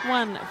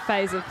one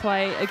phase of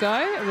play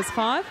ago. It was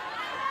 5.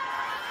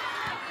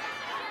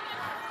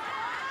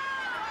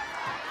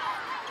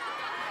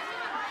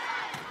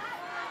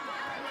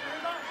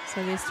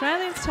 So the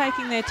Australians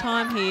taking their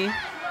time here.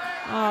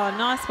 Oh,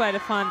 nice way to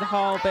find the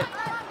hole, but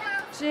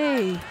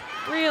gee,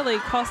 really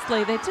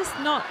costly. They're just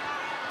not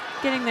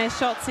getting their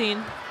shots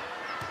in.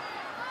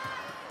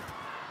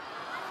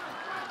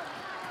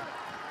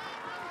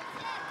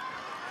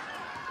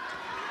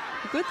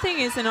 The good thing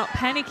is they're not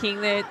panicking.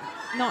 They're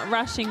not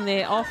rushing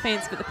their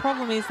offense, but the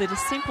problem is they're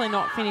just simply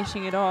not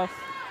finishing it off.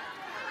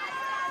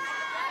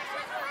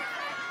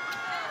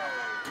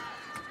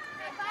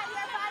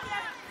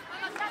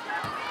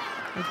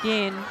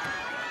 Again,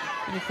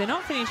 and if they're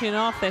not finishing it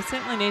off, they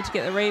certainly need to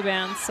get the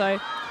rebounds. So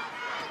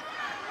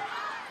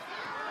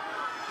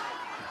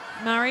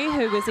Murray,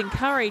 who was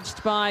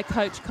encouraged by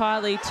Coach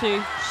Kylie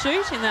to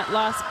shoot in that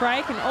last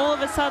break, and all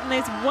of a sudden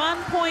there's 1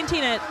 point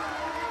in it.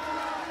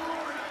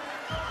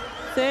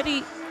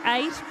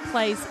 38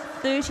 plays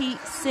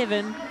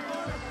 37.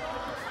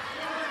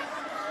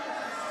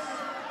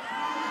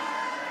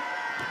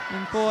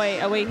 And boy,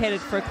 are we headed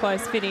for a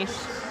close finish.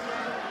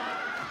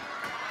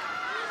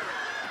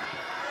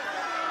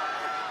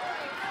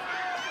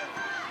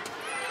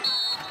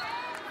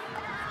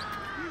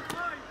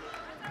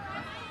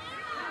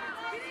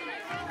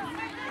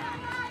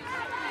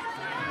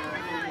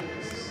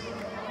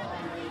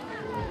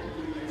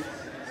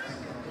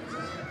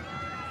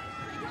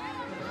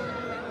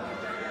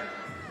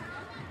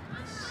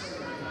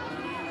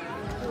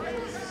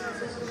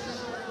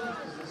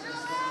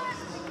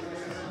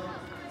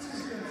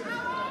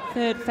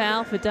 Third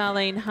foul for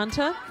Darlene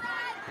Hunter.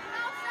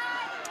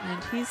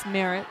 And here's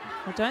Merritt.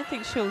 I don't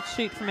think she'll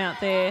shoot from out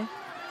there.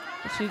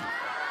 But she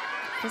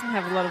doesn't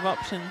have a lot of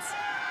options.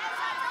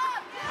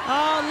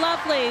 Oh,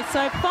 lovely.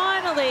 So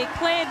finally,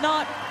 Claire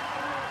Knott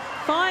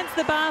finds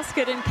the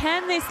basket. And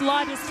can this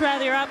light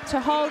Australia up to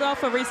hold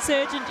off a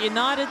resurgent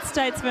United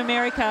States of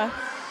America?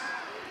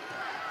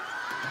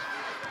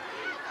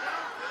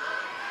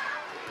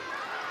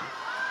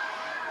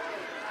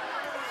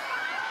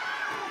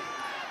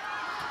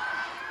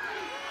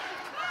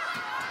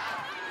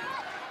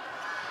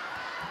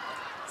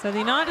 So the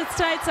United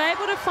States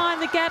able to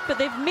find the gap, but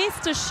they've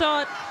missed a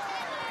shot.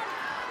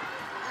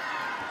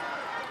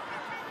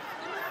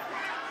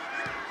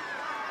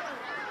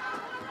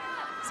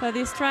 So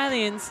the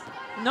Australians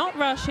not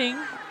rushing,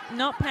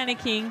 not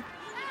panicking,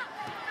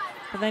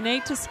 but they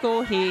need to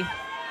score here.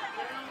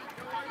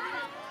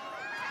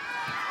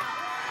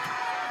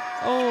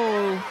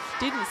 Oh,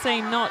 didn't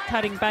seem not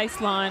cutting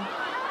baseline.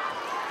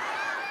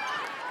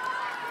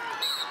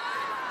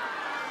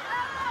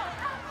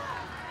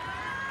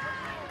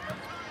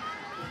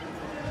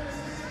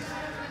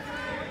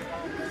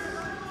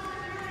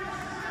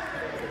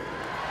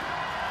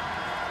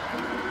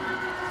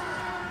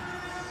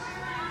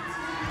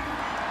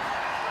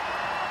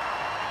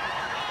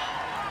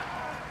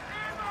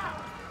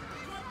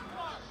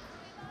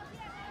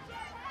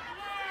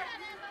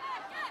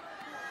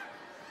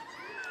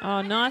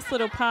 Oh, nice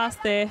little pass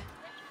there.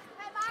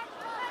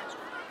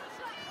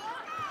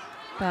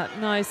 But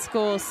no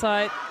score.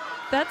 So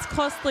that's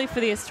costly for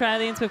the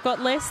Australians. We've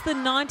got less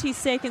than 90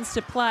 seconds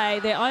to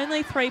play. They're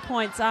only 3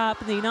 points up.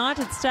 The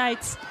United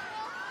States,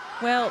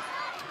 well,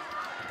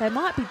 they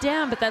might be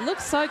down, but they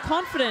look so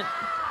confident.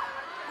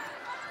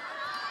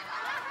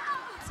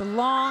 It's a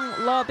long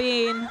lob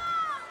in.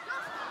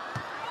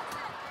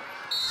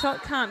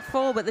 Shot can't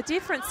fall, but the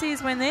difference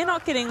is when they're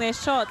not getting their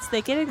shots,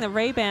 they're getting the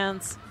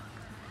rebounds.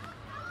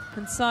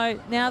 And so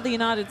now the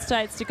United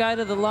States to go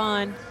to the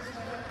line.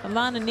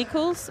 Alana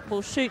Nichols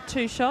will shoot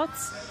 2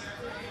 shots.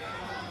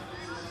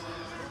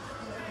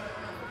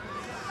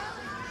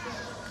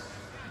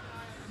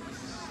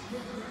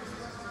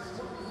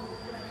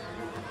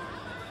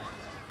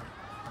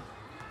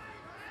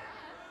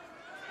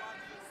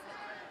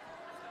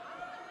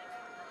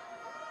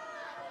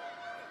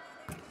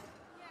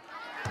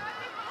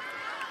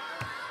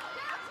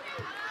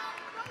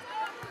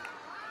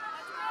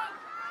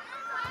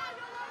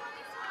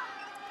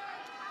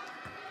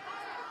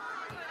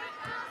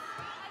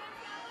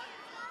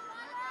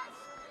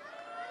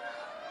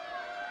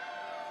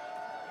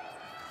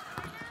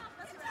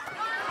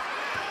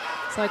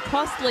 So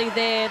costly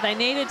there. They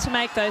needed to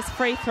make those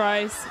free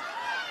throws.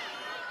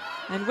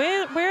 And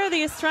where are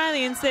the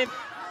Australians? They've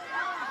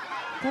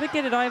got to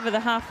get it over the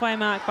halfway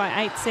mark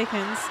by 8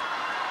 seconds.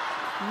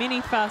 Mini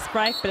fast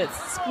break, but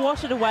it's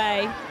swatted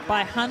away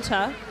by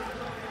Hunter.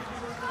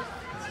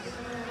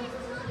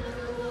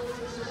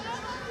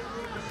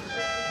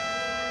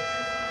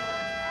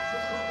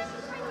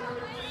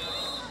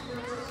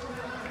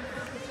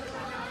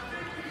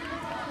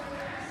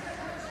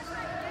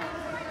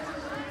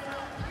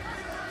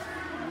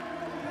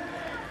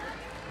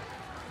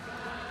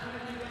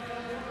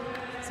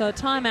 So a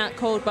timeout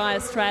called by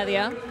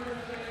Australia.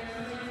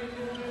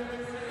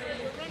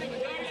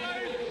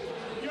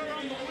 You're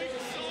on the weak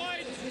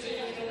side.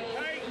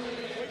 Hey,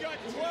 we got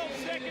 12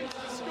 seconds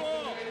to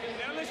score.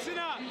 Now listen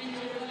up.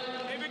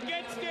 If it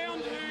gets down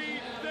to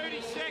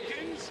 30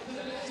 seconds,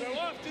 so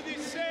after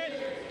this set,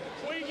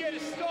 we get a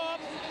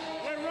stop.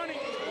 We're running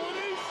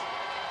corners.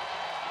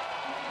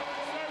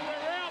 So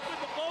we're out with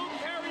the ball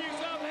carriers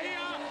up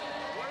here.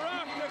 We're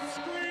after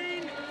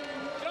screen,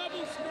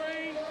 double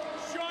screen,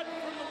 shot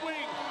from the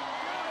wing.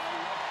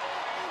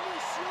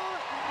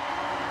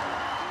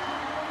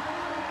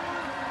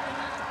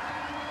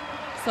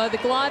 So the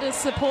Gliders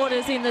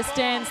supporters in the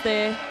stands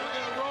there. We're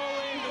going to roll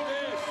into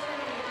this.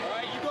 All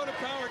right, you go to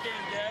power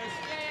game, Des.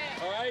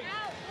 All right?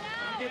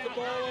 You get the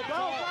ball up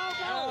top.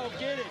 Oh,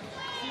 get it.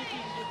 See if you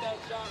can get that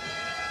shot.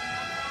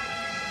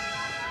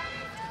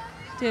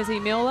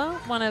 Desi Miller,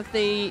 one of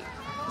the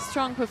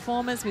strong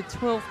performers with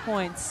 12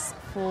 points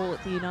for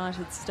the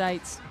United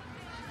States.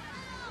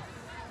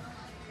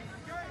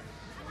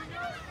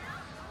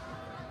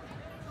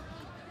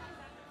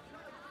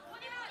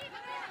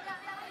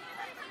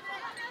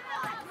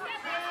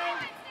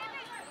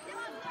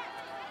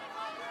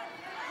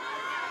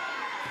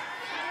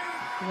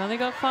 We've only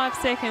got 5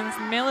 seconds.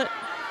 Millett,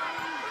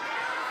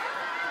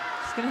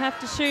 she's going to have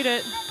to shoot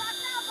it.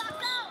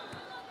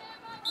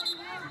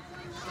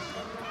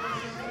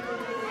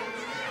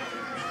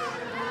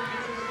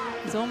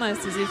 It's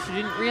almost as if she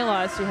didn't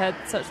realise she had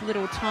such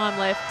little time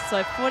left.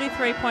 So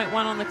 43.1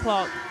 on the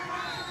clock.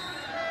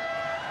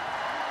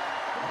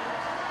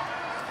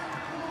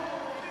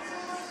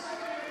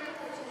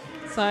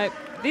 So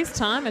this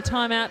time a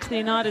timeout to the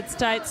United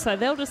States. So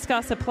they'll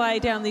discuss a play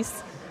down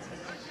this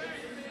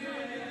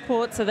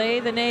court. So they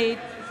either need,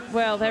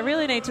 well, they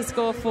really need to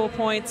score 4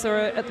 points or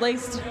at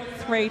least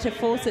 3 to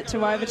force it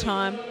to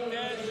overtime.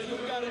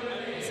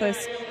 So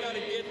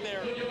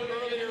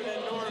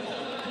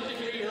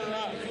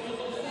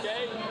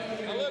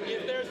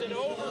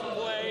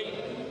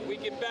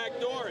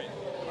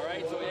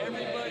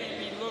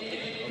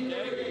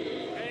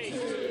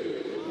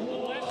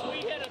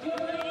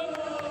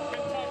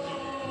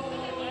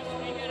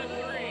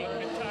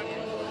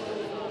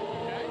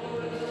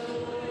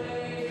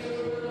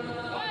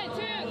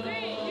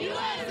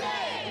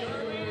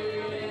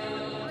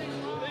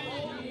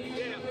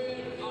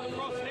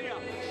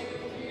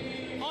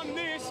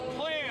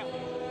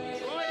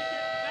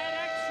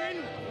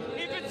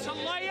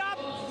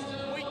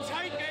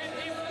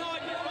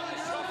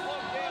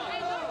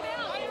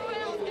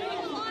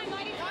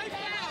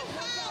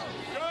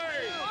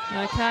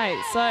Okay,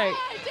 so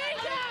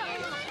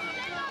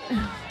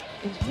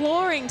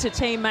imploring to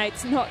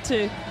teammates not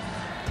to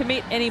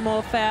commit any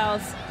more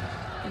fouls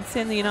and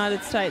send the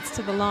United States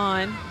to the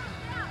line.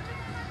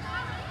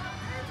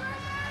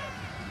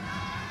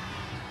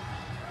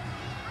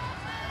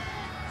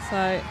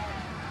 So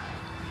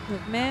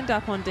we've manned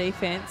up on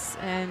defence,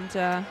 and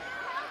the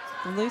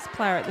loose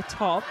player at the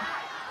top.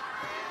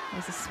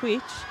 There's a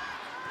switch.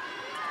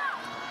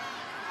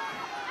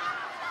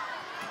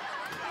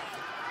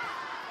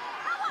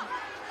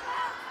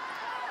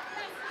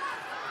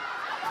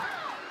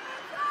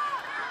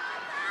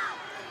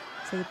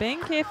 So they're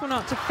being careful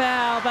not to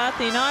foul, but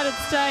the United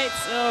States,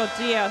 oh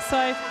dear.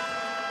 So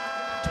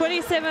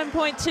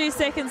 27.2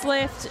 seconds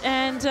left,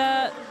 and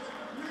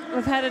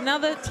we've had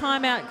another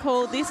timeout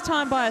called, this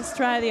time by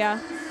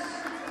Australia.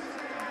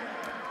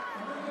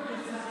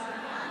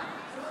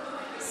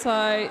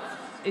 So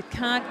it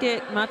can't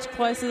get much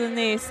closer than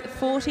this.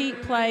 40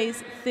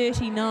 plays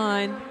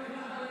 39.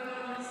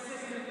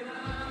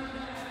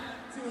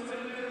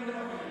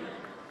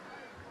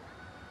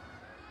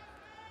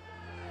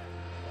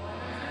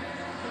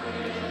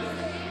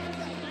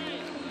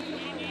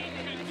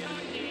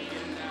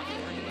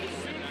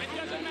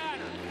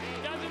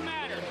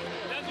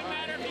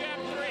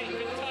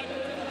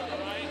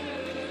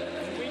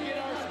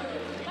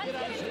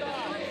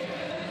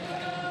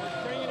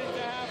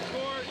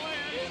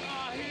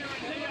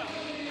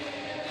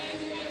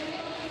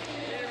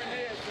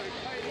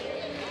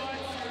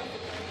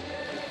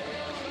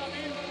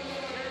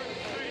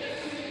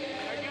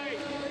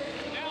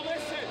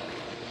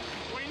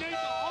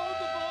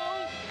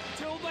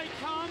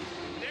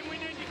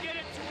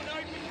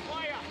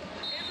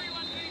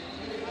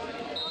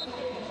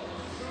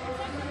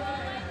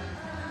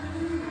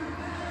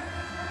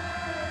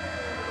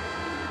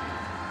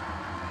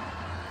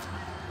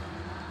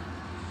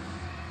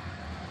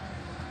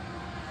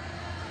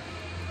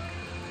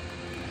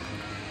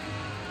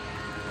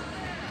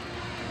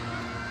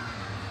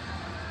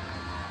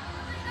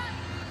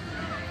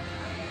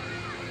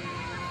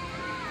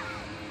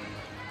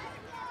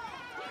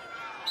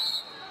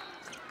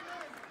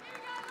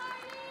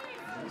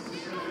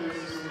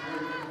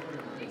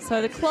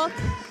 So the clock,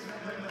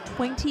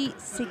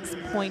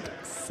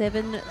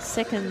 26.7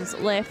 seconds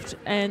left,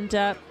 and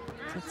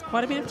it's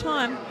quite a bit of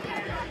time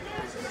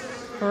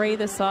for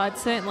either side.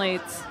 Certainly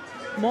it's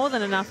more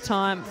than enough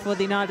time for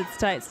the United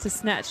States to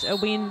snatch a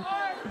win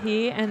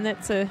here, and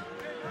that's a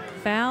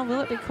foul.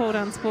 Will it be called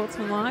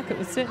unsportsmanlike? It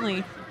was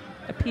certainly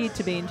appeared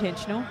to be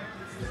intentional.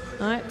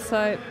 All right,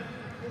 so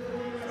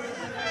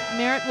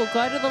Merritt will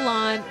go to the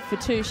line for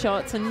 2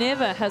 shots, and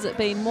never has it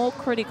been more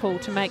critical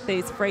to make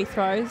these free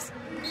throws.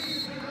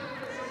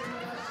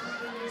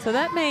 So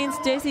that means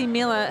Desi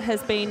Miller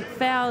has been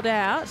fouled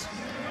out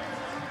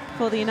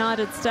for the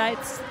United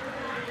States.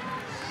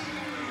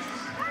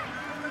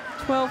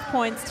 12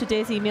 points to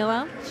Desi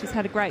Miller. She's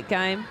had a great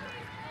game.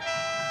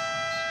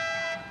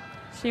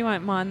 She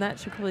won't mind that.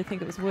 She'll probably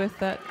think it was worth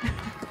that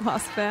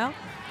last foul.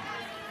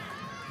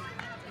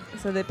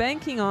 So they're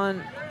banking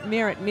on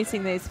Merritt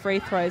missing these free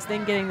throws,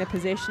 then getting the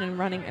possession and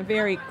running a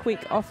very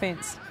quick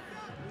offense.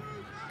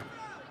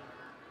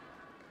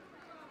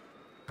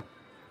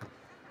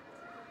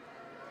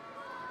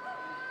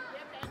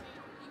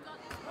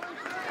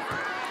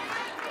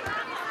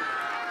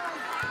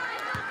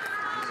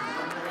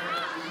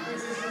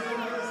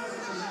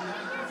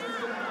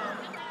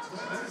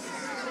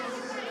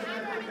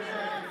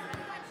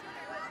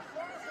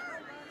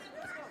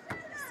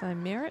 So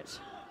Merritt.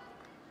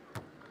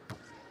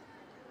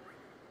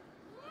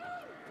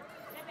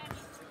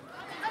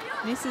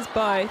 Misses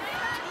both.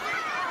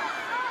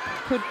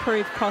 Could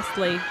prove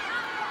costly.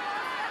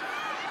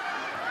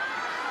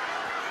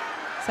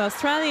 So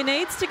Australia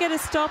needs to get a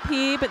stop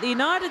here, but the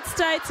United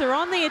States are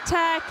on the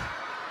attack.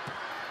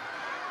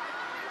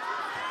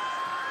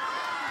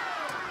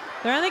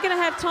 They're only going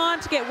to have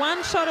time to get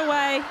 1 shot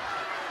away.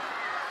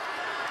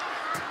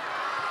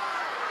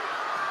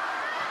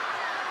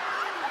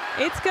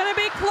 It's going to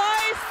be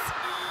close.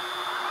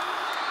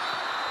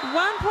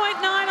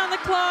 1.9 on the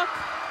clock.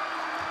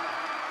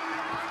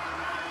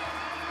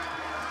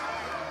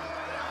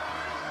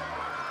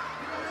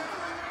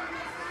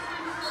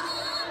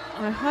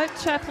 I hope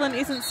Chaplin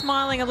isn't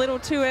smiling a little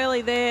too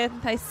early there.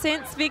 They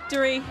sense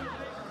victory.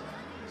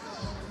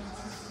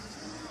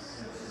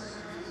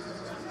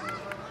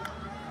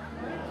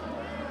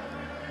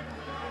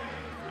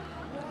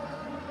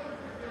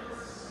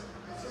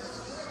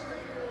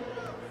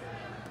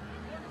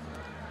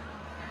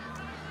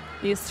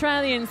 The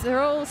Australians are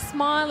all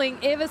smiling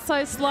ever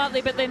so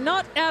slightly, but they're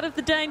not out of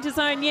the danger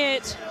zone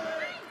yet.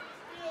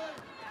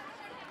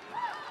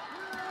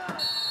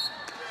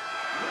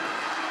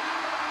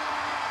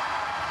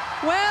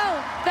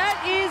 Well, that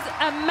is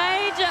a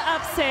major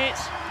upset.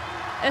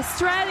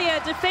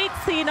 Australia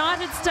defeats the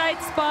United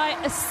States by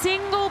a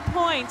single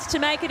point to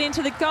make it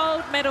into the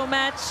gold medal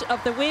match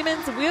of the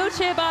women's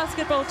wheelchair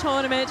basketball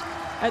tournament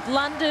at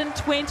London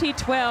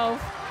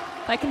 2012.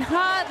 They can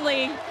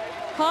hardly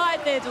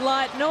hide their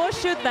delight, nor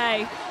should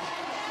they.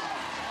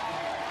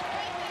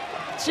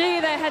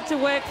 Gee, they had to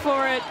work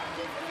for it.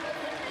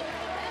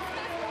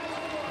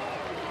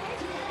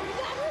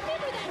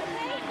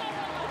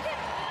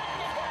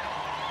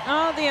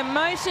 Oh, the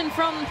emotion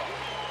from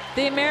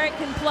the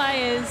American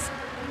players.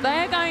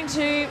 They're going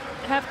to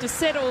have to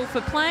settle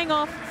for playing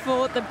off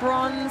for the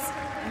bronze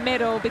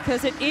medal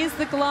because it is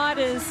the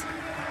gliders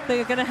that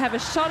are going to have a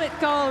shot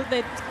at gold.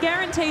 They're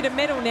guaranteed a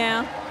medal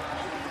now.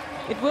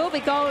 It will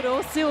be gold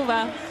or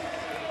silver.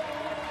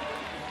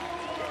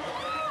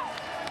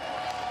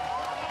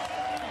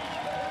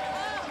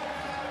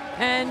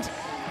 And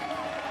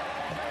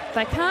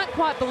they can't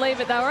quite believe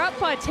it. They were up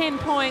by 10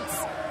 points.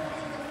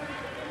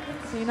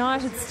 The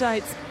United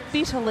States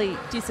bitterly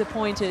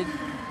disappointed.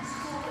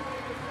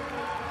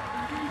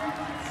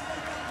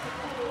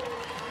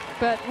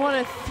 But what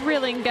a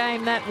thrilling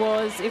game that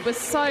was. It was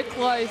so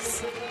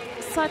close,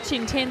 such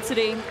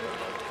intensity.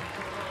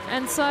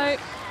 And so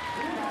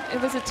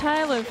it was a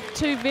tale of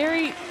two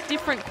very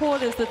different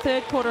quarters, the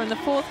third quarter and the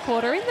fourth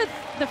quarter. In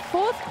the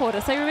fourth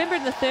quarter, so you remember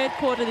in the third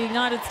quarter the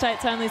United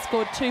States only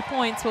scored 2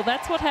 points. Well,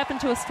 that's what happened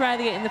to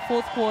Australia in the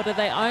fourth quarter.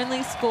 They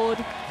only scored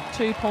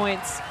 2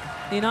 points.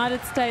 The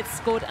United States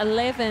scored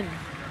 11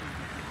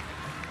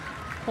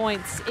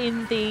 points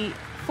in the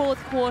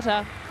fourth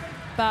quarter,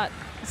 but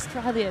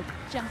Australia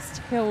just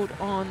held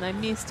on. They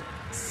missed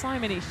so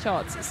many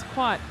shots. It's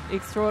quite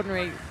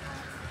extraordinary.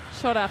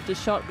 Shot after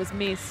shot was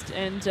missed.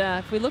 And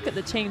if we look at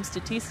the team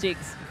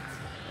statistics,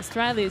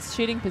 Australia's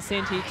shooting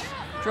percentage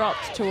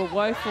dropped to a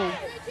woeful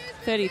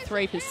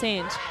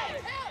 33%,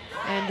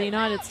 and the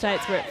United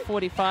States were at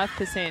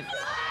 45%.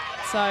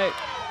 So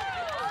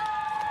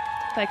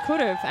they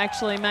could have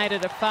actually made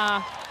it a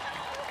far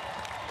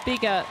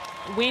bigger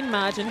win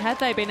margin had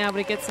they been able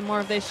to get some more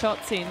of their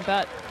shots in.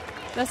 But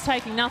that's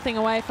taking nothing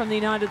away from the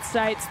United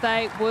States.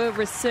 They were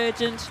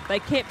resurgent. They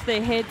kept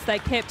their heads. They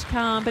kept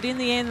calm. But in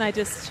the end, they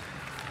just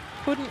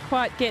couldn't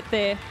quite get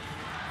there.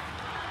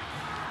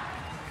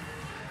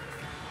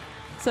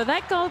 So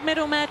that gold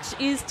medal match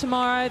is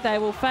tomorrow. They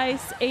will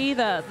face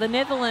either the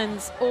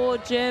Netherlands or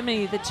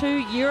Germany, the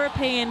two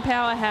European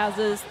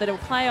powerhouses that will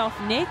play off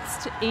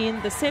next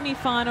in the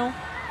semi-final.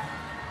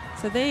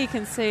 So there you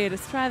can see it,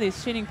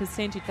 Australia's shooting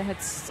percentage. They had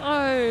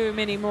so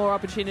many more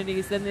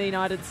opportunities than the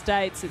United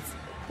States. It's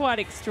quite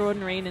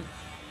extraordinary, and it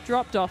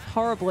dropped off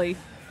horribly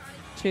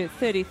to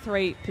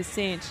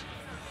 33%.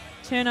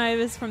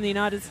 Turnovers from the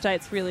United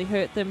States really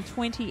hurt them.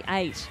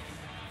 28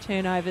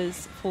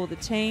 turnovers for the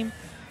team.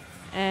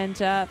 And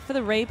for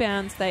the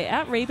rebounds, they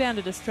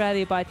out-rebounded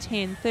Australia by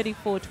 10,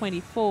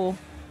 34-24.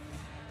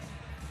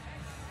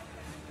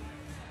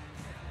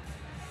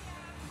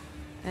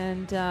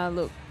 And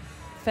look,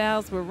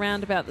 fouls were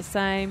round about the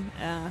same.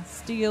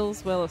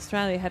 Steals, well,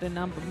 Australia had a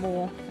number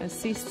more.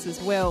 Assists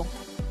as well.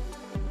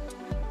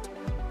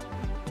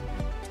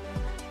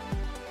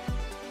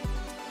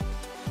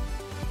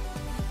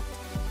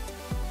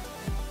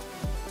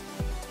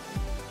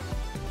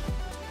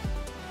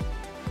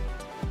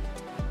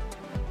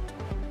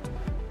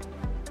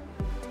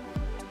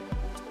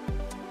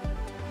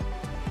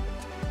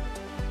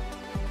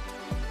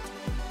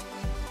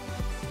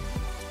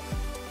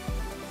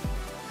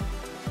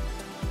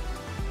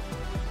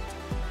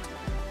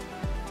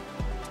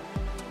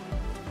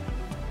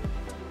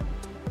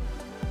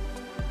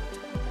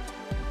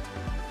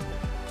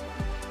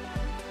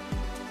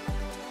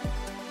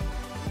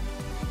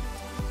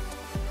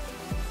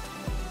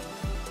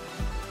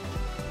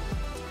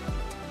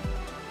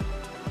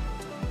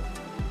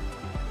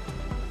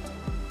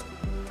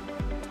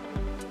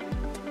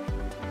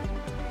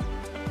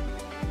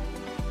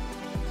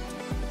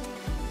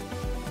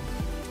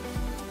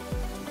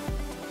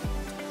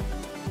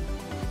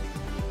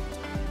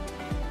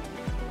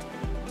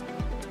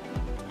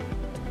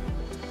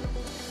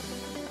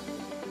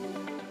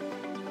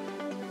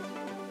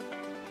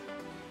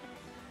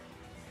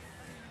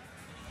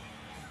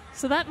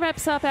 So that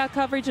wraps up our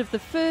coverage of the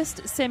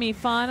first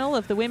semi-final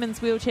of the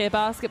women's wheelchair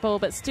basketball,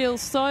 but still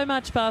so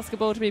much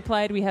basketball to be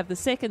played. We have the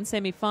second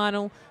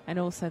semi-final and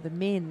also the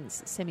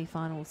men's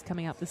semi-finals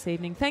coming up this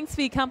evening. Thanks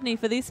for your company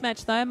for this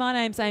match, though. My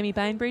name's Amy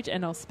Bainbridge,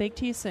 and I'll speak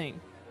to you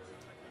soon.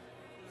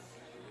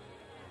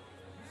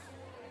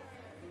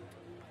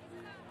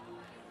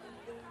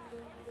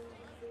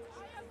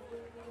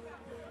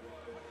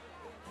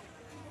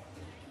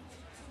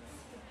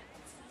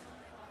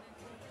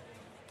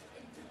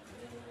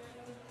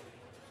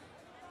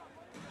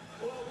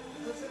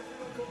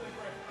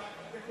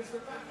 Because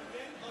we're back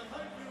again. I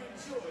hope you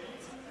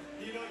enjoyed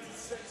the United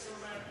States of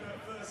America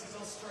versus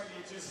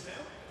Australia just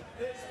now.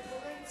 There's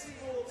plenty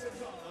more to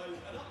come though,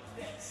 and up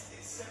next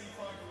is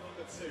semi-final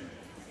number 2.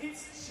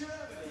 It's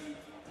Germany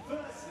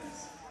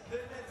versus the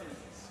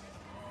Netherlands.